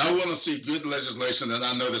 I want to see good legislation, and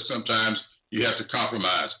I know that sometimes you have to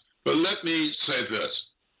compromise. But let me say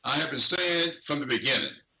this. I have been saying from the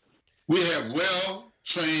beginning, we have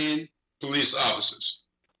well-trained police officers.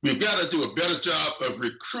 We've got to do a better job of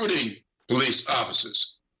recruiting police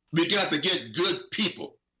officers. We've got to get good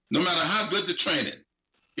people, no matter how good the training.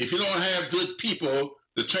 If you don't have good people,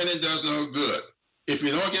 the training does no good. If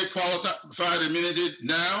you don't get qualified immunity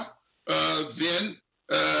now, then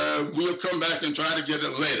we'll come back and try to get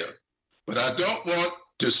it later. But I don't want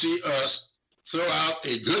to see us throw out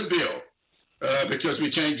a good bill because we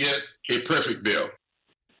can't get a perfect bill.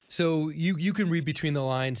 So you can read between the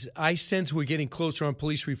lines. I sense we're getting closer on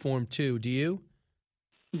police reform too. Do you?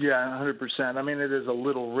 Yeah, 100%. I mean, it is a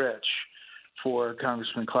little rich for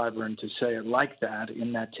Congressman Clyburn to say it like that,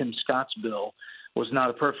 in that Tim Scott's bill was not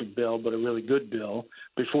a perfect bill, but a really good bill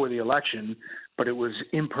before the election. But it was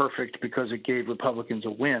imperfect because it gave Republicans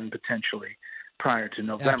a win potentially prior to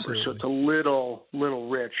November. Absolutely. So it's a little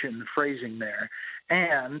rich in the phrasing there.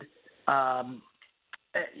 And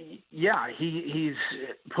he's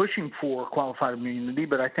pushing for qualified immunity,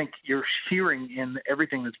 but I think you're hearing in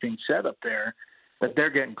everything that's being said up there that they're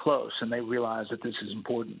getting close and they realize that this is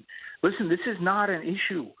important. Listen, this is not an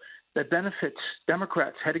issue that benefits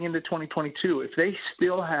Democrats heading into 2022. If they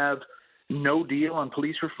still have no deal on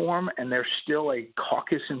police reform and there's still a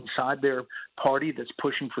caucus inside their party that's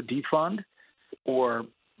pushing for defund or,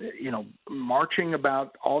 marching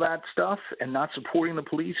about all that stuff and not supporting the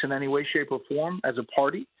police in any way, shape, or form as a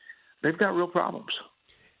party, they've got real problems.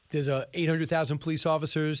 There's 800,000 police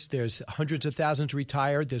officers. There's hundreds of thousands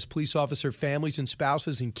retired. There's police officer families and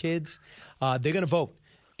spouses and kids. They're going to vote.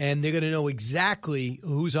 And they're going to know exactly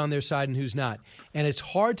who's on their side and who's not. And it's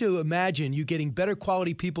hard to imagine you getting better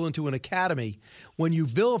quality people into an academy when you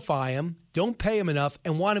vilify them, don't pay them enough,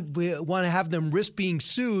 and want to have them risk being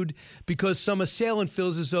sued because some assailant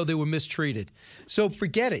feels as though they were mistreated. So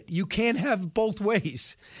forget it. You can't have both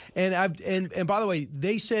ways. And by the way,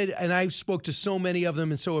 they said, and I spoke to so many of them,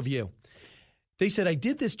 and so have you. They said, I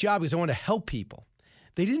did this job because I want to help people.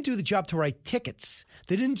 They didn't do the job to write tickets.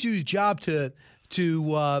 They didn't do the job to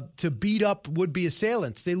beat up would-be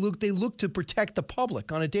assailants. They look to protect the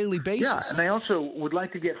public on a daily basis. Yeah, and they also would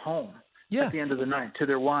like to get home at the end of the night to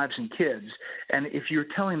their wives and kids. And if you're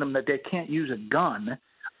telling them that they can't use a gun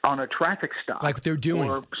on a traffic stop, like they're doing,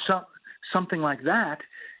 or something like that,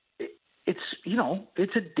 it's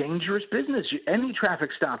a dangerous business. Any traffic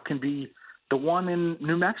stop can be the one in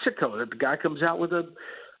New Mexico that the guy comes out with a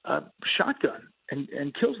shotgun.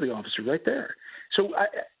 and kills the officer right there. So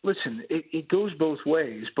listen, it goes both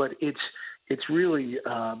ways, but it's really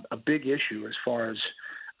a big issue as far as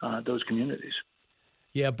those communities.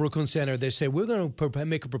 Yeah, Brooklyn Center, they say, we're going to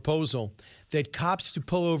make a proposal that cops to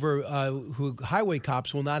pull over, highway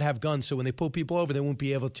cops will not have guns, so when they pull people over, they won't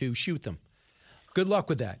be able to shoot them. Good luck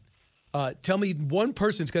with that. Tell me one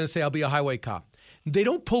person's going to say, I'll be a highway cop. They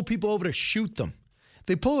don't pull people over to shoot them.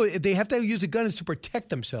 They have to use a gun to protect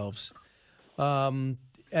themselves. And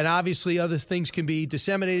obviously other things can be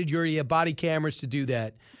disseminated. You already have body cameras to do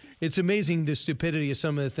that. It's amazing the stupidity of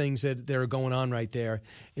some of the things that are going on right there,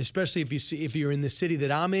 especially if you're in the city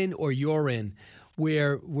that I'm in or you're in,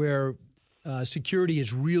 where security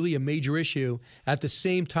is really a major issue. At the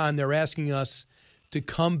same time, they're asking us to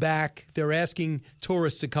come back. They're asking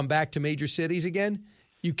tourists to come back to major cities again.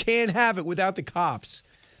 You can't have it without the cops.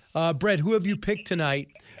 Brett, who have you picked tonight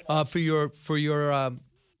for your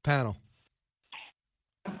panel?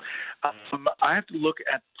 I have to look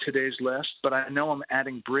at today's list, but I know I'm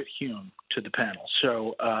adding Britt Hume to the panel.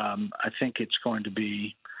 So I think it's going to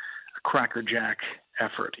be a crackerjack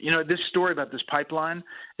effort. You know, this story about this pipeline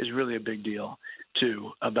is really a big deal,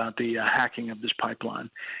 too, about the hacking of this pipeline.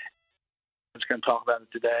 I was going to talk about it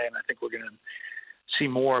today, and I think we're going to see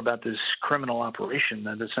more about this criminal operation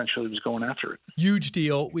that essentially was going after it. Huge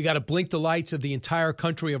deal. We got to blink the lights of the entire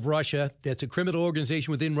country of Russia. That's a criminal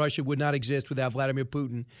organization within Russia, would not exist without Vladimir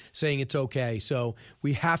Putin saying it's okay. So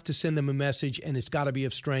we have to send them a message, and it's got to be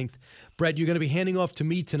of strength. Brett, you're going to be handing off to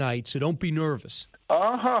me tonight, so don't be nervous.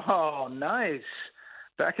 Oh, nice.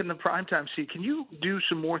 Back in the primetime seat. Can you do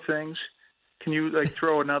some more things? Can you,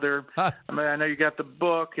 throw another? I mean, I know you got the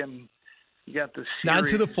book and you got the series, not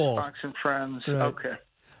to the fall. Fox and Friends. Right. Okay.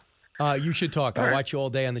 You should talk. I'll watch you all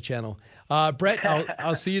day on the channel. Brett,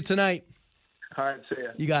 I'll see you tonight. All right, see ya.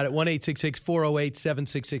 You got it.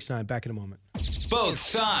 1-866-408-7669. Back in a moment. Both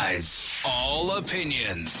sides, all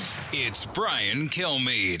opinions. It's Brian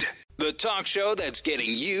Kilmeade, the talk show that's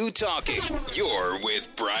getting you talking. You're with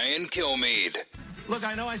Brian Kilmeade. Look,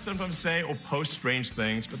 I know I sometimes say or post strange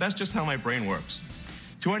things, but that's just how my brain works.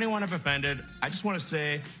 To anyone I've offended, I just want to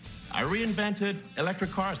say I reinvented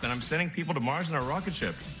electric cars, and I'm sending people to Mars in a rocket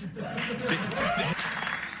ship.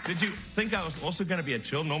 Did you think I was also going to be a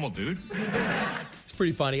chill, normal dude? It's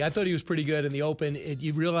pretty funny. I thought he was pretty good in the open.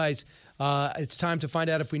 You realize it's time to find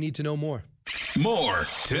out if we need to know more. More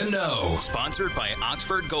to know. Sponsored by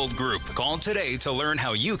Oxford Gold Group. Call today to learn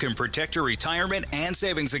how you can protect your retirement and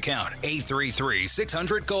savings account.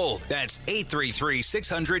 833-600-GOLD. That's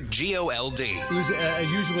 833-600-GOLD. It was, as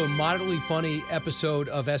usual, a moderately funny episode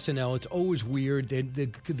of SNL. It's always weird.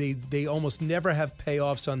 They almost never have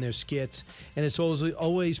payoffs on their skits, and it's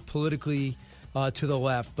always politically to the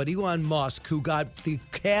left. But Elon Musk, who got the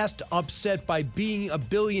cast upset by being a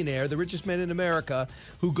billionaire, the richest man in America,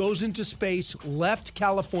 who goes into space, left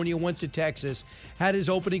California, went to Texas, had his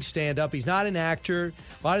opening stand-up. He's not an actor.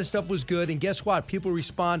 A lot of stuff was good. And guess what? People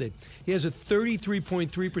responded. He has a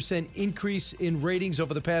 33.3% increase in ratings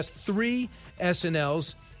over the past 3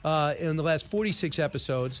 SNLs in the last 46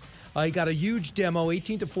 episodes. He got a huge demo.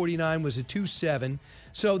 18 to 49 was a 2.7.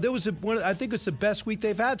 So there was I think it's the best week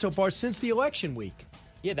they've had so far since the election week.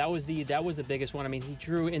 Yeah, that was the biggest one. I mean, he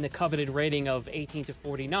drew in the coveted rating of 18 to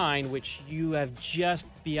 49, which you have just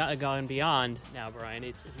gone beyond now, Brian.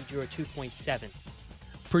 He drew a 2.7.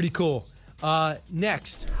 Pretty cool.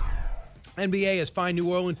 Next, NBA has fined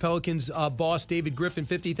New Orleans Pelicans boss David Griffin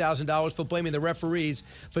 $50,000 for blaming the referees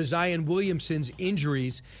for Zion Williamson's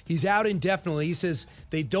injuries. He's out indefinitely. He says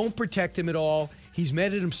they don't protect him at all. He's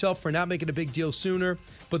mad at himself for not making a big deal sooner,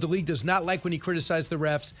 but the league does not like when he criticized the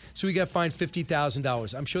refs, so he got fined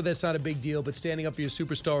 $50,000. I'm sure that's not a big deal, but standing up for your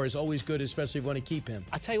superstar is always good, especially if you want to keep him.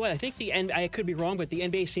 I'll tell you what, I think I could be wrong, but the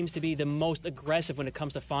NBA seems to be the most aggressive when it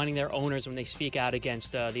comes to fining their owners when they speak out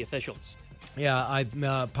against the officials. Yeah,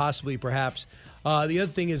 possibly, perhaps. The other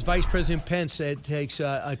thing is Vice President Pence takes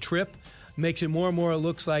a trip, makes it more and more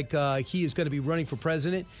looks like he is going to be running for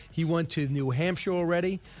president. He went to New Hampshire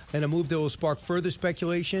already, and a move that will spark further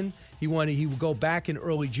speculation. He will go back in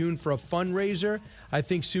early June for a fundraiser. I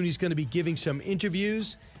think soon he's going to be giving some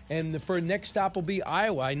interviews. And the next stop will be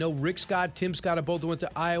Iowa. I know Rick Scott, Tim Scott both went to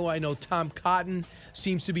Iowa. I know Tom Cotton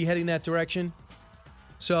seems to be heading that direction.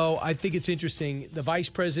 So I think it's interesting. The vice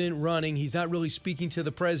president running, he's not really speaking to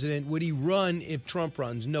the president. Would he run if Trump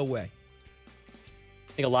runs? No way.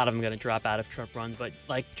 I think a lot of them are going to drop out if Trump runs, but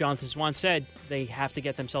like Jonathan Swan said, they have to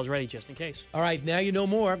get themselves ready just in case. All right, now you know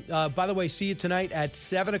more. By the way, see you tonight at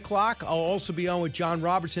 7 o'clock. I'll also be on with John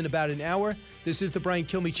Robertson about an hour. This is the Brian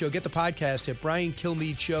Kilmeade Show. Get the podcast at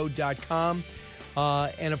briankilmeadshow.com.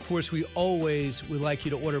 And, of course, we always would like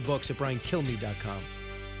you to order books at BrianKilmeade.com.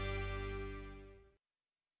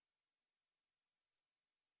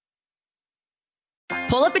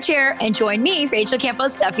 Pull up a chair and join me, Rachel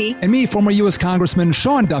Campos Duffy, and me, former U.S. Congressman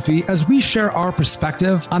Sean Duffy, as we share our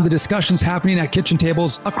perspective on the discussions happening at kitchen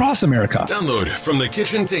tables across America. Download From the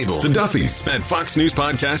Kitchen Table, The Duffys, at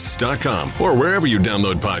foxnewspodcasts.com or wherever you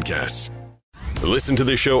download podcasts. Listen to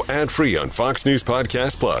the show ad-free on Fox News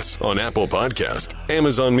Podcast Plus, on Apple Podcast,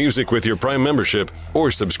 Amazon Music with your Prime membership,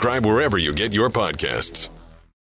 or subscribe wherever you get your podcasts.